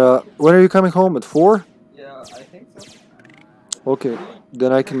 I'm gonna. When are you coming home? At 4? Yeah, I think so. Okay.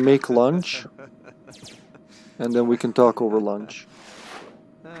 Then I can make lunch. And then we can talk over lunch.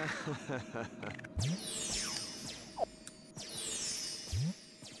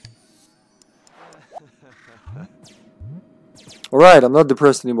 Alright, I'm not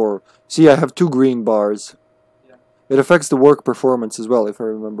depressed anymore. See, I have 2 green bars. Yeah. It affects the work performance as well, if I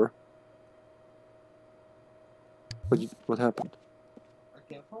remember. What happened? I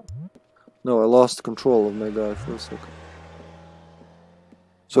can't home. No, I lost control of my guy for a second.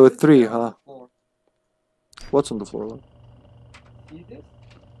 So at 3, huh? What's on the floor? Like? See this?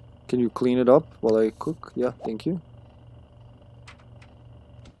 Can you clean it up while I cook? Yeah, thank you.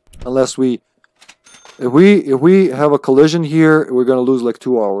 Unless if we have a collision here, we're gonna lose like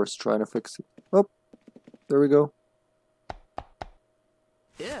 2 hours trying to fix it. Oh, there we go.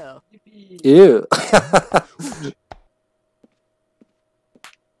 Yeah. Yippee. Ew.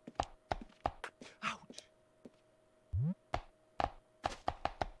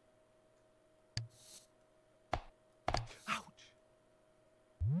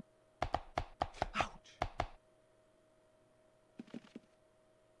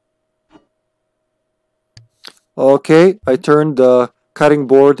 Okay, I turned the cutting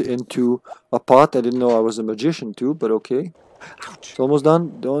board into a pot. I didn't know I was a magician too, but okay. It's almost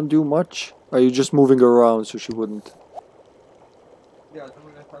done. Don't do much. Are you just moving her around so she wouldn't? Yeah, then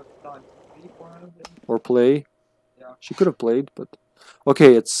we're gonna start done. 300. Or play? Yeah. She could have played, but...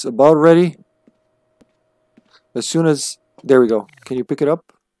 Okay, it's about ready. As soon as... There we go. Can you pick it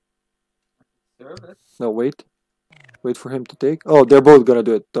up? Serve it. No, wait. Wait for him to take. Oh, they're both gonna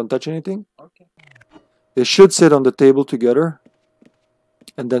do it. Don't touch anything. Okay. They should sit on the table together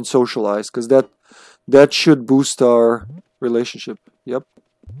and then socialize, because that should boost our relationship. Yep.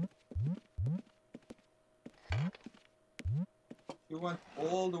 You went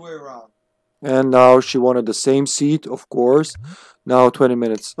all the way around. And now she wanted the same seat, of course. Now 20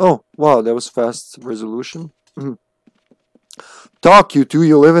 minutes. Oh, wow, that was fast resolution. Talk, you two.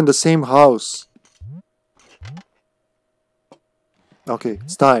 You live in the same house. Okay,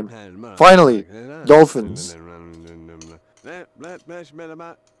 it's time. Finally, dolphins.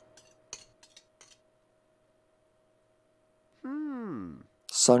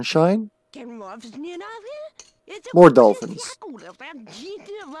 Sunshine? More dolphins.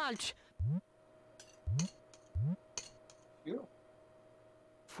 You.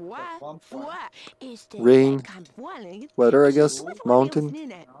 Rain. Weather, I guess. Mountain.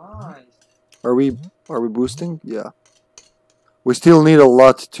 Nice. Are we boosting? Yeah. We still need a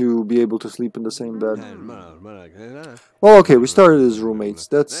lot to be able to sleep in the same bed. Well, okay, we started as roommates.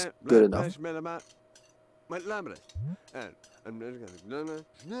 That's good enough. Blah,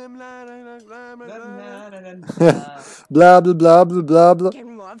 blah, blah, blah, blah, blah.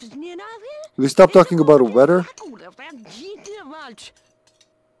 We stop talking about the weather?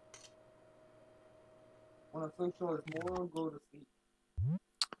 When a social is more, go to sleep.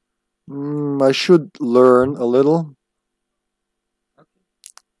 I should learn a little.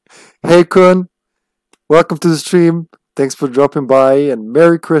 Hey Kun, welcome to the stream. Thanks for dropping by and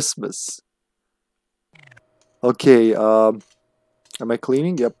Merry Christmas. Okay, am I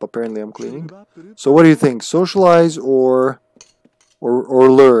cleaning? Yep, apparently I'm cleaning. So what do you think? Socialize or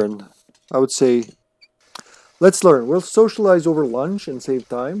learn? I would say let's learn. We'll socialize over lunch and save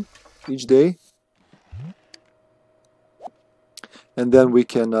time each day. And then we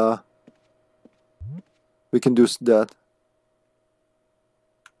can do that.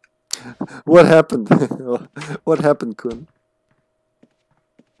 What happened? What happened, Kun?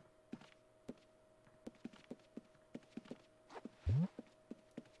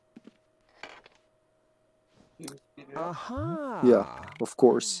 Yeah, of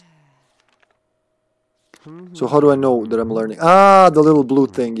course. So how do I know that I'm learning? Ah, the little blue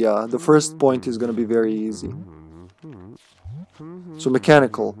thing, yeah. The first point is going to be very easy. So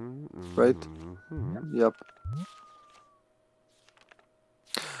mechanical, right? Yep.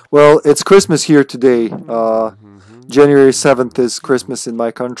 Well, it's Christmas here today. January 7th is Christmas in my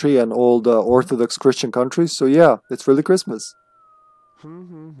country and all the Orthodox Christian countries. So yeah, it's really Christmas.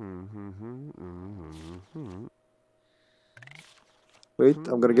 Wait,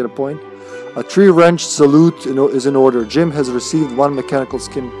 I'm gonna get a point. A tree wrench salute is in order. Jim has received 1 mechanical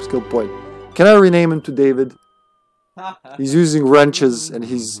skill point. Can I rename him to David? He's using wrenches and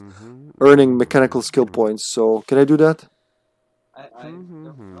he's earning mechanical skill points. So can I do that? I don't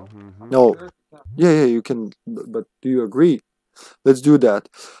know. No. Yeah, you can. But do you agree? Let's do that.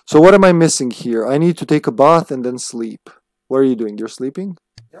 So what am I missing here? I need to take a bath and then sleep. What are you doing? You're sleeping?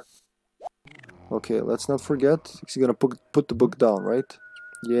 Yep. Okay, let's not forget. He's gonna put the book down, right?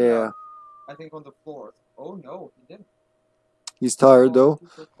 Yeah. I think on the floor. Oh no, he didn't. He's tired though.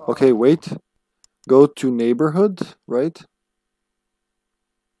 Okay, wait. go to neighborhood, right?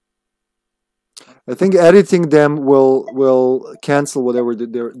 I think editing them will cancel whatever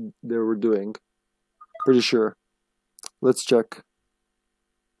they were doing. Pretty sure. Let's check.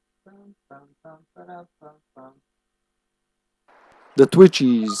 The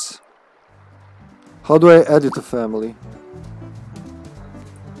Twitchies. How do I edit a family?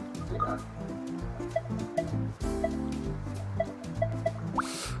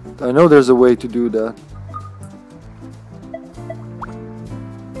 I know there's a way to do that.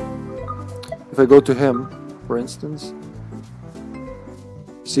 If I go to him, for instance.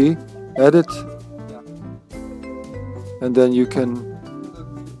 See? Edit. And then you can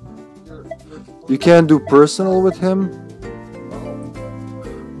do personal with him.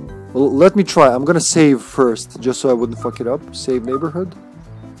 Well, let me try. I'm gonna save first, just so I wouldn't fuck it up. Save neighborhood.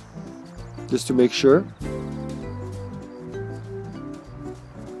 Just to make sure.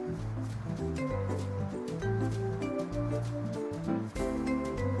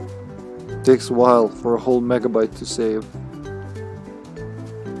 Takes a while for a whole megabyte to save.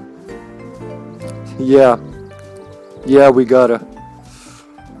 Yeah. Yeah, we gotta.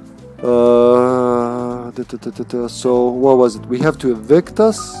 So, what was it? We have to evict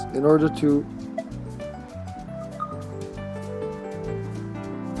us in order to...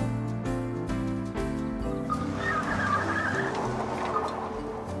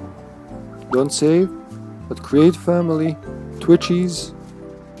 Don't save, but create family, Twitchies.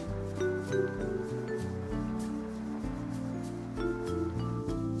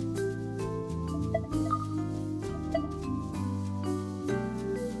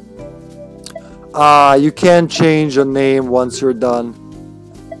 You can't change a name once you're done.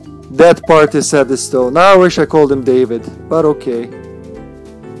 That part is set in stone. Now I wish I called him David, but okay.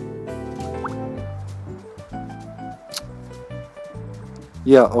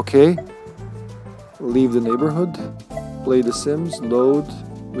 Yeah, okay. Leave the neighborhood. Play The Sims. Load.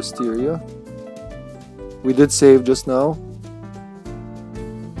 Wisteria. We did save just now.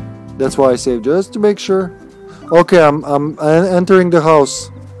 That's why I saved, just to make sure. Okay, I'm entering the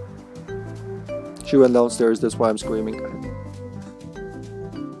house. She went downstairs, that's why I'm screaming.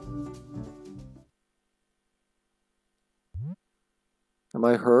 Am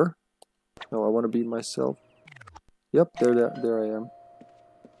I her? No, I want to be myself. Yep, there I am.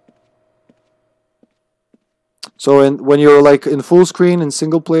 So when you're like in full screen in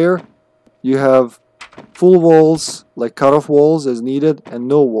single player, you have full walls, like cut-off walls as needed, and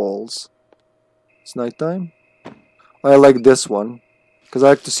no walls. It's nighttime. I like this one. Because I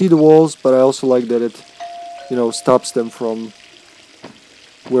like to see the walls, but I also like that it, you know, stops them from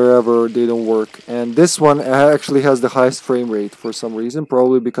wherever they don't work. And this one actually has the highest frame rate for some reason,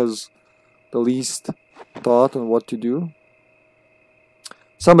 probably because the least thought on what to do.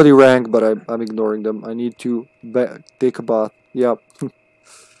 Somebody rang, but I'm ignoring them. I need to take a bath. Yep.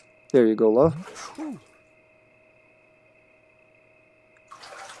 There you go, love.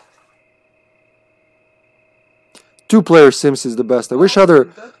 Two-player Sims is the best. I wish other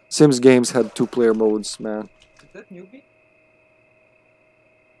Sims games had two-player modes, man. Is that newbie?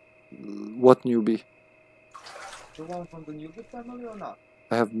 What newbie? The one from the newbie family or not?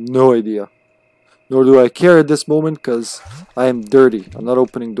 I have no idea. Nor do I care at this moment, because I am dirty. I'm not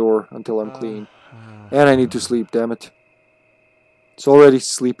opening door until I'm clean. And I need to sleep, damn it. It's already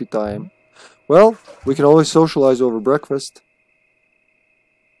sleepy time. Well, we can always socialize over breakfast.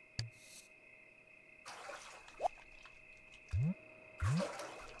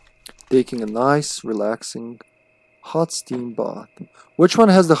 Taking a nice, relaxing, hot steam bath. Which one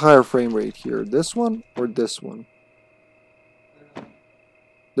has the higher frame rate here? This one or this one?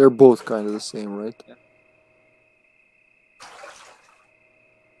 They're both kind of the same, right? Yeah.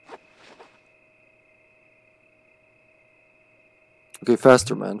 Okay,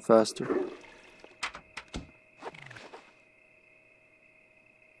 faster, man, faster.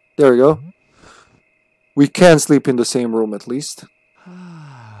 There we go. We can sleep in the same room at least.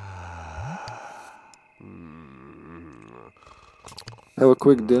 Have a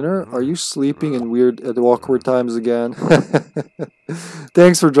quick dinner. Are you sleeping in weird at awkward times again?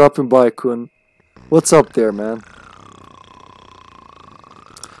 Thanks for dropping by, Kun. What's up there, man?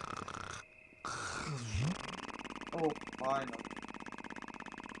 Oh, I know.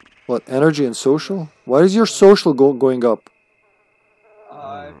 What, energy and social? Why is your social going up?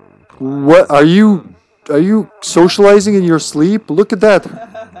 What are you socializing in your sleep? Look at that.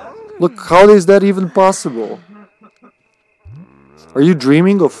 Look, how is that even possible? Are you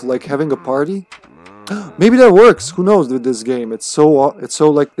dreaming of like having a party? Maybe that works. Who knows with this game? It's so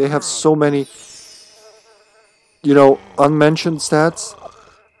like they have so many, you know, unmentioned stats.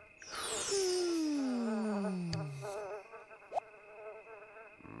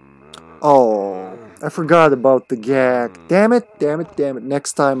 Oh, I forgot about the gag. Damn it, damn it, damn it.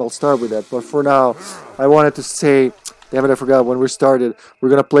 Next time I'll start with that. But for now, I wanted to say, damn it, I forgot when we started. We're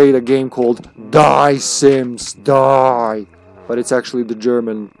gonna play a game called Die Sims Die. But it's actually the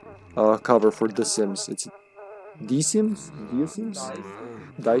German cover for The Sims. It's Die Sims? Die Sims?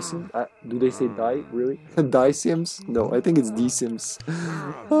 Die Sims? Do they say die? Really? Die Sims? No, I think it's Die Sims.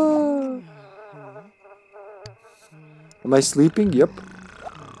 Am I sleeping? Yep.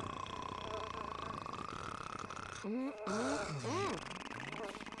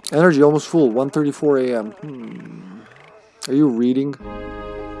 Energy almost full, 1:34 a.m. Are you reading?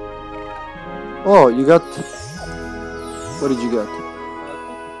 Oh, you got... What did you get?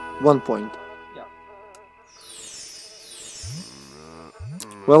 1 point. Yeah.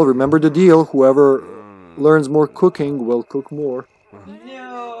 Well, remember the deal. Whoever learns more cooking will cook more.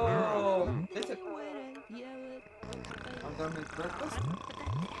 No! That's it. I'm gonna make breakfast.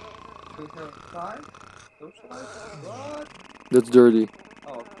 Do we have time? Socialize? What? That's dirty.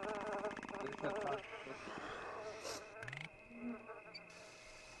 Oh. We have time.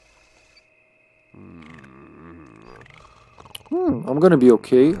 I'm gonna be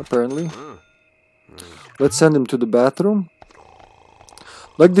okay, apparently. Let's send him to the bathroom.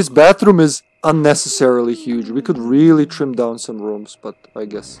 Like, this bathroom is unnecessarily huge. We could really trim down some rooms, but I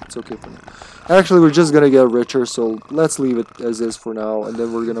guess it's okay for now. Actually, we're just gonna get richer, so let's leave it as is for now, and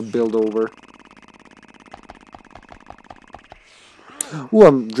then we're gonna build over. Ooh,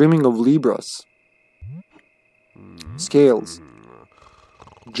 I'm dreaming of Libras. Scales.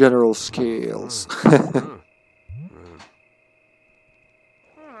 General scales.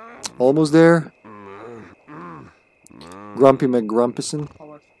 Almost there. Grumpy McGrumpison. How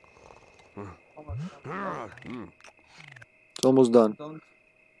much? How much? It's almost done. Don't.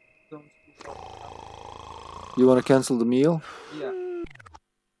 You want to cancel the meal? Yeah.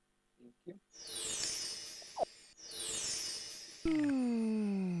 Thank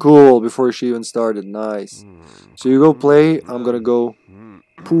you. Cool, before she even started. Nice. So you go play, I'm gonna go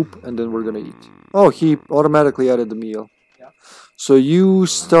poop, and then we're gonna eat. Oh, he automatically added the meal. Yeah. So you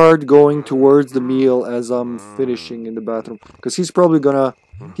start going towards the meal as I'm finishing in the bathroom. Because he's probably gonna...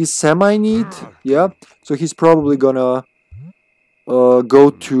 He's semi-neat, yeah. So he's probably gonna go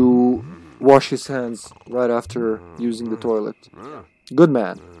to wash his hands right after using the toilet. Good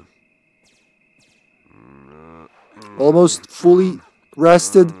man. Almost fully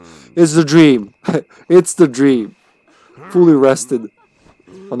rested is the dream. It's the dream. Fully rested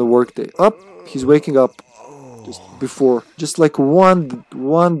on the workday. Up, he's waking up just before, just like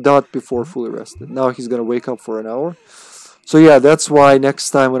one dot before fully rested. Now he's gonna wake up for an hour. So yeah, that's why next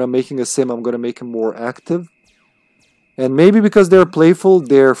time when I'm making a sim, I'm gonna make him more active. And maybe because they're playful,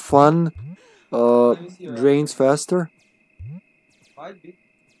 they're fun, drains faster. Might be.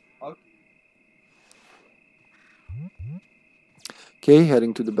 Okay,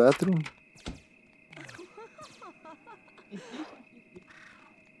 heading to the bathroom.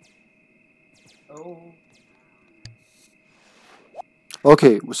 Oh.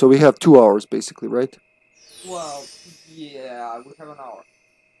 Okay, so we have 2 hours basically, right? Well, yeah, we have an hour.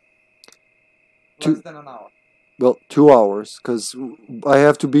 Two- Less than an hour. Well, 2 hours, because I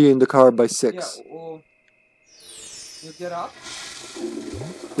have to be in the car by 6. Yeah, well, you get up.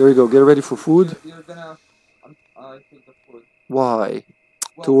 There you go, get ready for food. You're gonna take the food. Why?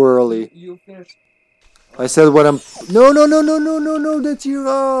 Well, Too early. You finished. I said when I'm... No, no, no, no, no, no, no, that's you.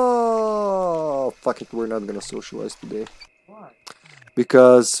 Oh, fuck it, we're not gonna socialize today. Why?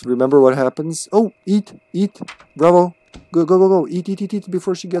 Because, remember what happens? Oh, eat, eat, bravo. Go, go, go, go, eat, eat, eat, eat,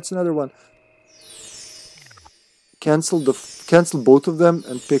 before she gets another one. Cancel both of them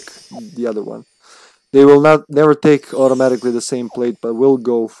and pick the other one. They will never take automatically the same plate, but will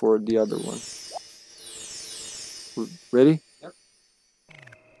go for the other one. Ready? Yep.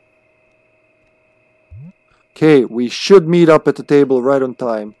 Okay, we should meet up at the table right on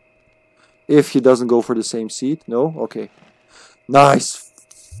time. If he doesn't go for the same seat. No? Okay. Nice.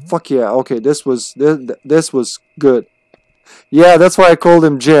 Fuck yeah. Okay, this was good. Yeah, that's why I called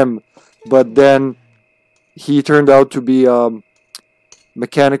him Jim. But then he turned out to be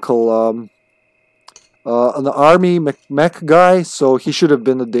mechanical an army mech guy, so he should have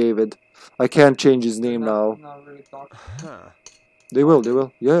been a David. I can't change his name now. Not really talking. They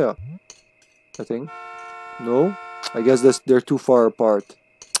will. Yeah. I think. No? I guess they're too far apart.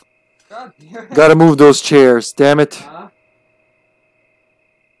 God damn it. Gotta move those chairs, damn it. Huh?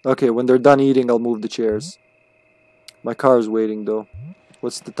 Okay, when they're done eating, I'll move the chairs. My car's waiting though.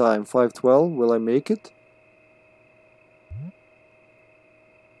 What's the time? 5:12? Will I make it?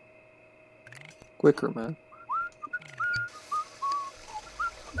 Quicker, man.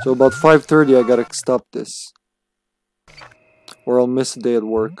 So about 5:30 I gotta stop this. Or I'll miss a day at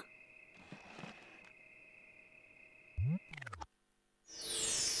work.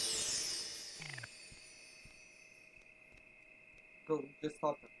 Go, just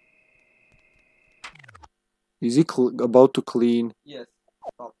stop it. Is he about to clean? Yes,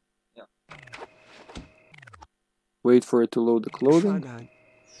 stop. Yeah. Wait for it to load the Try clothing? not.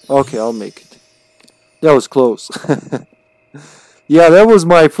 Okay, I'll make it. That was close. Yeah, that was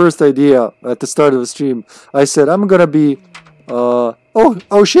my first idea at the start of the stream. I said, I'm gonna be... oh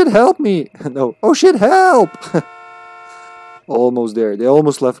shit, help me! No, oh shit, help! Almost there. They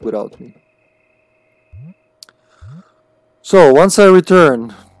almost left without me. So, once I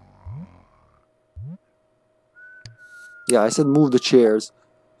return... Yeah, I said move the chairs.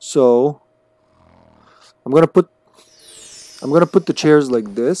 So... I'm gonna put the chairs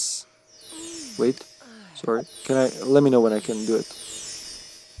like this. Wait. Sorry. Let me know when I can do it.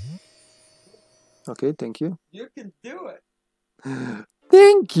 Okay, thank you. You can do it.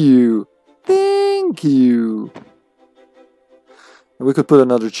 Thank you. Thank you. And we could put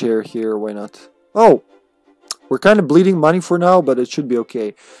another chair here, why not? Oh! We're kind of bleeding money for now, but it should be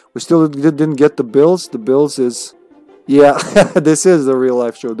okay. We still didn't get the bills. The bills is... Yeah, this is the real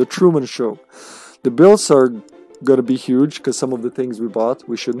life show. The Truman Show. The bills are gonna be huge, because some of the things we bought,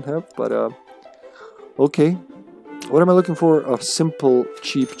 we shouldn't have, but... Okay. What am I looking for? A simple,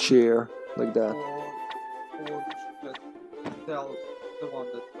 cheap chair, like that. Or just sell the one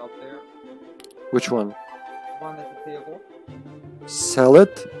that's up there. Which one? One at the table. Sell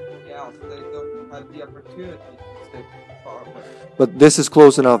it? Yeah, so they don't have the opportunity to sit far away. But this is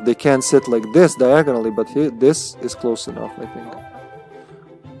close enough. They can't sit like this diagonally, but here, this is close enough, I think.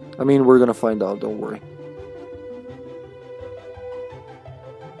 I mean, we're gonna find out, don't worry.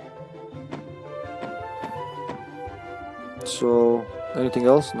 So, anything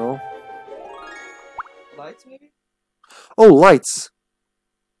else? No? Lights, maybe? Oh, lights!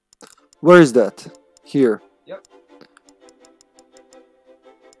 Where is that? Here. Yep.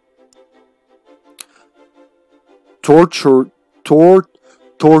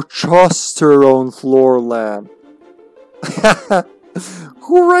 Torchosterone floor lamp.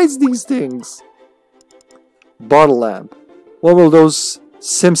 Who writes these things? Bottle lamp. What will those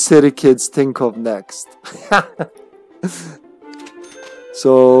SimCity kids think of next?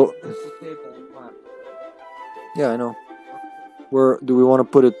 So, There's a table lamp. yeah, I know. Where do we want to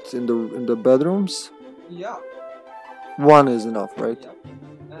put it in the bedrooms? Yeah. One is enough, right? Yeah.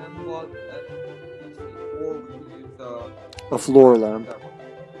 And what? Or we could use A floor lamp. that one.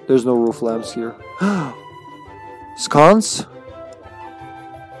 There's no roof lamps here. Scones?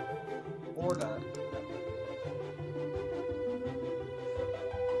 Or that.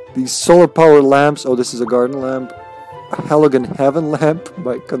 These solar power lamps. Oh, this is a garden lamp. A Halogen Heaven lamp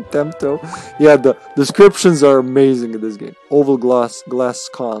by Contempto. Yeah, the descriptions are amazing in this game. Oval glass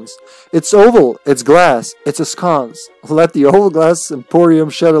scones. It's oval, it's glass, it's a scones. Let the oval glass emporium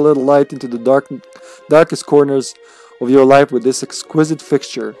shed a little light into the darkest corners of your life with this exquisite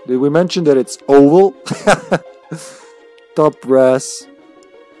fixture. Did we mention that it's oval? Top brass.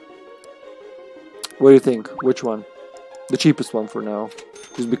 What do you think? Which one? The cheapest one for now.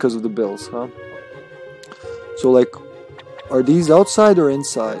 Just because of the bills, huh? So like, are these outside or They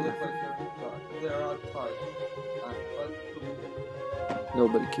inside? look like they're outside. But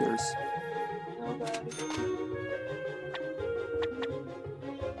Nobody cares.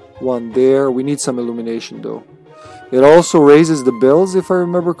 One there. We need some illumination though. It also raises the bills, if I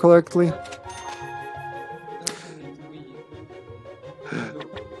remember correctly.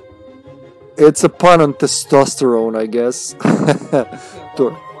 It's a pun on testosterone, I guess.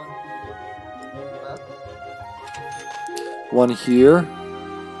 Door. One here.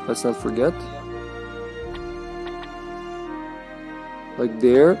 Let's not forget. Like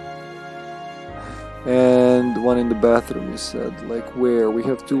there. And one in the bathroom, you said. Like where? We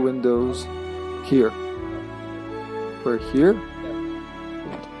have two windows. Here. Where? Here?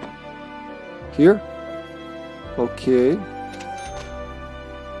 Here? Okay.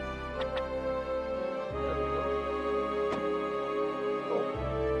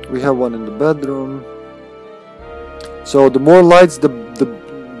 We have one in the bedroom. So the more lights, the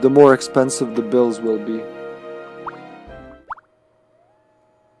more expensive the bills will be.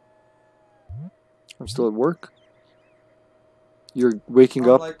 I'm still at work. You're waking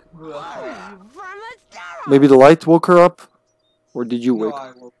up. Like, Maybe the light woke her up? Or did you no, wake?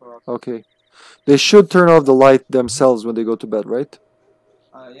 I woke her up. Okay. They should turn off the light themselves when they go to bed, right?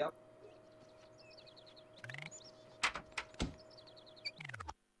 Yep.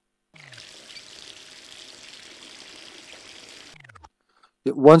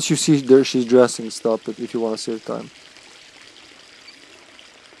 Once you see there she's dressing, stop it if you want to save time.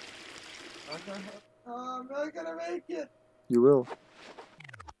 Oh, I'm not gonna make it. You will.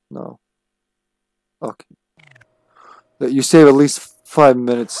 No. Okay. You save at least 5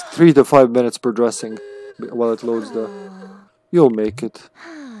 minutes, 3 to 5 minutes per dressing while it loads the. You'll make it.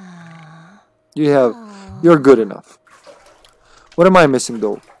 You're good enough. What am I missing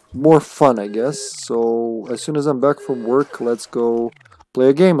though? More fun, I guess. So as soon as I'm back from work, let's go play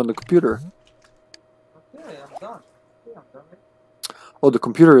a game on the computer. Okay, I'm done. Okay, I'm done. Oh, the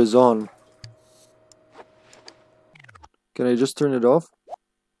computer is on. Can I just turn it off?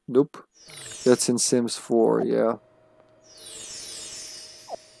 Nope. That's in Sims 4, yeah.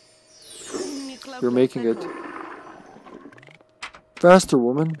 You're making it. Faster,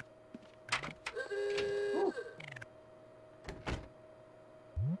 woman.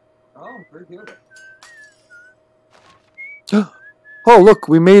 Oh, pretty good. Oh, look,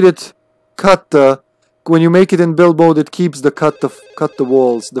 we made it. Cut the. When you make it in build mode, it keeps the cut the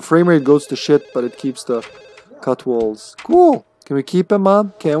walls. The frame rate goes to shit, but it keeps the cut walls. Cool. Can we keep him,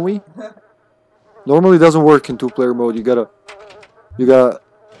 Mom? Can we? Normally, it doesn't work in 2-player mode. You gotta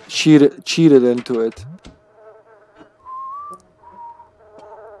cheat it into it.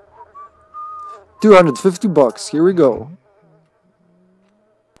 250 bucks. Here we go.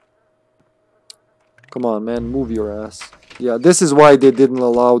 Come on, man, move your ass. Yeah, this is why they didn't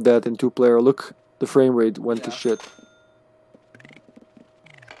allow that in 2-player. Look, the frame rate went to shit.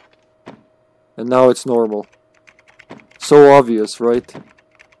 And now it's normal. So obvious, right?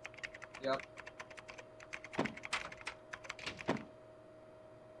 Yep.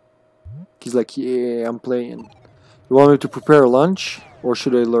 He's like, yeah, I'm playing. You want me to prepare lunch? Or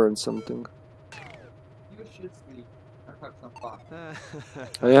should I learn something? You should sleep and have some fun.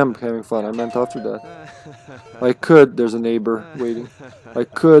 I am having fun. I meant after that. I could. There's a neighbor waiting. I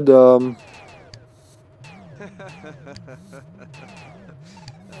could, So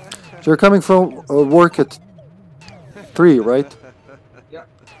you're coming from work at 3, right? Yeah.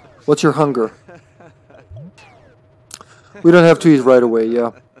 What's your hunger? We don't have to eat right away,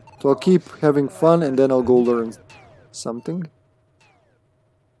 yeah. So I'll keep having fun and then I'll go learn something.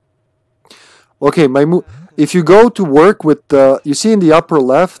 Okay, if you go to work with the, you see in the upper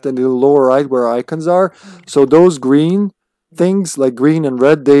left and the lower right where icons are, so those green things, like green and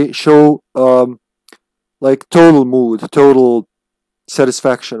red, they show like total mood, total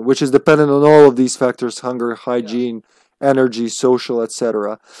satisfaction, which is dependent on all of these factors: hunger, hygiene, energy, social,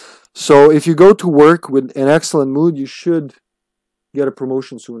 etc. So if you go to work with an excellent mood, you should get a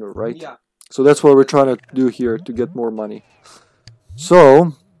promotion sooner, right? Yeah. So that's what we're trying to do here, to get more money.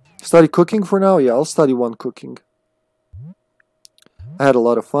 So, study cooking for now? Yeah, I'll study one cooking. I had a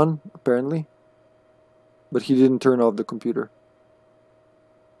lot of fun, apparently. But he didn't turn off the computer.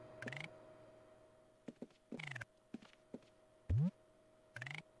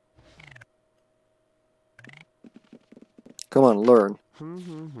 Come on, learn.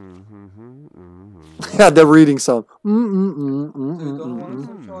 Yeah, the reading sound. So you don't want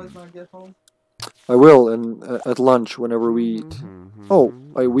some choice when I get home? I will, and at lunch, whenever we eat. Oh,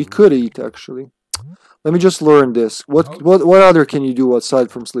 we could eat, actually. Let me just learn this. What other can you do aside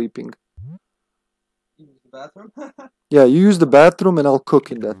from sleeping? Use the bathroom? Yeah, you use the bathroom and I'll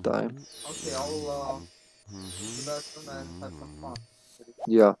cook in that time. Okay, I'll use the bathroom and have some fun.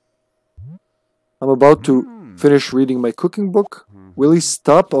 Yeah. I'm about to finish reading my cooking book. Will he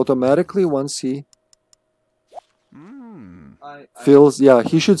stop automatically once he feels? Yeah,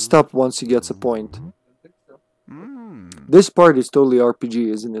 he should stop once he gets a point. think so. This part is totally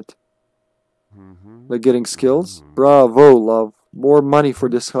RPG, isn't it? Like getting skills? Bravo, love. More money for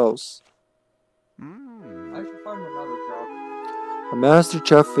this house. I should find another job. A master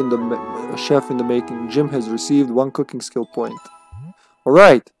chef in the making. Jim has received 1 cooking skill point.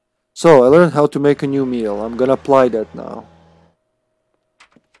 Alright. So, I learned how to make a new meal. I'm gonna apply that now.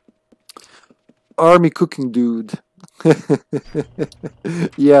 Army cooking dude.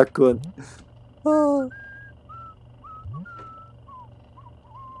 Yeah, good. Ah.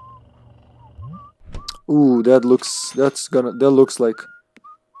 Ooh, that looks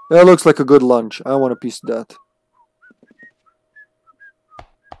like a good lunch. I want a piece of that.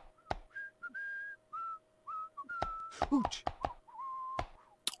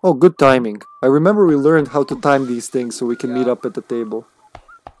 Oh, good timing. I remember we learned how to time these things so we can meet up at the table.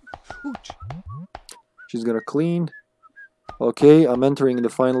 She's gonna clean. Okay, I'm entering the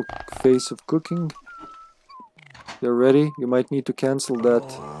final phase of cooking. You're ready? You might need to cancel that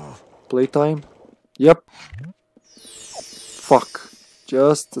playtime. Yep. Fuck.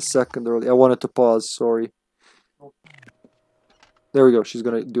 Just a second early. I wanted to pause, sorry. There we go. She's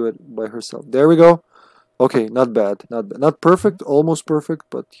gonna do it by herself. There we go. Okay, not bad. Not bad. Not perfect. Almost perfect,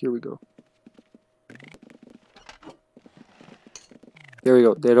 but here we go. There we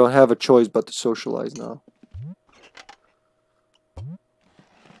go. They don't have a choice but to socialize now.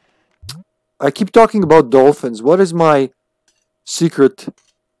 I keep talking about dolphins. What is my secret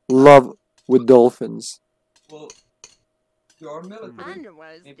love with dolphins? Well, your military.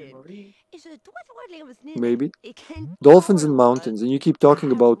 Maybe marine. Maybe. Dolphins and mountains. And you keep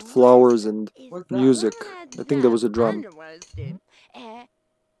talking about flowers and What's that? music. I think there was a drum.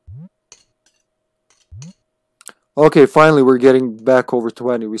 Okay, finally we're getting back over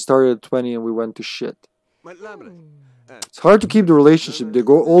 20. We started at 20 and we went to shit. It's hard to keep the relationship. They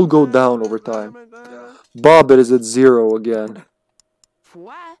all go down over time. Yeah. Bob is at 0 again.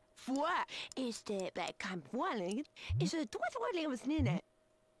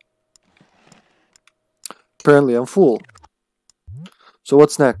 Apparently I'm full. So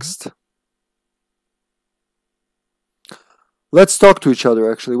what's next? Let's talk to each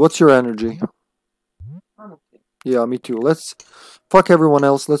other actually. What's your energy? I'm okay. Yeah, me too. Let's fuck everyone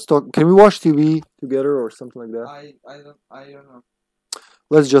else. Let's talk. Can we watch TV together or something like that? I don't know.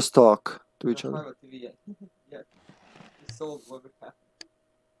 Let's just talk to I each don't other. have a TV yet. Yeah. We sold what we have.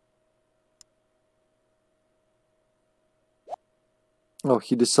 Oh,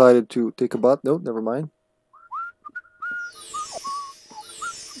 he decided to take a bath. No, never mind.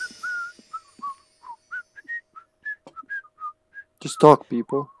 Just talk,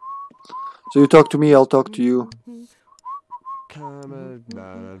 people. So you talk to me, I'll talk to you.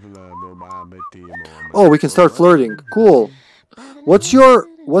 Oh, we can start flirting. Cool. What's your...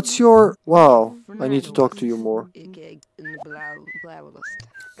 Wow, I need to talk to you more.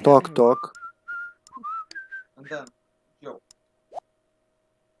 Talk. And then, yo.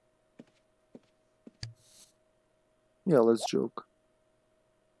 Yeah, let's joke.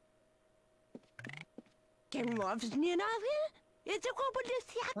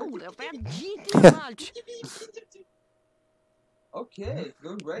 Okay,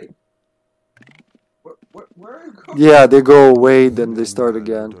 going great. Where are you going? Yeah, they go away, then they start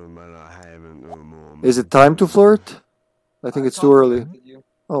again. Is it time to flirt? I think it's too early. complimented you.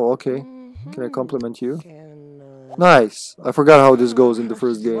 Oh, okay. Can I compliment you? Nice. I forgot how this goes in the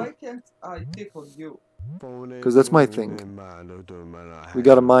first game. Why can't I tickle you? Because that's my thing. We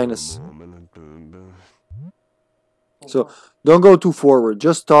got a minus. So, don't go too forward.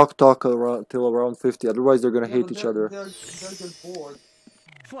 Just talk around, till around 50. Otherwise, they're gonna hate each other. They'll get bored.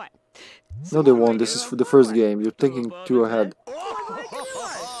 No, they won't. This is for the first game. You're thinking too ahead.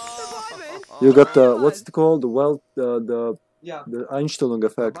 You got the... What's it called? The Yeah. the Einstellung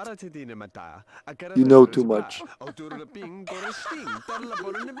effect. You know too much.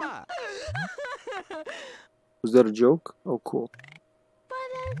 Was that a joke? Oh, cool.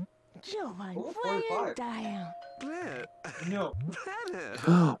 Oh, 45. No.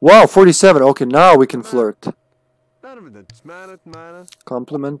 Wow, 47. Okay, now we can flirt.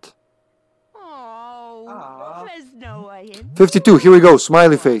 Compliment. Ah. 52. Here we go.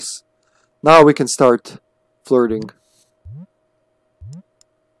 Smiley face. Now we can start flirting.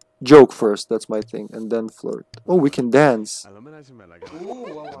 Joke first. That's my thing. And then flirt. Oh, we can dance. Ooh,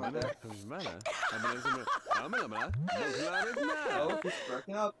 I want that. Oh, he's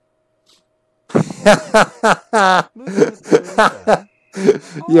cracking up.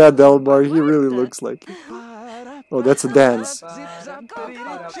 Yeah, Delmar, he really looks like it. Oh, that's a dance.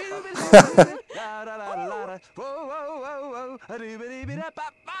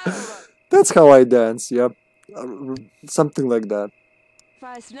 That's how I dance, yep. Something like that.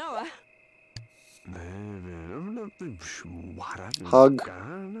 Hug.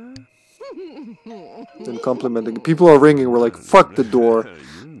 Then complimenting. People are ringing, we're like, fuck the door.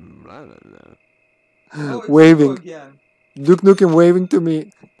 Oh, it's Waving. you again. Duke Nukem waving to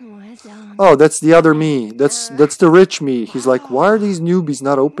me. Oh, that's the other me. That's the rich me. He's like, why are these newbies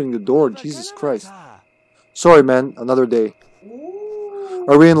not opening the door? Jesus Christ. Sorry, man. Another day. Ooh.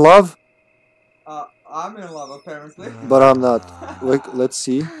 Are we in love? I'm in love apparently. But I'm not. Like, let's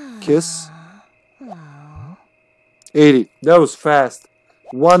see. Kiss. 80. That was fast.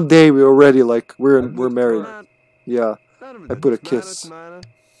 One day we already like we're married. Yeah. I put a kiss.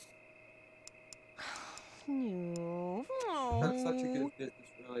 That's such a good business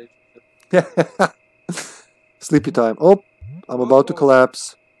relationship. Sleepy time. Oh, I'm about to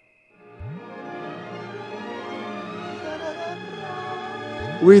collapse.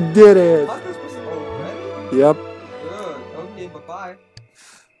 We did it. This was already? Yep. Good. Okay, bye-bye.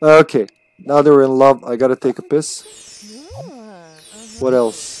 Okay. Now that we're in love, I gotta take a piss. What I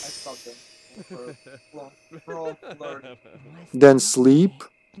else? stopped them. From flirting. Then sleep.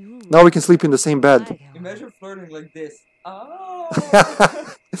 Now we can sleep in the same bed. Imagine flirting like this. Oh.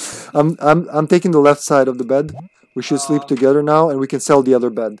 I'm taking the left side of the bed. We should sleep together now, and we can sell the other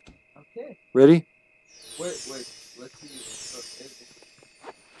bed. Okay. Ready? Wait. Let's see.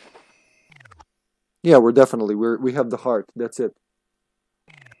 Yeah, we have the heart. That's it.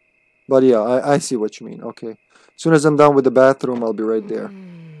 But yeah, I see what you mean. Okay. As soon as I'm done with the bathroom, I'll be right there.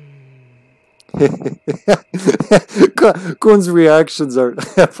 Kun's reactions are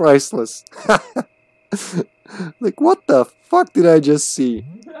priceless. Like, what the fuck did I just see?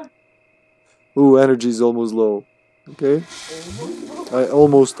 Ooh, energy's almost low. Okay.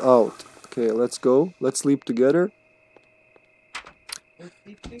 Almost out. Okay, let's go. Let's sleep together.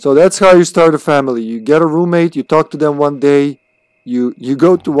 So that's how you start a family. You get a roommate, you talk to them one day, you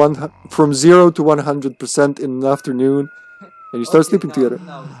go to from 0 to 100% in the afternoon, and you start sleeping together.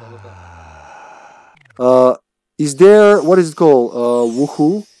 Is there, what is it called?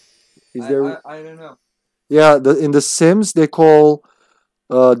 Woohoo? Is there? I don't know. Yeah, in The Sims they call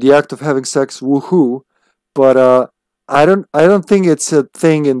the act of having sex woohoo, but I don't think it's a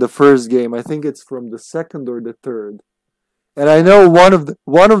thing in the first game. I think it's from the second or the third. And I know one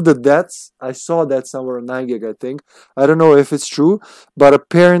of the deaths, I saw that somewhere on 9gig, I think. I don't know if it's true, but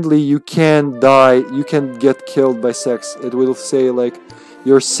apparently you can die, you can get killed by sex. It will say like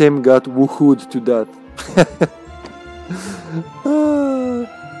your sim got woohooed to death.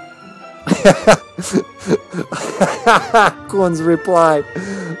 Kun's reply.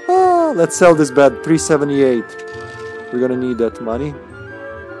 Oh, let's sell this bed, 378. We're gonna need that money.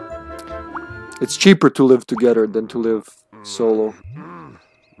 It's cheaper to live together than to live solo.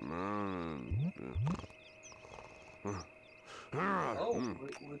 Oh,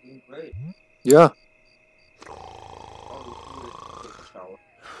 we're doing great. Yeah.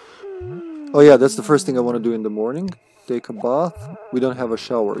 Oh yeah, that's the first thing I want to do in the morning. Take a bath. We don't have a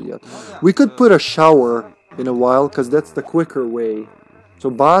shower yet. We could put a shower in a while, because that's the quicker way. So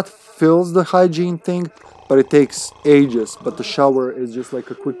bath fills the hygiene thing, but it takes ages. But the shower is just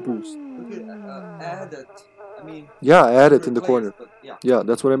like a quick boost. We could add it. I mean, yeah, add it in the corner. Yeah. Yeah,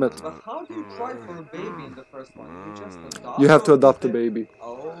 that's what I meant. But how do you try for a baby in the first one? You just adopt? You have to adopt a baby.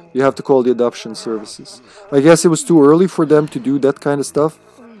 Oh. You have to call the adoption services. I guess it was too early for them to do that kind of stuff.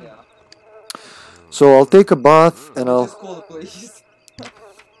 Yeah. So I'll take a bath and Just call the police.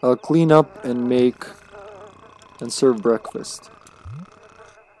 I'll clean up and make and serve breakfast.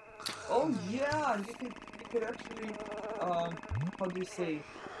 Oh yeah, you could actually how do you say,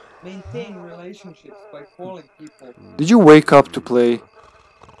 maintain relationships by calling people. Did you wake up to play?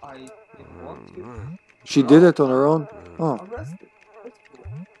 I didn't want to. She did it on her own? Oh. Arrested. That's cool.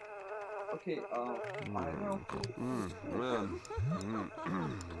 Okay, I don't know.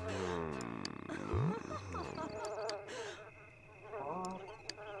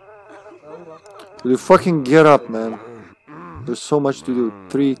 Will you fucking get up, man? There's so much to do.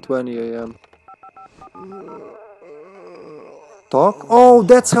 3:20 a.m. Talk? Oh,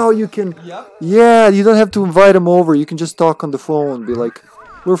 that's how you can... Yep. Yeah, you don't have to invite him over. You can just talk on the phone. Be like,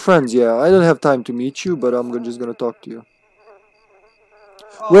 we're friends, yeah. I don't have time to meet you, but I'm just gonna talk to you.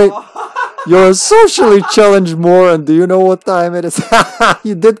 Wait, you're socially challenged more, and do you know what time it is?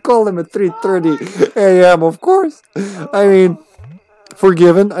 You did call him at 3:30 a.m., of course. I mean,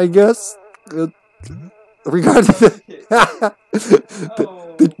 forgiven, I guess. Regarding the...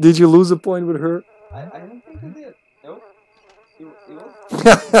 did you lose a point with her? I don't think I did. Nope. It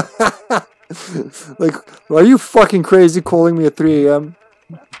was... Like, are you fucking crazy calling me at 3 a.m.?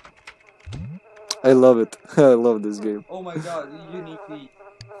 I love it. I love this game. Oh my god, uniquely.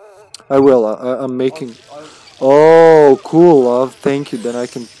 I will. I'm making... Oh, cool, love. Thank you. Then I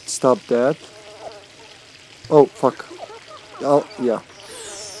can stop that. Oh, fuck. Oh, yeah.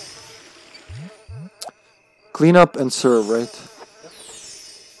 Clean up and serve, right?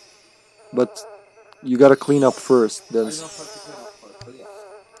 But you gotta clean up first. Then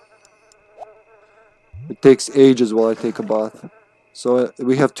it takes ages while I take a bath. So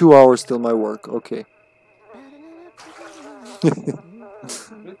we have 2 hours till my work. Okay.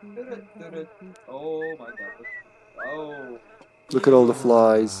 Oh my god. Oh. Look at all the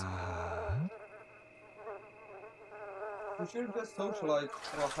flies. We should just socialize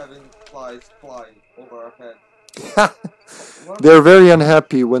while having flies fly over our head. They're very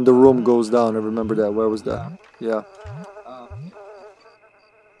unhappy when the room goes down. I remember that. Where was that? Yeah.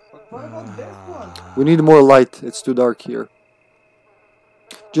 But what about this one? We need more light. It's too dark here.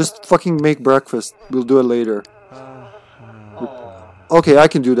 Just fucking make breakfast. We'll do it later. Okay, I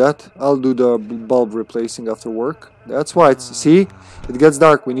can do that. I'll do the bulb replacing after work. That's why it's... See? It gets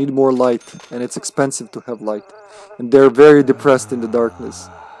dark. We need more light. And it's expensive to have light. And they're very depressed in the darkness.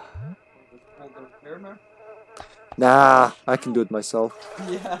 Nah, I can do it myself.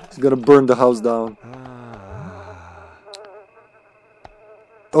 Yeah. He's gonna burn the house down.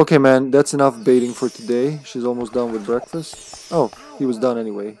 Okay, man, that's enough baiting for today. She's almost done with breakfast. Oh, he was done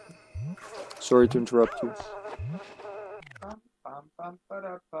anyway. Sorry to interrupt you.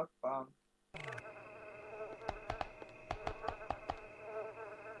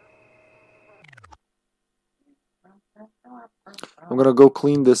 I'm gonna go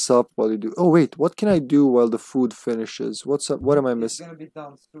clean this up while you do. Oh wait, what can I do while the food finishes? What's up? What am I missing? It's gonna be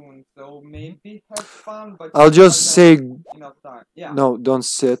done soon, so maybe have fun. But I'll just say enough time. Yeah. no. Don't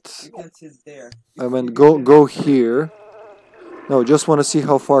sit. You can sit there. I meant go here. No, just want to see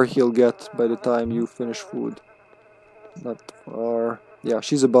how far he'll get by the time you finish food. Not far. Yeah,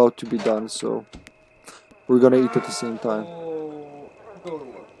 she's about to be done, so we're gonna eat at the same time. Oh, go to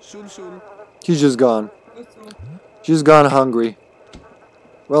work. She's just gone. She's gone hungry.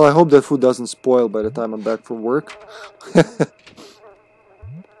 Well, I hope that food doesn't spoil by the time I'm back from work.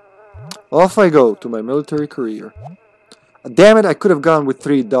 Off I go to my military career. Damn it, I could have gone with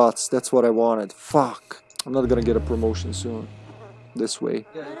 3 dots. That's what I wanted. Fuck. I'm not gonna get a promotion soon. This way.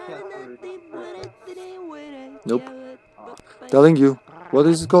 Nope. Telling you. What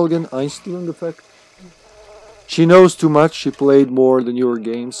is it called again? Einstein effect? She knows too much. She played more the newer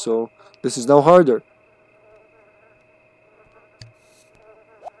games, so this is now harder.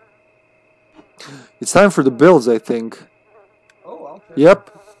 It's time for the bills, I think. Oh, okay.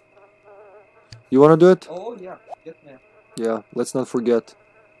 Yep. You wanna do it? Oh, yeah. Get me. Yeah, let's not forget.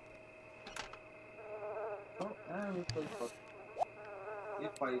 Oh, and we play fuck.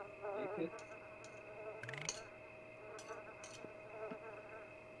 If I take it.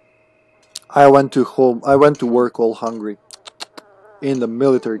 I went to work all hungry. In the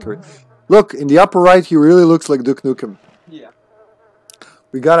military career. Look, in the upper right, he really looks like Duke Nukem. Yeah.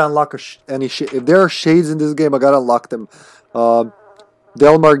 We gotta unlock any shade. If there are shades in this game, I gotta unlock them.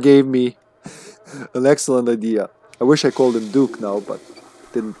 Delmar gave me an excellent idea. I wish I called him Duke now, but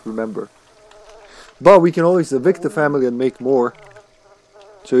didn't remember. But we can always evict the family and make more.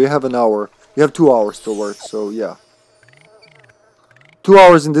 So you have an hour. You have 2 hours to work, so yeah. 2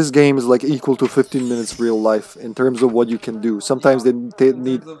 hours in this game is like equal to 15 minutes real life in terms of what you can do. Sometimes they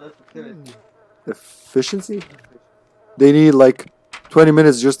need efficiency. They need like 20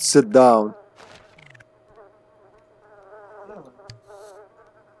 minutes just to sit down.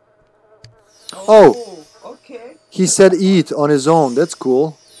 Oh, okay. He said eat on his own. That's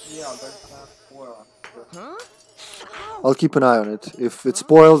cool. Yeah, but it's not spoiled. I'll keep an eye on it. If it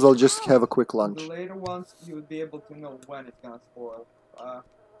spoils, I'll just have a quick lunch. The later ones, you would be able to know when it's gonna spoil.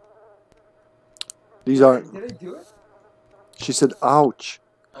 These are. Did I do it? She said, "Ouch."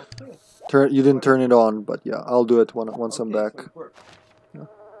 Okay. You didn't turn it on, but yeah, I'll do it once I'm back. So it worked.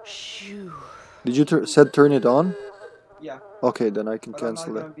 Did you said turn it on? Yeah. Okay, then I can But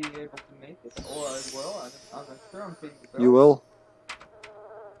cancel I'm it. not gonna be able to make it. Or I will. I'm not sure. I'm paying the bill. You will?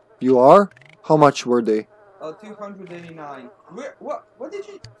 You are? How much were they? 289. Where? What? What did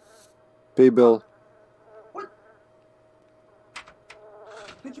you? Pay bill.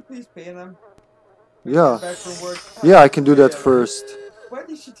 Could you please pay them? Yeah. Back from work. Yeah, I can do that first. Why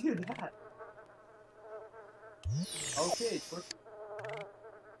did she do that? Okay, it's working.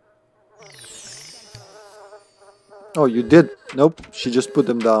 Oh, you did? Nope. She just put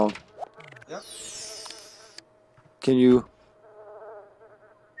them down. Yep. Can you?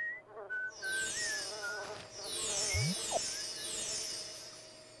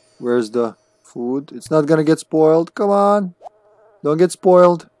 Where's the food? It's not gonna get spoiled. Come on. Don't get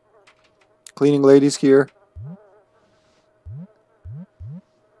spoiled. Cleaning ladies here.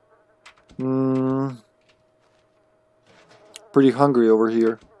 Pretty hungry over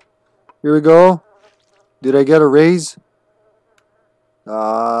here. Here we go. Did I get a raise?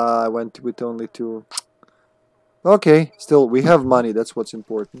 I went with only 2. Okay, still, we have money. That's what's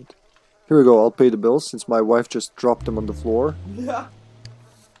important. Here we go. I'll pay the bills since my wife just dropped them on the floor. Yeah.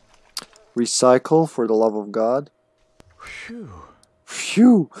 Recycle, for the love of God. Phew.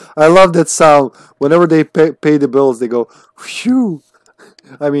 Phew. I love that sound. Whenever they pay the bills, they go, phew.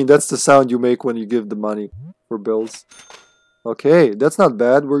 I mean, that's the sound you make when you give the money for bills. Okay, that's not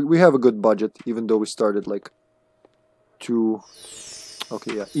bad. We have a good budget, even though we started like 2.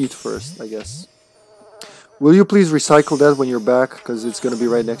 Okay, yeah, eat first, I guess. Will you please recycle that when you're back? Because it's going to be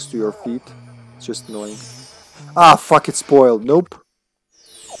right next to your feet. It's just annoying. Ah, fuck, it's spoiled. Nope.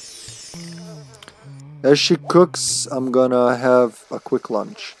 As she cooks, I'm gonna have a quick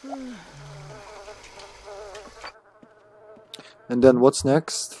lunch. And then what's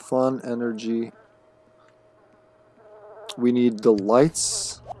next? Fun, energy. We need the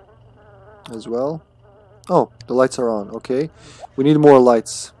lights as well. Oh, the lights are on. Okay. We need more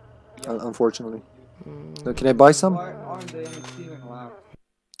lights, unfortunately. Can I buy some? Why aren't there any ceiling lamps?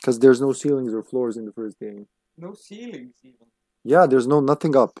 Because there's no ceilings or floors in the first game. No ceilings even. Yeah, there's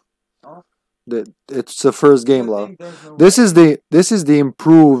nothing up. Oh. It's the first game, You love. think there's no This is the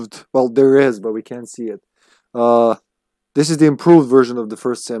improved. Well, there is, but we can't see it. This is the improved version of the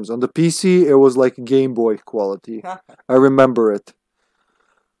first Sims. On the PC, it was like Game Boy quality. I remember it.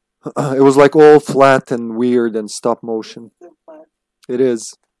 It was like all flat and weird and stop motion. It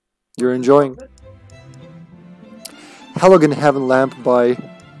is. You're enjoying. Halogen Heaven lamp by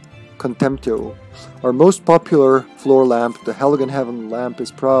Contempto. Our most popular floor lamp, the Halogen Heaven lamp,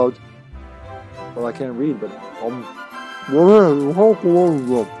 is proud. Well, I can't read, but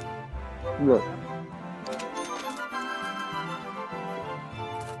look.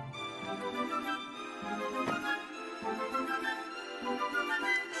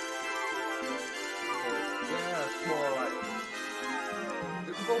 Yeah, it's more like.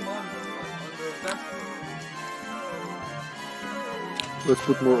 You can go on the best. Let's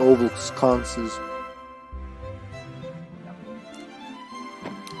put more oval sconces.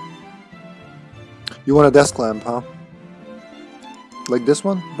 You want a desk lamp, huh? Like this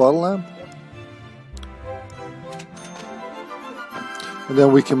one? Bottle lamp? And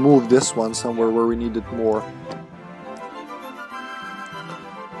then we can move this one somewhere where we need it more.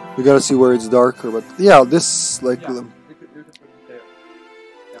 We gotta see where it's darker, but yeah, this like Yeah, you could put it there.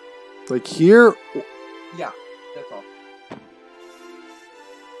 like here. Yeah, that's all.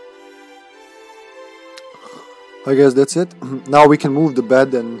 I guess that's it. Now we can move the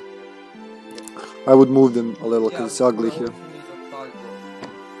bed, and I would move them a little because it's ugly here.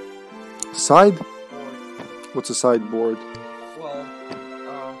 Side? What's a sideboard? Well,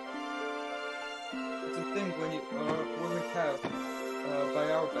 it's a thing when we have by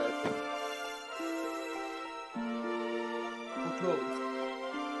our bed for clothes.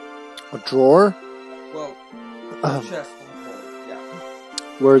 A drawer? Well, a chest on the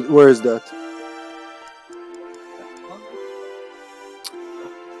floor. Yeah. Where is that?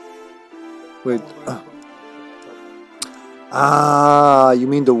 Wait. Ah, you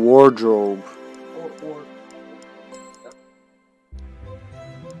mean the wardrobe? Or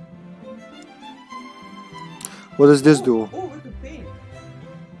What does this do? oh, we could paint.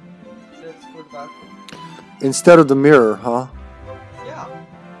 That's for the bathroom. Instead of the mirror, huh? Yeah.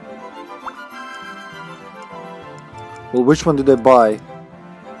 Well, which one did I buy?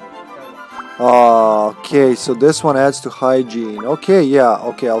 Okay, so this one adds to hygiene. Okay, yeah,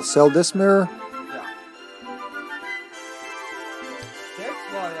 okay, I'll sell this mirror. Yeah. That's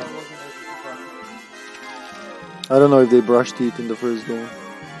why I wasn't able to brush it. I don't know if they brush teeth in the first game. Well,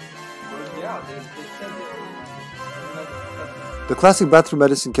 yeah, they said it. The classic bathroom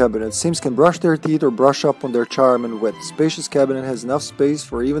medicine cabinet. Sims can brush their teeth or brush up on their charm and wit. Spacious cabinet has enough space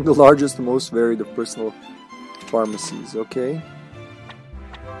for even the largest and most varied of personal pharmacies. Okay.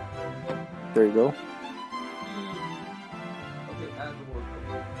 There you go. Okay, and the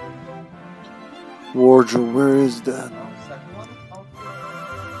wardrobe. Wardrobe, where is that? Second one?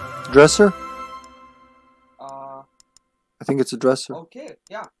 Dresser? Uh, I think it's a dresser. okay,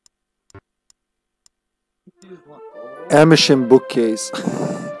 yeah. Confused one. Oh. Amersham bookcase.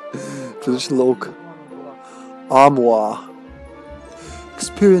 Traditional oak. Armoire.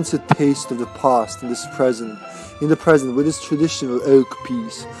 Experience a taste of the past in this present. In the present, with its traditional oak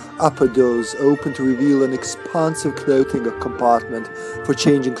piece, upper doors open to reveal an expansive clothing compartment for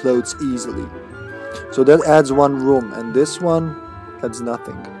changing clothes easily. So that adds one room, and this one adds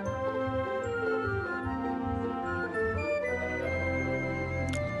nothing.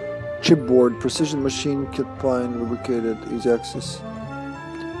 Chipboard, precision machine, kit pine, lubricated, easy access.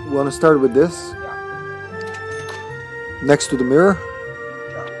 We want to start with this. Next to the mirror.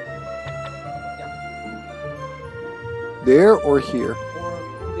 There or here? Or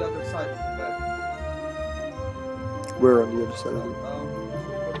on the other side of the bed. Where on the other side of it?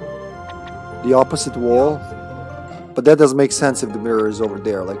 The opposite wall? But that doesn't make sense if the mirror is over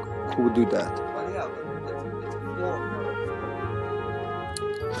there. Like, who would do that? But yeah, but it's a floor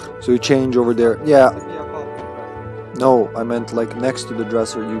mirror. So you change over there. Yeah. To be above the bed. No, I meant like next to the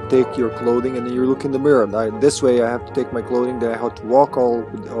dresser. You take your clothing and then you look in the mirror. Now, this way I have to take my clothing, then I have to walk all. I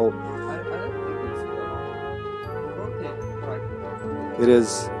don't think it's rotating right. It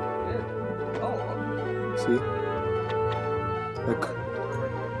is. Yeah. Oh, See? Like,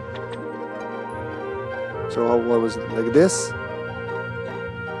 So what was it? Like this?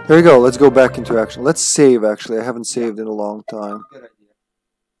 Here we go. Let's go back into action. Let's save, actually. I haven't saved in a long time. Good idea.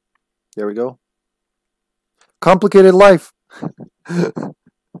 There we go. Complicated life.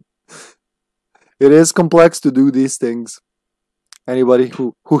 It is complex to do these things. Anybody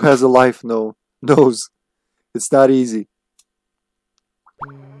who has a life knows it's not easy. Oh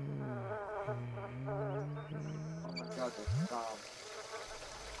my god, that's calm.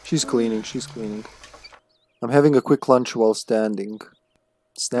 She's cleaning. I'm having a quick lunch while standing.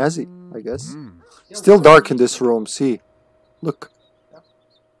 Snazzy, I guess. Yeah, Still dark in this room. See, look.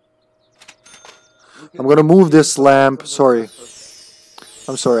 I'm gonna move this lamp. Sorry.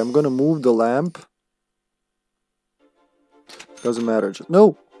 I'm sorry. I'm gonna move the lamp. Doesn't matter.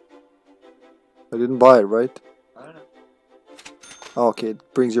 No. I didn't buy it, right? I don't know. Okay,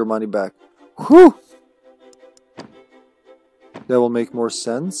 it brings your money back. Whew! That will make more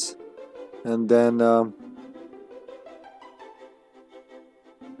sense. And then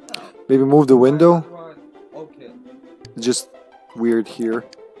maybe move the window. Okay. It's just weird here.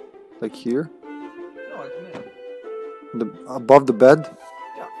 Like here. No, it's me. Above the bed.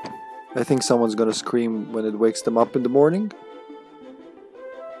 Yeah. I think someone's gonna scream when it wakes them up in the morning.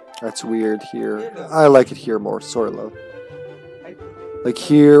 That's weird here. I like it here more. Sorry, love. Like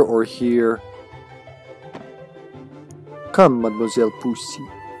here or here. Come, Mademoiselle Pussy.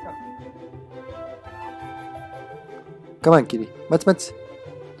 Come on, kitty. Mats.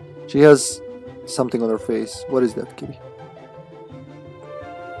 She has something on her face. What is that, kitty?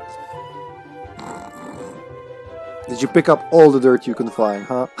 Did you pick up all the dirt you can find,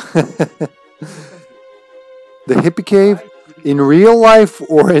 huh? The hippie cave? In real life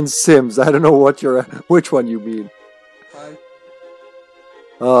or in Sims? I don't know which one you mean.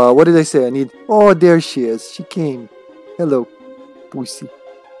 What did I say? I need... Oh, there she is. She came. Hello, Pussy.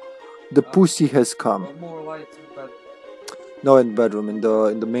 The Pussy has come. More lights in bed. No, in the bedroom, in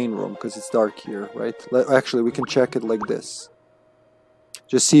the main room, because it's dark here, right? Actually, we can check it like this.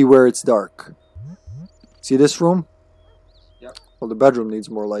 Just see where it's dark. See this room? Yep. Well, the bedroom needs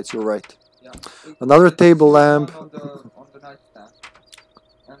more lights. You're right. Yeah. Another table lamp. On the nightstand.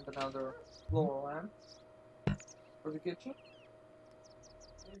 And another floor lamp. For the kitchen.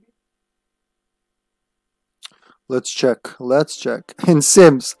 Maybe. Let's check. In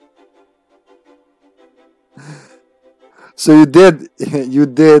Sims. So you did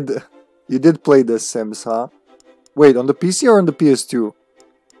play the Sims, huh? Wait, on the PC or on the PS2?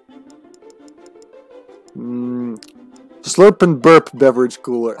 Slurp and burp beverage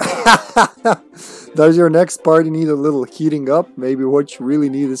cooler. Does your next party need a little heating up? Maybe what you really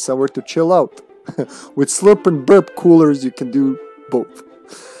need is somewhere to chill out. With slurp and burp coolers, you can do both.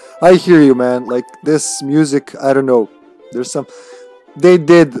 I hear you, man. Like this music, I don't know. There's some. They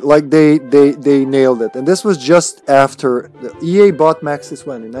did like they nailed it, and this was just after the EA bought Maxis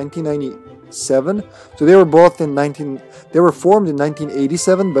when in 1997. So they were both in They were formed in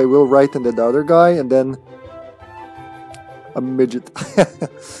 1987 by Will Wright and the other guy, and then a midget.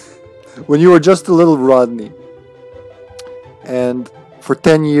 When you were just a little Rodney, and for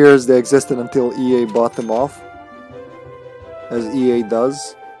 10 years they existed until EA bought them off, as EA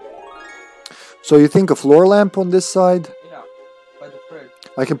does. So you think a floor lamp on this side? Yeah, by the fridge.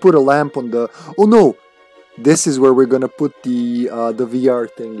 I can put a lamp on the... Oh no! This is where we're gonna put the VR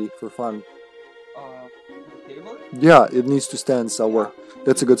thingy for fun. The table? Yeah, it needs to stand somewhere.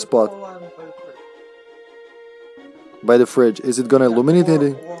 That's a good spot. Floor lamp by the fridge. By the fridge. Is it gonna illuminate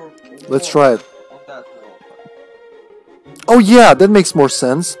it? Or Let's try it. on that wall. Oh yeah, that makes more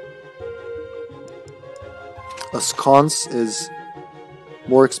sense. A sconce is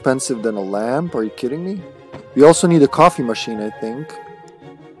more expensive than a lamp. Are you kidding me? We also need a coffee machine, I think.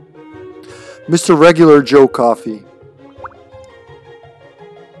 Mr. Regular Joe Coffee.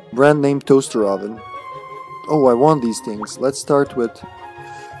 Brand name toaster oven. Oh, I want these things. Let's start with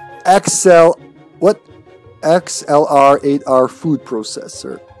XLR8R food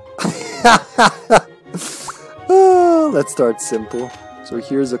processor. Let's start simple. So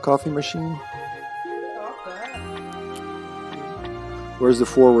here's a coffee machine. Where's the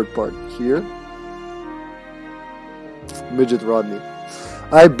forward part? Here? Midget Rodney.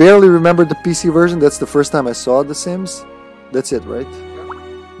 I barely remember the PC version. That's the first time I saw The Sims. That's it, right?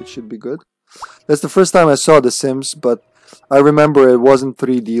 It should be good. That's the first time I saw The Sims, but I remember it wasn't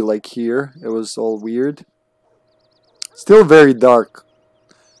 3D like here. It was all weird. Still very dark.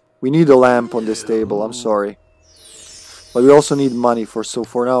 We need a lamp on this table, I'm sorry. But we also need money so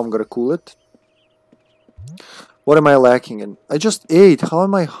for now I'm gonna cool it. What am I lacking in? I just ate. How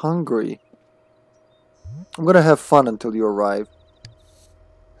am I hungry? I'm gonna have fun until you arrive.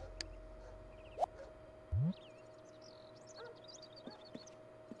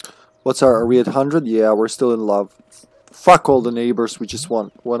 What's our... Are we at 100? Yeah, we're still in love. Fuck all the neighbors. We just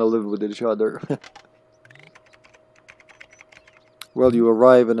want to live with each other. Well, you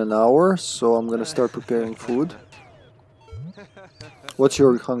arrive in an hour, so I'm gonna start preparing food. What's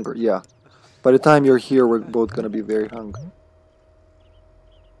your hunger? Yeah. By the time you're here, we're both gonna be very hungry.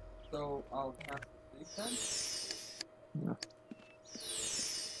 So I'll cancel these then. Yeah.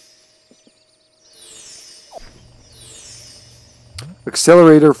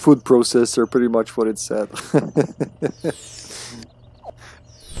 Accelerator food processor, pretty much what it said.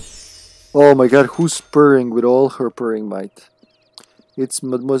 Oh my god, who's purring with all her purring might? It's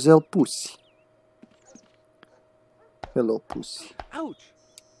Mademoiselle Pussy. Hello, Pussy. Ouch!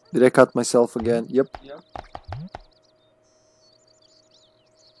 Did I cut myself again? Yep. Yep.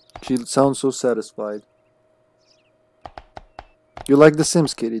 She sounds so satisfied. You like The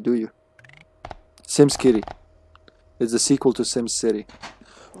Sims Kitty, do you? Sims Kitty. It's the sequel to Sims City.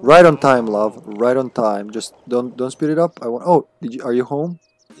 Right on time, love. Right on time. Just don't speed it up. I want. Oh, are you home?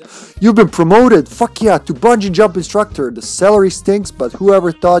 Yep. You've been promoted. Fuck yeah, to bungee jump instructor. The salary stinks, but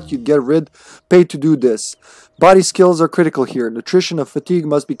whoever thought you'd get paid to do this. Body skills are critical here. Nutrition and fatigue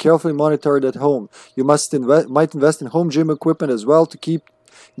must be carefully monitored at home. You might invest in home gym equipment as well to keep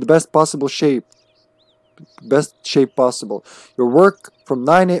in the best possible shape. Best shape possible. Your work from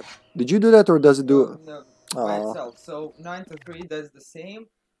 9 a.m. Did you do that or does it do it? No, by itself. So 9 to 3, that's the same,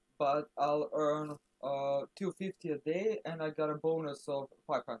 but I'll earn 250 a day, and I got a bonus of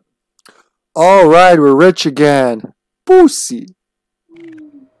 500. All right, we're rich again. Pussy.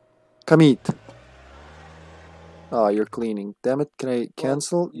 Come eat. Oh, you're cleaning. Damn it, can I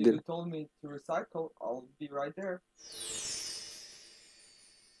cancel? Well, you told me to recycle. I'll be right there.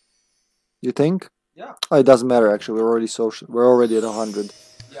 You think? Yeah. Oh, it doesn't matter actually. We're already at 100.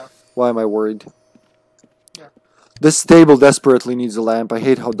 Yeah. Why am I worried? Yeah. This table desperately needs a lamp. I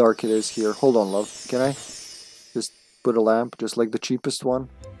hate how dark it is here. Hold on, love. Can I just put a lamp, just like the cheapest one?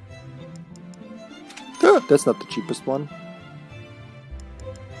 That's not the cheapest one.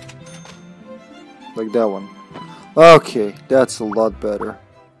 Like that one. Okay, that's a lot better.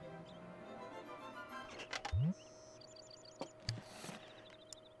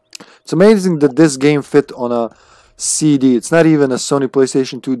 It's amazing that this game fit on a CD. It's not even a Sony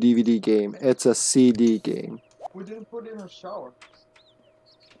PlayStation 2 DVD game. It's a CD game. We didn't put in a shower.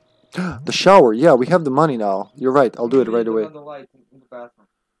 The shower. Yeah, we have the money now. You're right. I'll do it right away. The light in the bathroom.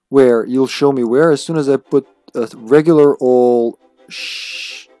 Where? You'll show me where? As soon as I put a regular old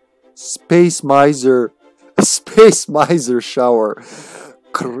Space Miser shower.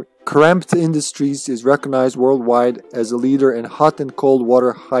 Cramped Industries is recognized worldwide as a leader in hot and cold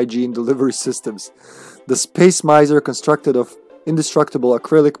water hygiene delivery systems. The Space Miser, constructed of indestructible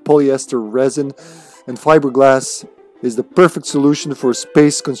acrylic, polyester, resin, and fiberglass, is the perfect solution for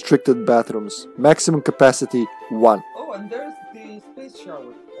space-constricted bathrooms. Maximum capacity 1. Oh, and there's the space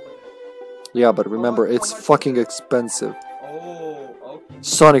shower. Yeah, but remember, it's fucking expensive. Oh, okay.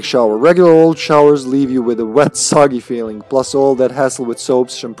 Sonic shower. Regular old showers leave you with a wet, soggy feeling, plus all that hassle with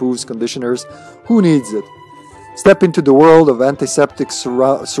soaps, shampoos, conditioners. Who needs it? Step into the world of antiseptic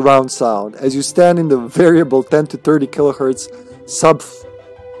surround sound as you stand in the variable 10 to 30 kilohertz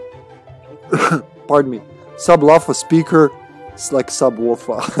subwoofer speaker. It's like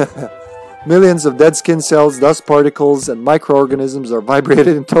subwoofer. Millions of dead skin cells, dust particles, and microorganisms are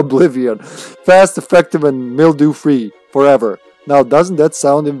vibrated into oblivion. Fast, effective, and mildew-free. Forever. Now, doesn't that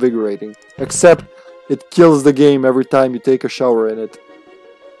sound invigorating? Except, it kills the game every time you take a shower in it.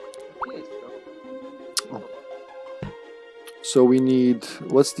 So we need...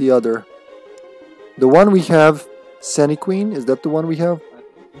 What's the other? The one we have... Sunny Queen? Is that the one we have?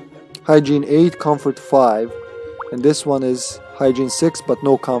 Hygiene 8, Comfort 5. And this one is Hygiene 6, but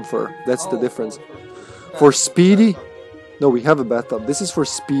no comfort. That's the difference. For Speedy... No, we have a bathtub. This is for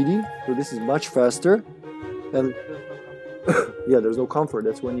Speedy. So this is much faster. And... yeah, there's no comfort.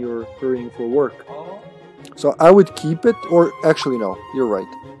 That's when you're hurrying for work. So I would keep it. Or actually, no. You're right.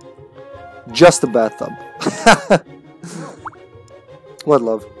 Just a bathtub. What,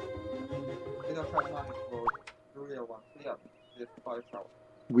 love? We don't have money for the real one. Yeah, just 5 showers.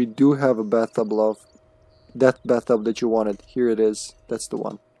 We do have a bathtub, love. That bathtub that you wanted. Here it is. That's the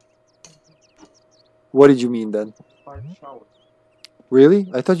one. What did you mean then? 5 showers. Really?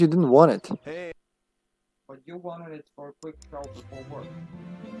 I thought you didn't want it. Hey. But you wanted it for a quick shower before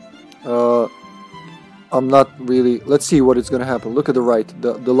work. I'm not really... Let's see what is gonna happen. Look at the right.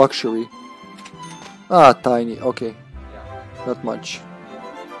 The luxury. Ah, tiny. Okay. Yeah. Not much.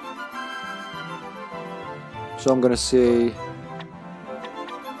 So I'm gonna say...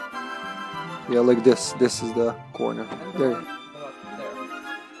 Yeah, like this. This is the corner. And There. there.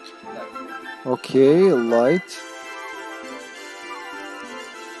 Okay, a light.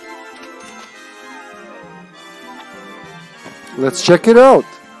 Let's check it out.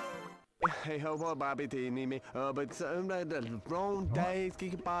 Hey, hobo, Bobby Teeny, me. But some the wrong days,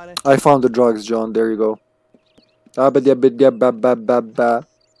 kick your body. I found the drugs, John. There you go. Oh,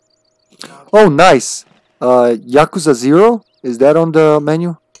 nice. Yakuza 0? Is that on the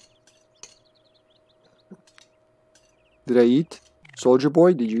menu? Did I eat? Soldier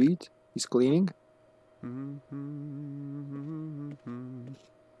Boy, did you eat? He's cleaning.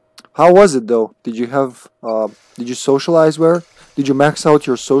 How was it though? Did you have did you socialize where? Did you max out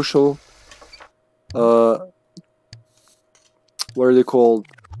your social what are they called?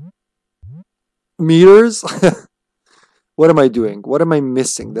 Meters? What am I doing? What am I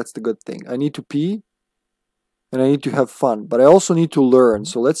missing? That's the good thing. I need to pee and I need to have fun, but I also need to learn.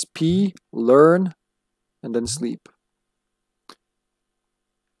 So let's pee, learn, and then sleep.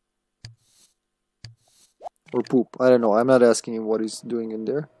 Or poop. I don't know. I'm not asking him what he's doing in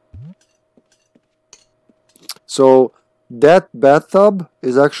there. So that bathtub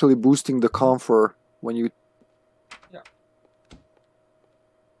is actually boosting the comfort when you... Yeah.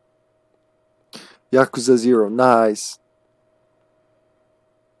 Yakuza 0. Nice.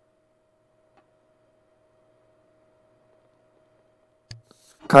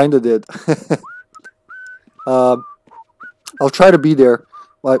 Kinda did. I'll try to be there.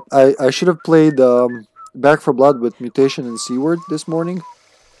 I should have played Back for Blood with Mutation and Seaward this morning,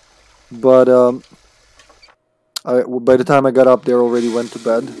 but by the time I got up, they already went to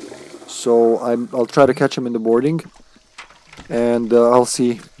bed. So I'll try to catch them in the boarding, and I'll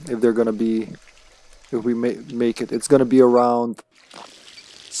see if they're gonna be, if we make it. It's gonna be around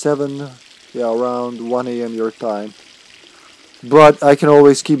 7, yeah, around 1 a.m. your time. But I can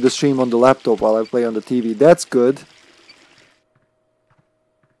always keep the stream on the laptop while I play on the TV. That's good.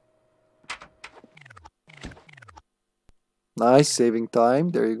 Nice, saving time.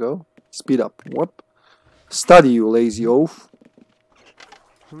 There you go. Speed up. Whoop. Study, you lazy oaf.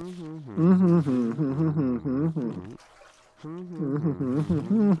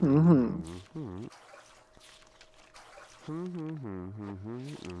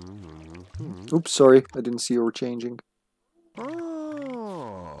 Oops, sorry. I didn't see you were changing.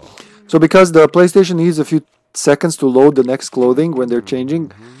 So because the PlayStation needs a few seconds to load the next clothing when they're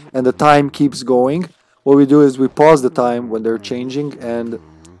changing, and the time keeps going, what we do is we pause the time when they're changing and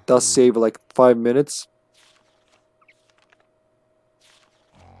thus save like 5 minutes.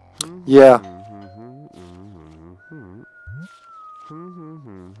 Yeah.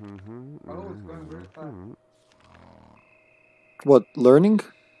 Oh, it's going very fast. What, learning?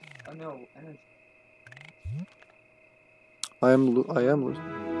 No, energy. I am losing.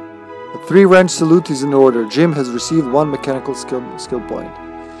 A 3-wrench salute is in order. Jim has received 1 mechanical skill point.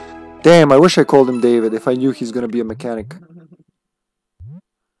 Damn, I wish I called him David if I knew he's gonna be a mechanic.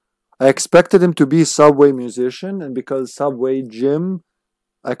 I expected him to be a Subway musician, and because Subway Jim,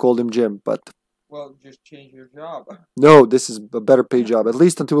 I called him Jim, but... Well, just change your job. No, this is a better paid job. At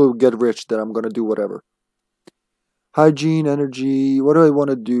least until we get rich, then I'm gonna do whatever. Hygiene, energy, what do I want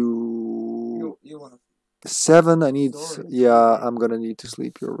to do? You want to... 7, I need... Yeah, I'm gonna need to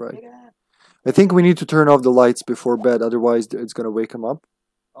sleep, you're right. I think we need to turn off the lights before bed, otherwise it's gonna wake him up.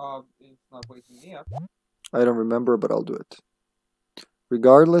 It's not waking me up. I don't remember, but I'll do it.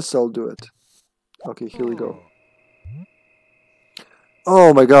 Regardless, I'll do it. Okay, here we go.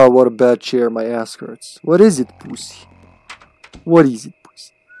 Oh my god, what a bad chair, my ass hurts. What is it, pussy? What is it,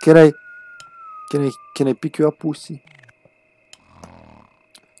 pussy? Can I pick you up, pussy?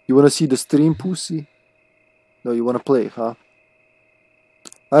 You wanna see the stream, pussy? No, you wanna play, huh?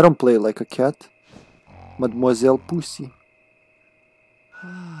 I don't play like a cat. Mademoiselle Pussy.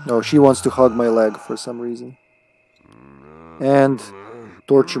 No, she wants to hug my leg for some reason. And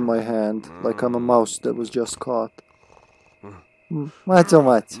torture my hand like I'm a mouse that was just caught.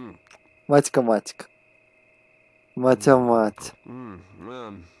 Математик. Математик. Математик.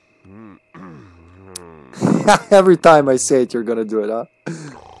 Every time I say it, you're gonna do it, huh?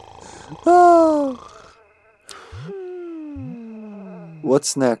 Oh.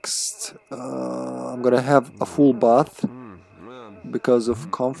 What's next? I'm gonna have a full bath because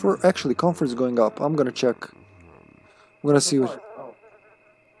of comfort. Actually, comfort is going up. I'm gonna check. I'm gonna see what...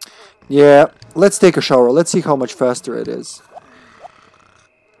 Yeah, let's take a shower. Let's see how much faster it is.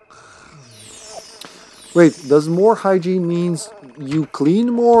 Wait, does more hygiene means you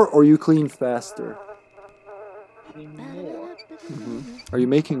clean more or you clean faster? More. Are you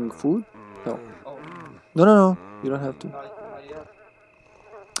making food? No. No. You don't have to.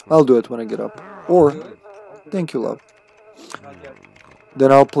 I'll do it when I get up. Or, thank you, love.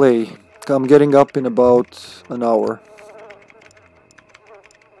 Then I'll play I'm getting up in about an hour.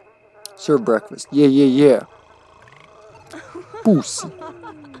 Serve breakfast. Yeah, yeah, yeah. Pussy.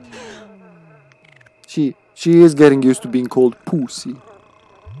 She is getting used to being called Pussy.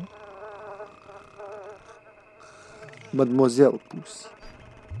 Mademoiselle Pussy.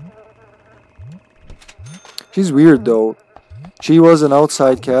 She's weird though. She was an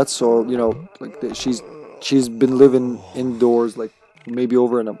outside cat, so you know, like she's been living indoors like maybe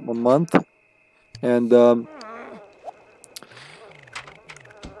over a month, and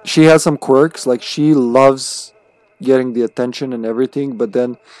she has some quirks. Like she loves getting the attention and everything, but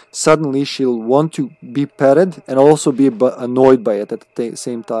then suddenly she'll want to be petted and also be annoyed by it at the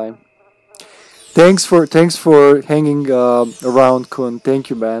same time. Thanks for hanging around, Kun.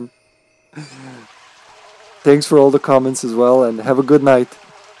 Thank you, man. Thanks for all the comments as well, and have a good night.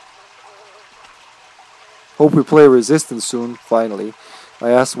 Hope we play Resistance soon, finally.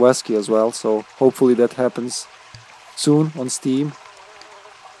 I asked Wesky as well, so hopefully that happens soon on Steam.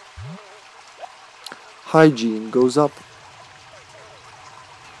 Hygiene goes up.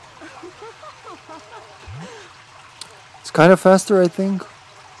 It's kind of faster, I think.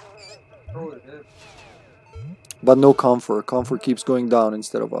 Oh, it is. But no comfort. Comfort keeps going down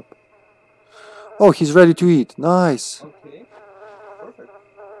instead of up. Oh, he's ready to eat. Nice. Okay. Perfect.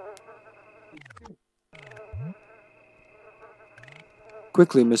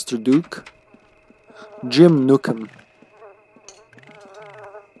 Quickly, Mr. Duke. Jim Nukem.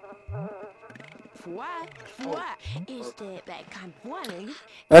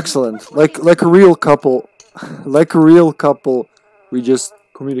 Excellent. Like a real couple. Like a real couple, we just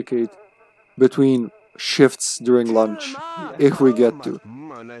communicate between shifts during lunch, if we get to.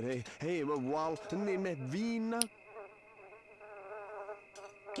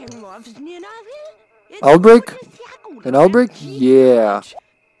 Outbreak? An outbreak? Yeah.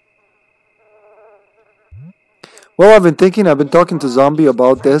 Well, I've been talking to Zombie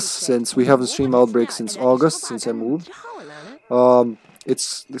about this since we haven't streamed Outbreak since August, since I moved.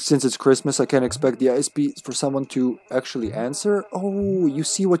 Since it's Christmas, I can't expect the ISP for someone to actually answer. Oh, you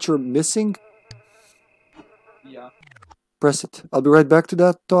see what you're missing? Yeah. Press it. I'll be right back to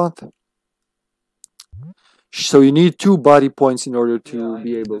that thought. So you need 2 body points in order to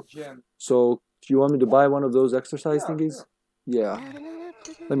be able. So do you want me to buy one of those exercise thingies? Yeah.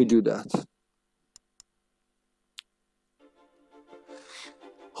 Let me do that.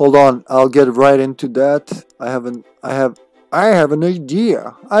 Hold on, I'll get right into that. I have an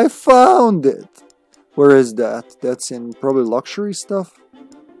idea. I found it. Where is that? That's in probably luxury stuff?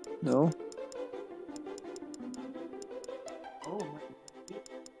 No?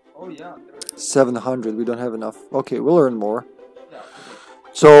 Oh yeah. 700, we don't have enough. Okay, we'll earn more.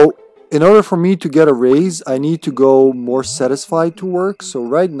 So, in order for me to get a raise, I need to go more satisfied to work. So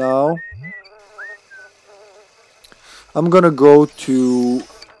right now, I'm gonna go to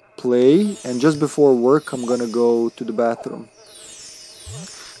play, and just before work, I'm gonna go to the bathroom.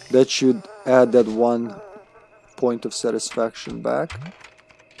 That should add that 1 point of satisfaction back.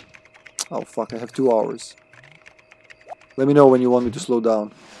 Oh fuck, I have 2 hours. Let me know when you want me to slow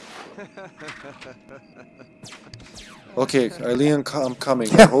down. Okay, Eileen, I'm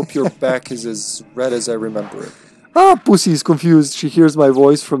coming. I hope your back is as red as I remember it. Ah, Pussy is confused. She hears my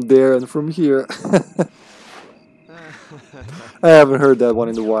voice from there and from here. I haven't heard that one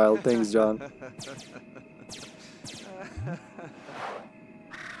in a while. Thanks, John.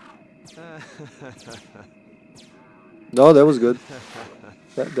 No, that was good.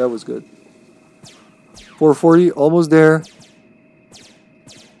 That was good. 440, almost there.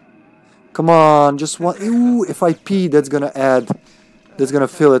 Come on, just one. Ooh, if I pee, that's gonna add. That's gonna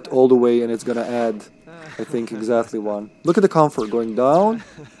fill it all the way, and it's gonna add, I think, exactly 1. Look at the comfort going down,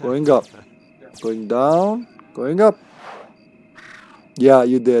 going up, going down, going up. Yeah,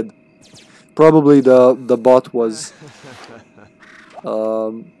 you did. Probably the bot was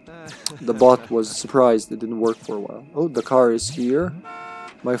surprised it didn't work for a while. Oh, the car is here.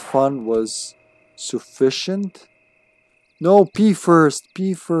 My fun was sufficient. No, pee first.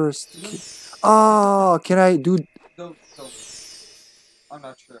 Pee first. Ah, can I do? No. I'm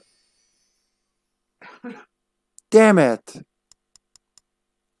not sure. Damn it!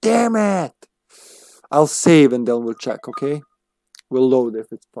 Damn it! I'll save and then we'll check. Okay? We'll load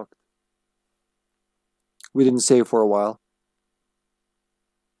if it's fucked. We didn't save for a while.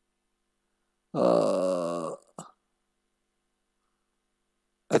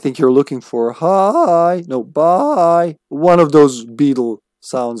 I think you're looking for hi. No, bye. One of those beetle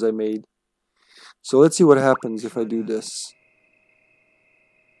sounds I made. So let's see what happens if I do this.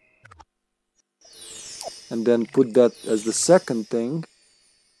 And then put that as the second thing.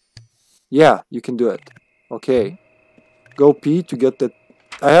 Yeah, you can do it. Okay. Go P to get that.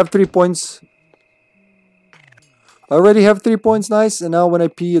 I have 3 points. I already have 3 points, nice. And now when I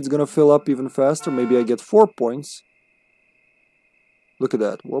pee, it's gonna fill up even faster. Maybe I get 4 points. Look at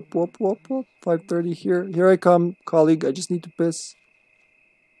that. Whoop, whoop, whoop, whoop. 5:30 here. Here I come, colleague. I just need to piss.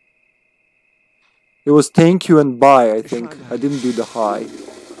 It was thank you and bye, I think. I didn't do the hi.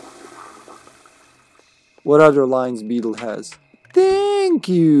 What other lines Beetle has? Thank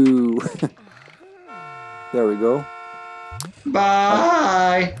you. There we go.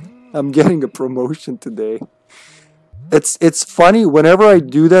 Bye. I'm getting a promotion today. It's funny, whenever I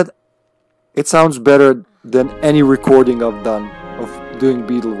do that, it sounds better than any recording I've done of doing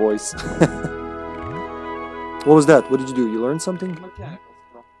Beetle voice. What was that? What did you do? You learned something? Mechanical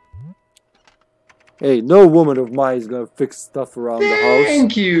stuff. Hey, no woman of mine is gonna fix stuff around the house.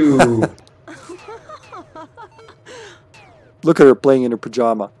 Thank you. Look at her playing in her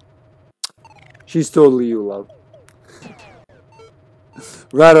pajama. She's totally you, love.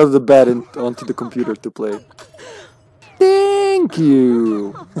 Right out of the bed and onto the computer to play. Thank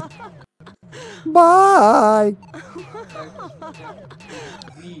you. Bye.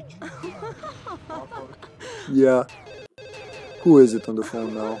 Yeah. Who is it on the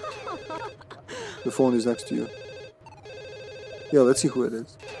phone now? The phone is next to you. Yeah, let's see who it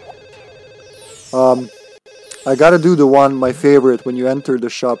is. I gotta do the one, my favorite. When you enter the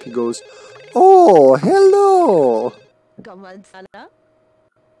shop, he goes, "Oh, hello." Da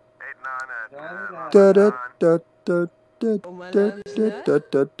da da da da da da da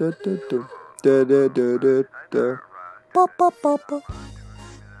da da da da. Pa pa pa pa.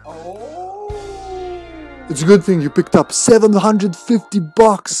 Oh. It's a good thing you picked up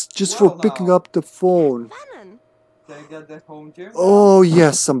 $750 just for picking up the phone. Can I get that home gym? Oh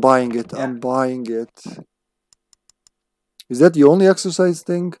yes, I'm buying it. I'm buying it. Is that the only exercise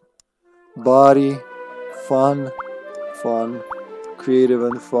thing? Body, fun, fun, creative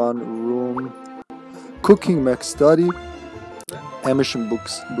and fun, room, cooking, mech study, emission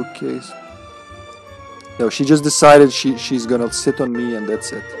books, bookcase. No, she just decided she's gonna sit on me and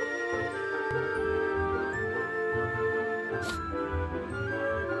that's it.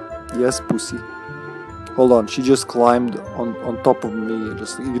 Yes, pussy. Hold on, she just climbed on top of me,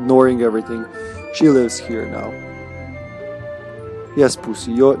 just ignoring everything. She lives here now. Yes,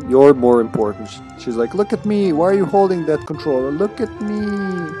 pussy, you're more important. She's like, look at me, why are you holding that controller? Look at me.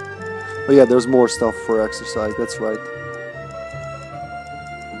 Oh yeah, there's more stuff for exercise, that's right.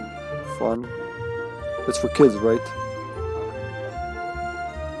 Fun. That's for kids, right?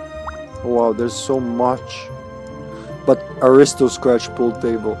 Oh wow, there's so much. But Aristo scratch pull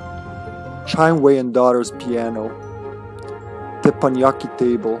table. Chinway and Daughter's piano. Teppanyaki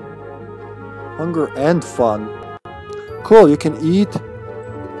table. Hunger and fun. Cool, you can eat.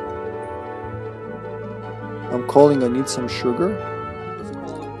 I'm calling, I need some sugar.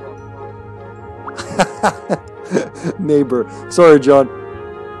 Neighbor. Sorry, John.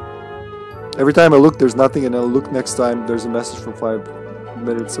 Every time I look, there's nothing, and I'll look next time, there's a message from 5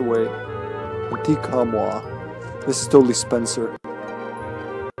 minutes away. Antique Hamwa. This is totally Spencer.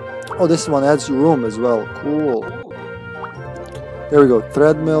 Oh, this one adds room as well. Cool. There we go.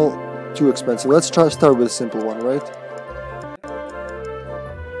 Treadmill, too expensive. Let's try start with a simple one, right?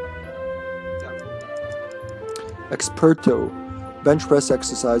 Experto, bench press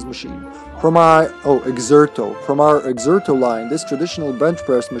exercise machine. From our Exerto. From our Exerto line, this traditional bench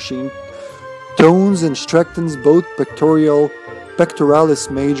press machine tones and strengthens both pectoralis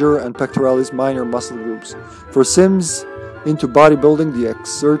major and pectoralis minor muscle groups. For Sims into bodybuilding, the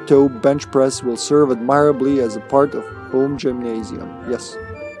Exerto bench press will serve admirably as a part of home gymnasium. Yes,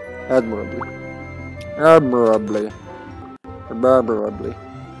 admirably. Admirably. Admirably.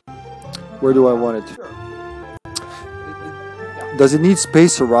 Where do I want it? Does it need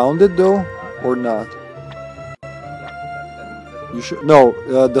space around it though, or not? You should no.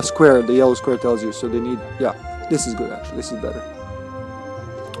 The square, the yellow square tells you. So they need. Yeah, this is good actually. This is better.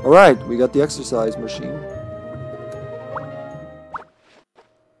 All right, we got the exercise machine.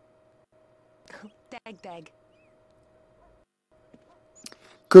 Dag.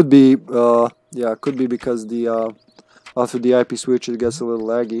 Could be. Yeah, could be because the after the IP switch it gets a little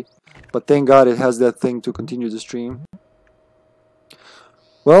laggy. But thank God it has that thing to continue the stream.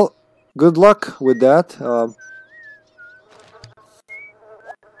 Well, good luck with that.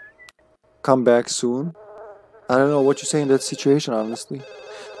 Come back soon. I don't know what you say in that situation, honestly.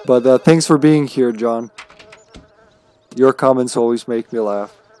 But thanks for being here, John. Your comments always make me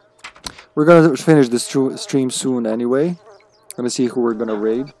laugh. We're gonna finish the stream soon anyway. Gonna see who we're gonna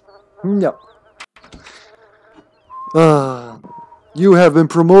raid. Yep. You have been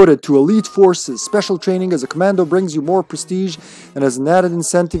promoted to Elite Forces. Special training as a commando brings you more prestige, and as an added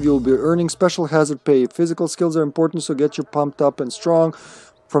incentive, you'll be earning special hazard pay. Physical skills are important, so get you pumped up and strong.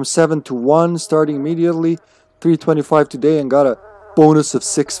 From 7 to 1, starting immediately. 325 today, and got a bonus of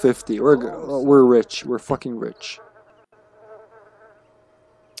 650. We're rich. We're fucking rich.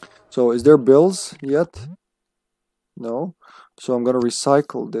 So, is there bills yet? No. So I'm gonna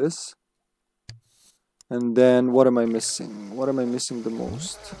recycle this. And then, what am I missing? What am I missing the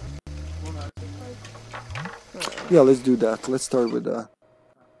most? Yeah, let's do that. Let's start with that.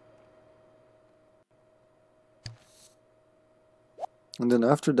 And then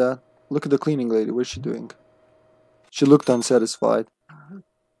after that, look at the cleaning lady. What's she doing? She looked unsatisfied.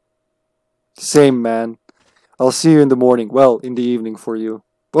 Same, man. I'll see you in the morning. Well, in the evening for you.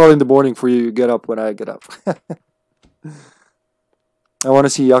 Well, in the morning for you. You get up when I get up. I want to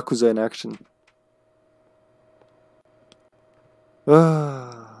see Yakuza in action.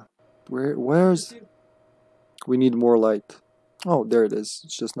 Where's... We need more light. Oh, there it is.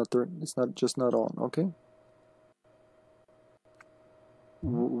 It's just not on. Okay.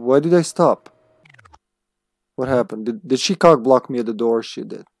 Why did I stop? What happened? Did she cock block me at the door? She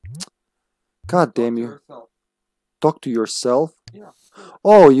did. God damn you. Talk to yourself? Yeah.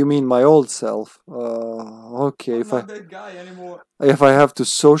 Oh, you mean my old self. Okay. I'm not that guy anymore. If I have to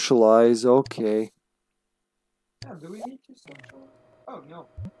socialize, okay. Yeah, do we need to socialize? Oh, no.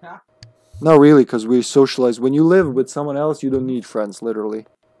 Not really, because we socialize. When you live with someone else, you don't need friends, literally.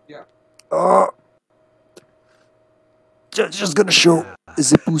 Yeah. Oh! Just gonna show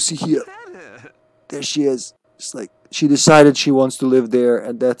the pussy here. There she is. It's like, she decided she wants to live there,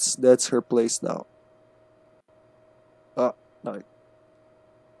 and that's her place now. No.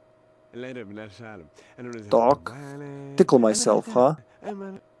 Talk. Tickle myself, huh?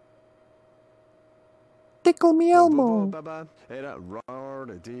 Tickle me Elmo. Now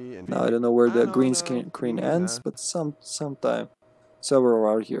I don't know where the green screen ends, but sometime. Somewhere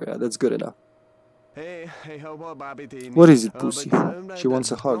around here, yeah, that's good enough. What is it, pussy? She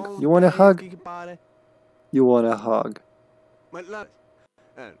wants a hug. You want a hug? You want a hug.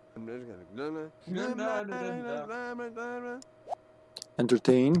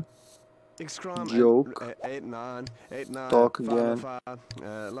 Entertain. Joke. Talk again.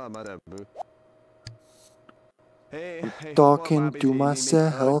 Talking to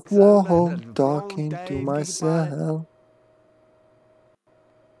myself. Whoa, talking to myself.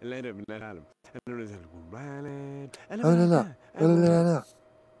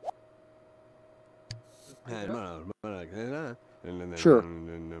 Sure.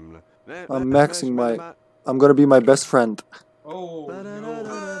 I'm gonna be my best friend. Oh,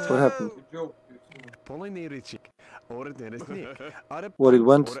 no. What happened? Joke. What, it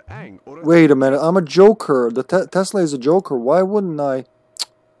went? Wait a minute, I'm a joker. The Tesla is a joker. Why wouldn't I?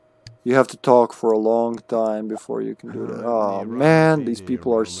 You have to talk for a long time before you can do that. Oh man, these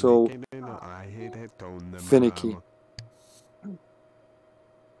people are so finicky.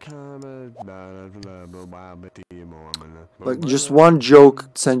 Like, just one joke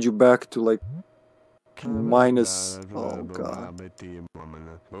sends you back to like minus... Oh god.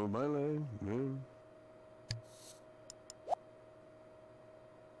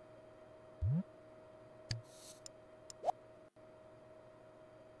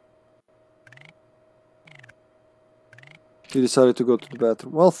 He decided to go to the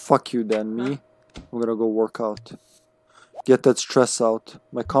bathroom. Well, fuck you then, me. I'm gonna go work out. Get that stress out.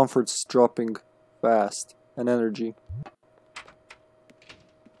 My comfort's dropping fast. And energy.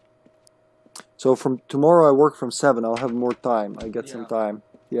 So from tomorrow I work from 7. I'll have more time. I get some time.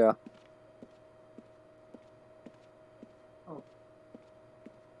 Yeah. Oh.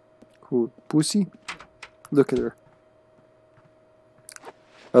 Who? Pussy? Look at her.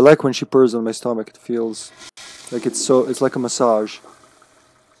 I like when she purrs on my stomach. It feels like it's like a massage.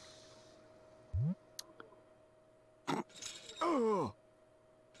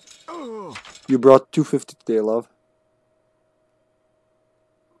 You brought 250 today, love.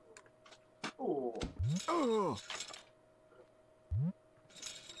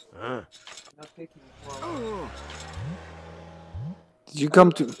 Did you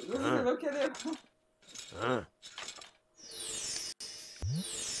come to... Look at it.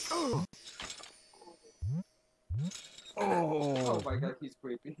 Oh my god, he's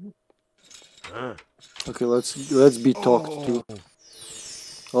creepy. Okay, let's be talked to.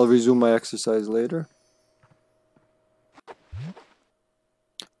 I'll resume my exercise later.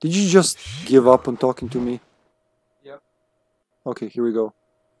 Did you just give up on talking to me? Yep. Okay, here we go.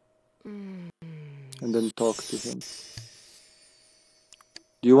 And then talk to him.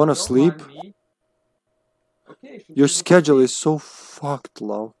 Do you want to sleep? Okay, should Your we- schedule is so fucked,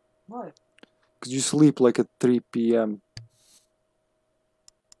 love. Why? Because you sleep like at 3 p.m.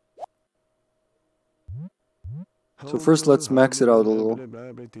 So first let's max it out a little.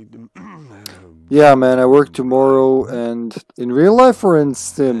 Yeah, man, I work tomorrow, and in real life or in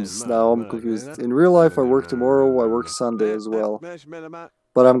Sims? Now I'm confused. In real life I work tomorrow, I work Sunday as well.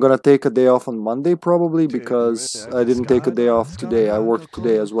 But I'm gonna take a day off on Monday probably, because I didn't take a day off today. I worked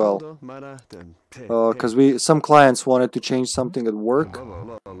today as well. Because some clients wanted to change something at work.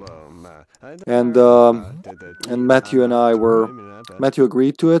 And Matthew and I Matthew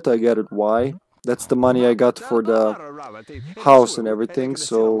agreed to it, I get it why. That's the money I got for the house and everything,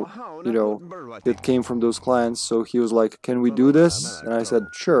 so, you know, it came from those clients, so he was like, can we do this? And I said,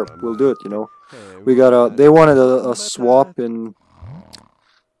 sure, we'll do it, you know. They wanted a swap in,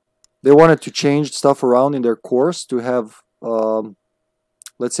 they wanted to change stuff around in their course to have,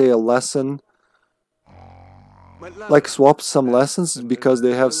 let's say a lesson, like swap some lessons because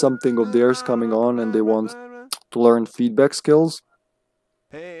they have something of theirs coming on and they want to learn feedback skills.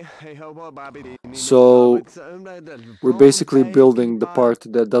 So we're basically building the part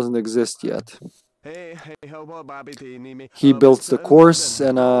that doesn't exist yet. He builds the course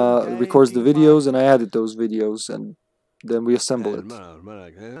and records the videos, and I edit those videos, and then we assemble it.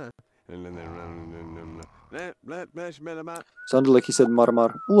 Sounded like he said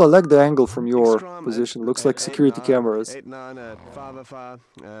Marmar. Ooh, I like the angle from your position. Looks like security cameras.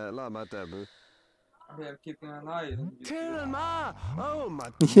 We are keeping an eye on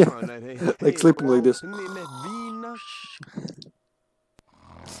you. Yeah, like sleeping like this.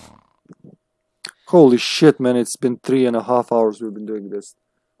 Holy shit, man, it's been 3.5 hours we've been doing this.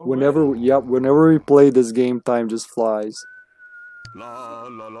 Whenever we play this game, time just flies. I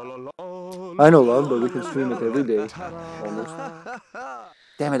know, love, but we can stream it every day, almost.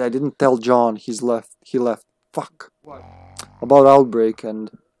 Damn it, I didn't tell John, he left. Fuck. What? About Outbreak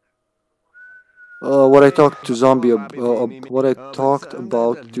and what I talked to Zombie, what I talked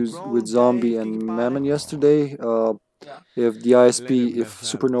about with Zombie and Mammon yesterday. If the ISP, if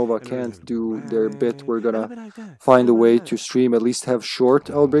Supernova can't do their bit, we're gonna find a way to stream, at least have short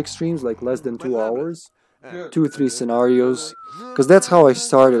Outbreak streams, like less than 2 hours, 2-3 scenarios, because that's how I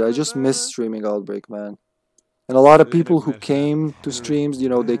started. I just miss streaming Outbreak, man. And a lot of people who came to streams, you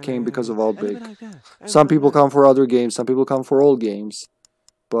know, they came because of Outbreak. Some people come for other games, some people come for old games.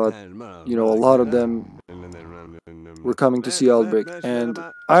 But, you know, a lot of them were coming to see Outbreak. And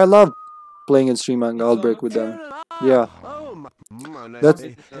I love playing and streaming Outbreak with them. Yeah. That's...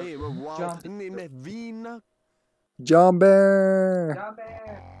 John Bear!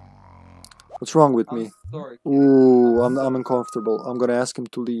 What's wrong with me? Ooh, I'm uncomfortable. I'm gonna ask him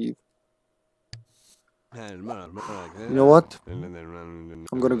to leave. You know what?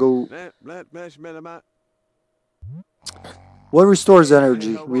 I'm gonna go... What restores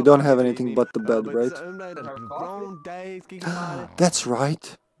energy? We don't have anything but the bed, right? That's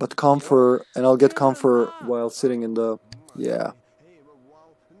right. But comfort, and I'll get comfort while sitting in the... Yeah.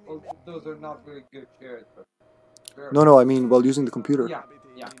 Well, those are not very good chairs, but... No, I mean while using the computer. Yeah.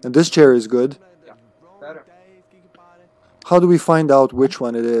 And this chair is good. Yeah, better. How do we find out which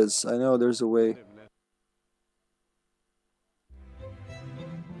one it is? I know there's a way.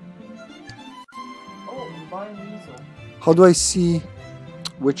 Oh, buy an easel. How do I see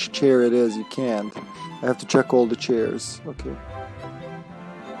which chair it is? You can't. I have to check all the chairs. Okay.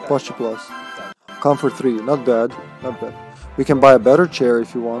 Posture Plus. Comfort 3. Not bad. Not bad. We can buy a better chair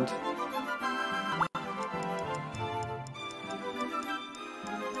if you want.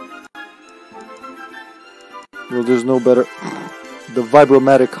 Well, there's no better. The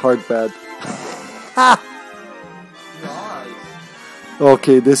Vibromatic Hardpad. Nice.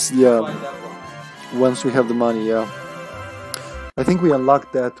 Okay, this, yeah. Buy that one. Once we have the money, yeah. I think we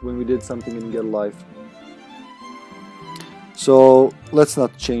unlocked that when we did something in Get Life. So, let's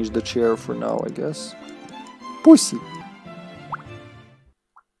not change the chair for now, I guess. Pussy!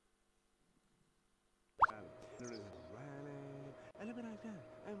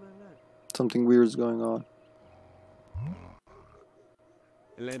 Something weird is going on.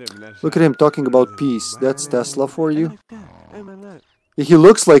 Look at him talking about peace. That's Tesla for you? He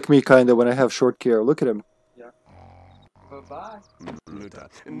looks like me kinda when I have short hair. Look at him. Yeah. Bye-bye.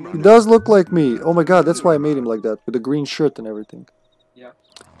 He does look like me. Oh my god, that's why I made him like that. With the green shirt and everything. Yeah.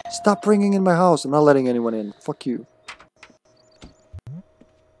 Stop ringing in my house. I'm not letting anyone in. Fuck you.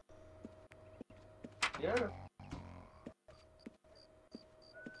 Yeah.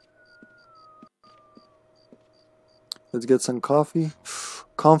 Let's get some coffee.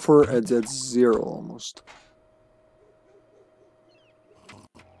 Comfort at 0 almost.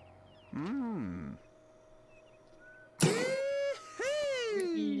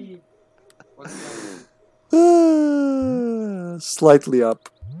 Wee. What's that? Slightly up.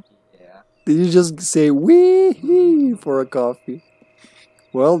 Yeah. Did you just say wee for a coffee?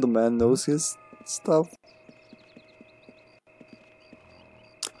 Well, the man knows his stuff.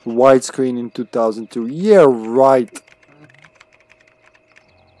 Widescreen in 2002. Yeah, right.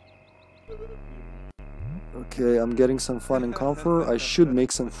 Okay, I'm getting some fun and comfort. I should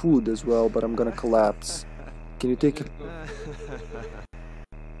make some food as well, but I'm gonna collapse. Can you take it?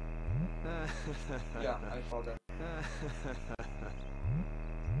 Yeah, I saw that.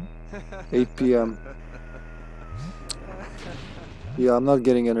 8 p.m. Yeah, I'm not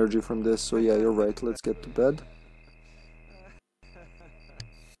getting energy from this, so yeah, you're right. Let's get to bed.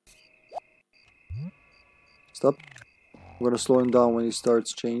 Stop. I'm gonna slow him down when he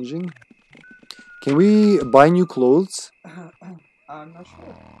starts changing. Can we buy new clothes? I'm not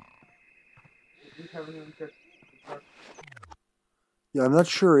sure. We haven't even checked. Yeah, I'm not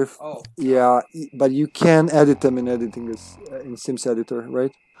sure if... Oh. Yeah, but you can edit them in editing this in Sims Editor,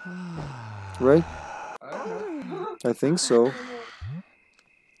 right? Right? I don't know. I think so.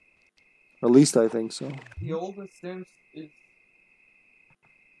 At least I think so. The oldest Sims is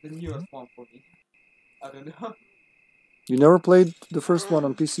the newest one for me. I don't know. You never played the first one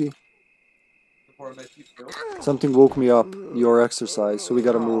on PC? Before I met you, still. Something woke me up. Your exercise, so we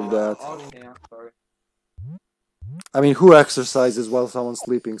gotta move that. Okay, I'm sorry. I mean, who exercises while someone's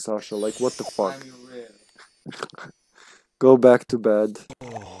sleeping, Sasha? Like, what the fuck? I mean, really. Go back to bed.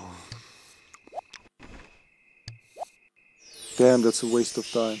 Damn, that's a waste of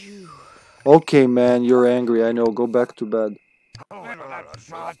time. Okay, man, you're angry. I know. Go back to bed.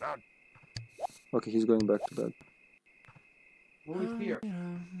 Okay, he's going back to bed. Who is here?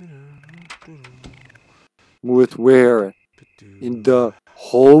 Move it where? In the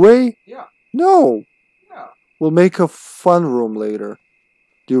hallway? Yeah. No! Yeah. We'll make a fun room later.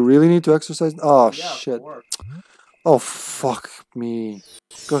 Do you really need to exercise? Oh, Yeah, shit. for work. Oh, fuck me.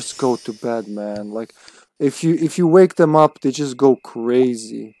 Just go to bed, man. Like, if you wake them up, they just go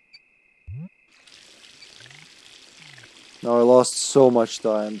crazy. Now I lost so much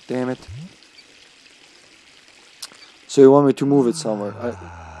time. Damn it. So you want me to move it somewhere?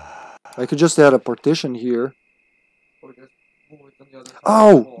 I could just add a partition here. Or just move it on the other side of the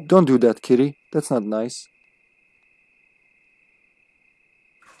Oh! wall. Don't do that, kitty. That's not nice.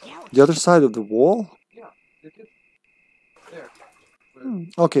 The other side of the wall? Yeah, you could. There.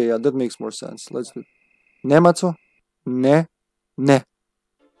 Okay, yeah, that makes more sense. Let's do it. Nemaco? Ne. Ne.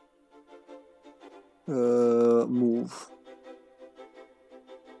 Move.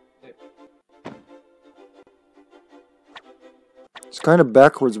 It's kind of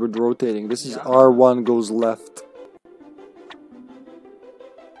backwards with rotating. This is R1 goes left.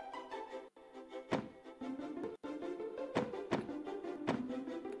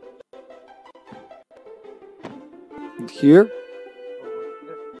 And here?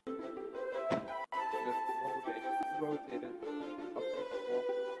 Rotate it up to the wall.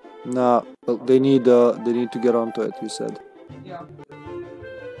 Nah, well, they need to get onto it, you said. Yeah.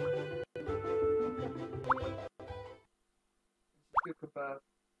 Took a bath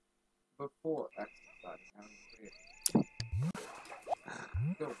before exercising.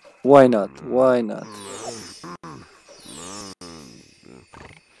 Go. Why not? Why not?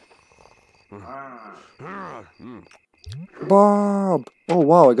 Bob! Oh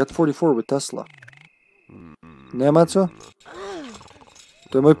wow, I got 44 with Tesla. Ne, Maco?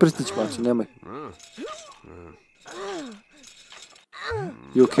 To je moj prstić, Maco, nemoj.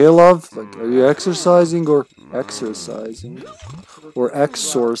 You okay, love? Like, are you exercising or exercising? Or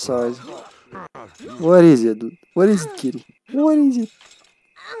exorcising? What is it? What is it, kitty? What is it?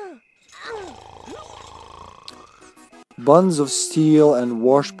 Buns of steel and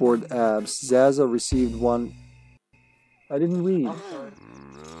washboard abs. Zaza received one. I didn't read. I'm sorry.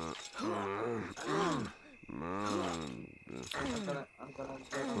 I'm gonna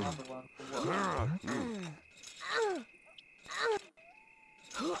get another one for work.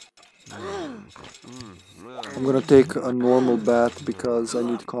 I'm gonna take a normal bath because I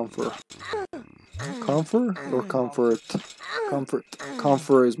need comfort. Comfort or comfort? Comfort.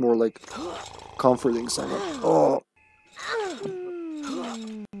 Comfort is more like comforting someone. Oh.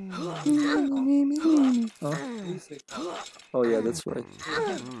 Oh yeah, that's right.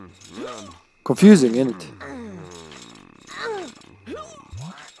 Confusing, isn't it?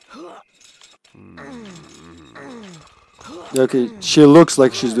 Okay, she looks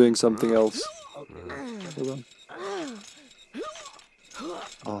like she's doing something else. Hold on.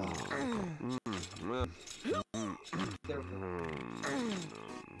 Oh.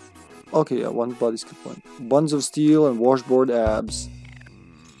 Okay, yeah, one body skip one. Buns of steel and washboard abs.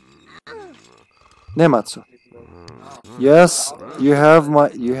 Nematsu. Yes, you have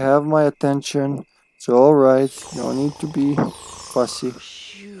my attention. It's all right. No need to be fussy.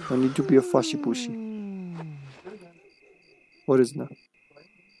 No need to be a fussy pussy. What is that?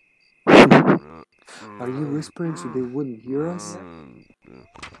 Are you whispering so they wouldn't hear us?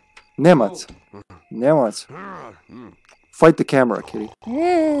 Nematsu. Nematsu. Fight the camera, kitty.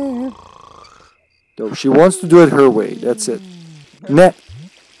 No, she wants to do it her way. That's it. No.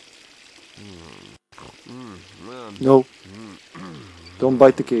 Don't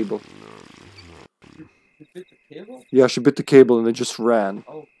bite the cable. You bit the cable? Yeah, she bit the cable and it just ran.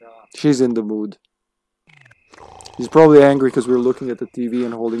 Oh god. She's in the mood. He's probably angry because we're looking at the TV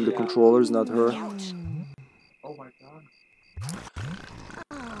and holding the controllers, not her. Oh my god.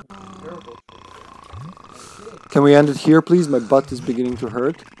 Terrible. Can we end it here, please? My butt is beginning to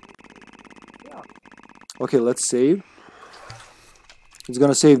hurt. Yeah. Okay, let's save. It's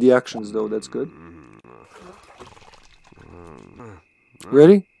gonna save the actions though, that's good.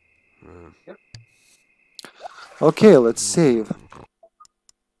 Ready? Yep. Okay, let's save.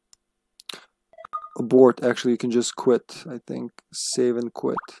 Abort. Actually, you can just quit, I think. Save and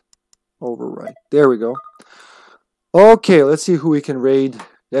quit. Overwrite. There we go. Okay, let's see who we can raid.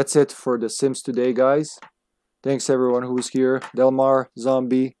 That's it for The Sims today, guys. Thanks everyone who was here. Delmar,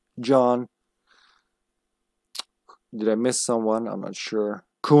 Zombie, John. Did I miss someone? I'm not sure.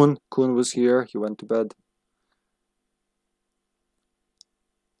 Kun was here. He went to bed.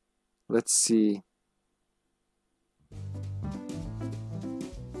 Let's see.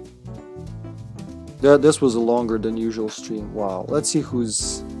 This was a longer than usual stream. Wow. Let's see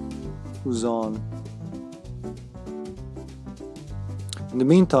who's on. In the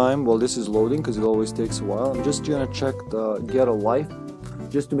meantime, while this is loading, because it always takes a while, I'm just gonna check the Get a Life,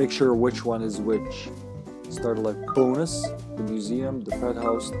 just to make sure which one is which. Start a life bonus, the museum, the pet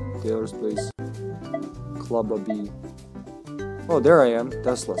house, Taylor's place, Club B. Oh, there I am.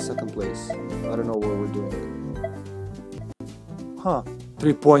 Tesla, second place. I don't know what we're doing. Huh.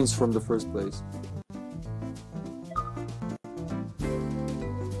 3 points from the first place.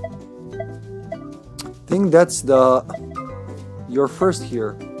 I think that's you're first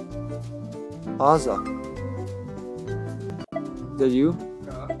here. Aza. Is that you?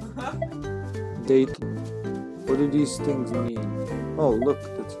 Dayton. What do these things mean? Oh, look.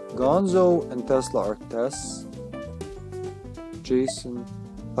 That's Gonzo and Tesla are Tess. Jason.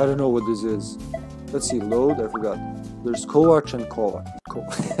 I don't know what this is. Let's see. Load. I forgot. There's Kovac and Kovac.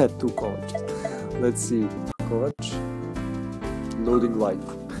 Two Kovacs. Let's see. Kovac. Loading life.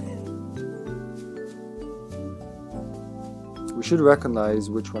 We should recognize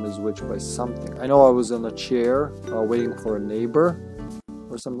which one is which by something. I know I was on a chair waiting for a neighbor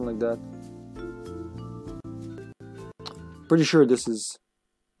or something like that. Pretty sure this is...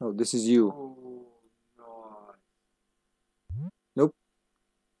 No, this is you. Oh, no. Nope.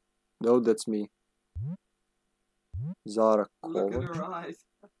 No, that's me. Zara. Look at her eyes.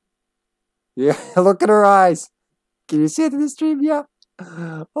 Yeah, look at her eyes. Can you see it in the stream? Yeah.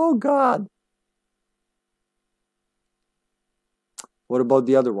 Oh, God. What about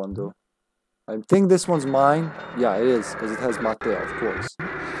the other one, though? I think this one's mine. Yeah, it is, because it has Matteo, of course.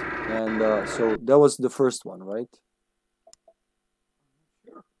 And so that was the first one, right?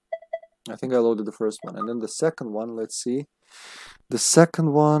 I think I loaded the first one. And then the second one, let's see. The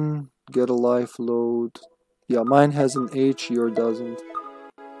second one, Get a Life load. Yeah, mine has an H, yours doesn't.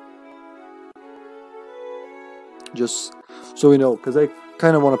 Just so we know, because I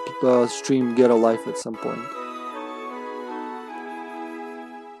kind of want to stream Get a Life at some point.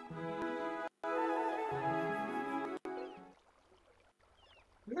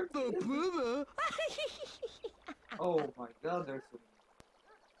 Oh my god, there's a...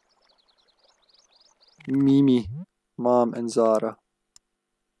 Mimi, Mom, and Zara.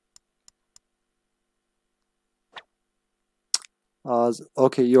 Oz.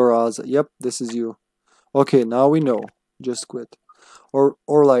 Okay, you're Oz. Yep, this is you. Okay, now we know. Just quit. Or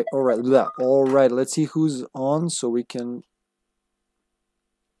like, alright, alright, let's see who's on so we can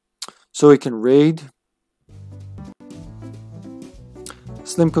raid.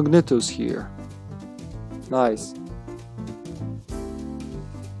 Slim Cognito's here. Nice.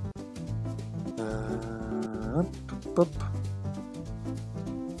 Up.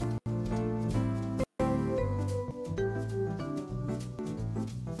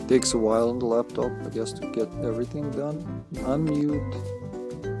 Takes a while on the laptop, I guess, to get everything done. Unmute.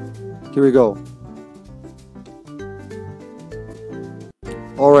 Here we go.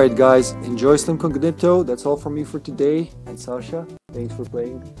 Alright guys, enjoy Slim Cognito. That's all from me for today. And Sasha, thanks for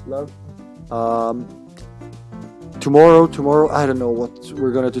playing, love. tomorrow, I don't know what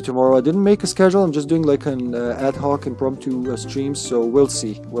we're gonna do tomorrow. I didn't make a schedule. I'm just doing like an ad hoc impromptu stream, so we'll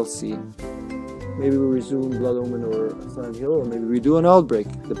see. Maybe we resume Blood Omen or Silent Hill, or maybe we do an Outbreak.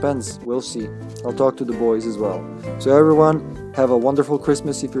 Depends. We'll see. I'll talk to the boys as well. So everyone, have a wonderful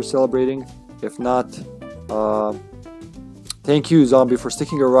Christmas if you're celebrating. If not, thank you, Zombie, for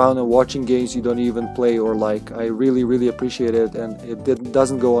sticking around and watching games you don't even play or like. I really, really appreciate it, and it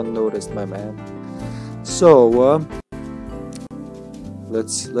doesn't go unnoticed, my man. So,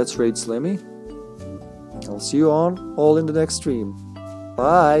 let's raid Slimmy. I'll see you all in the next stream.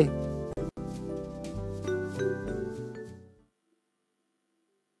 Bye!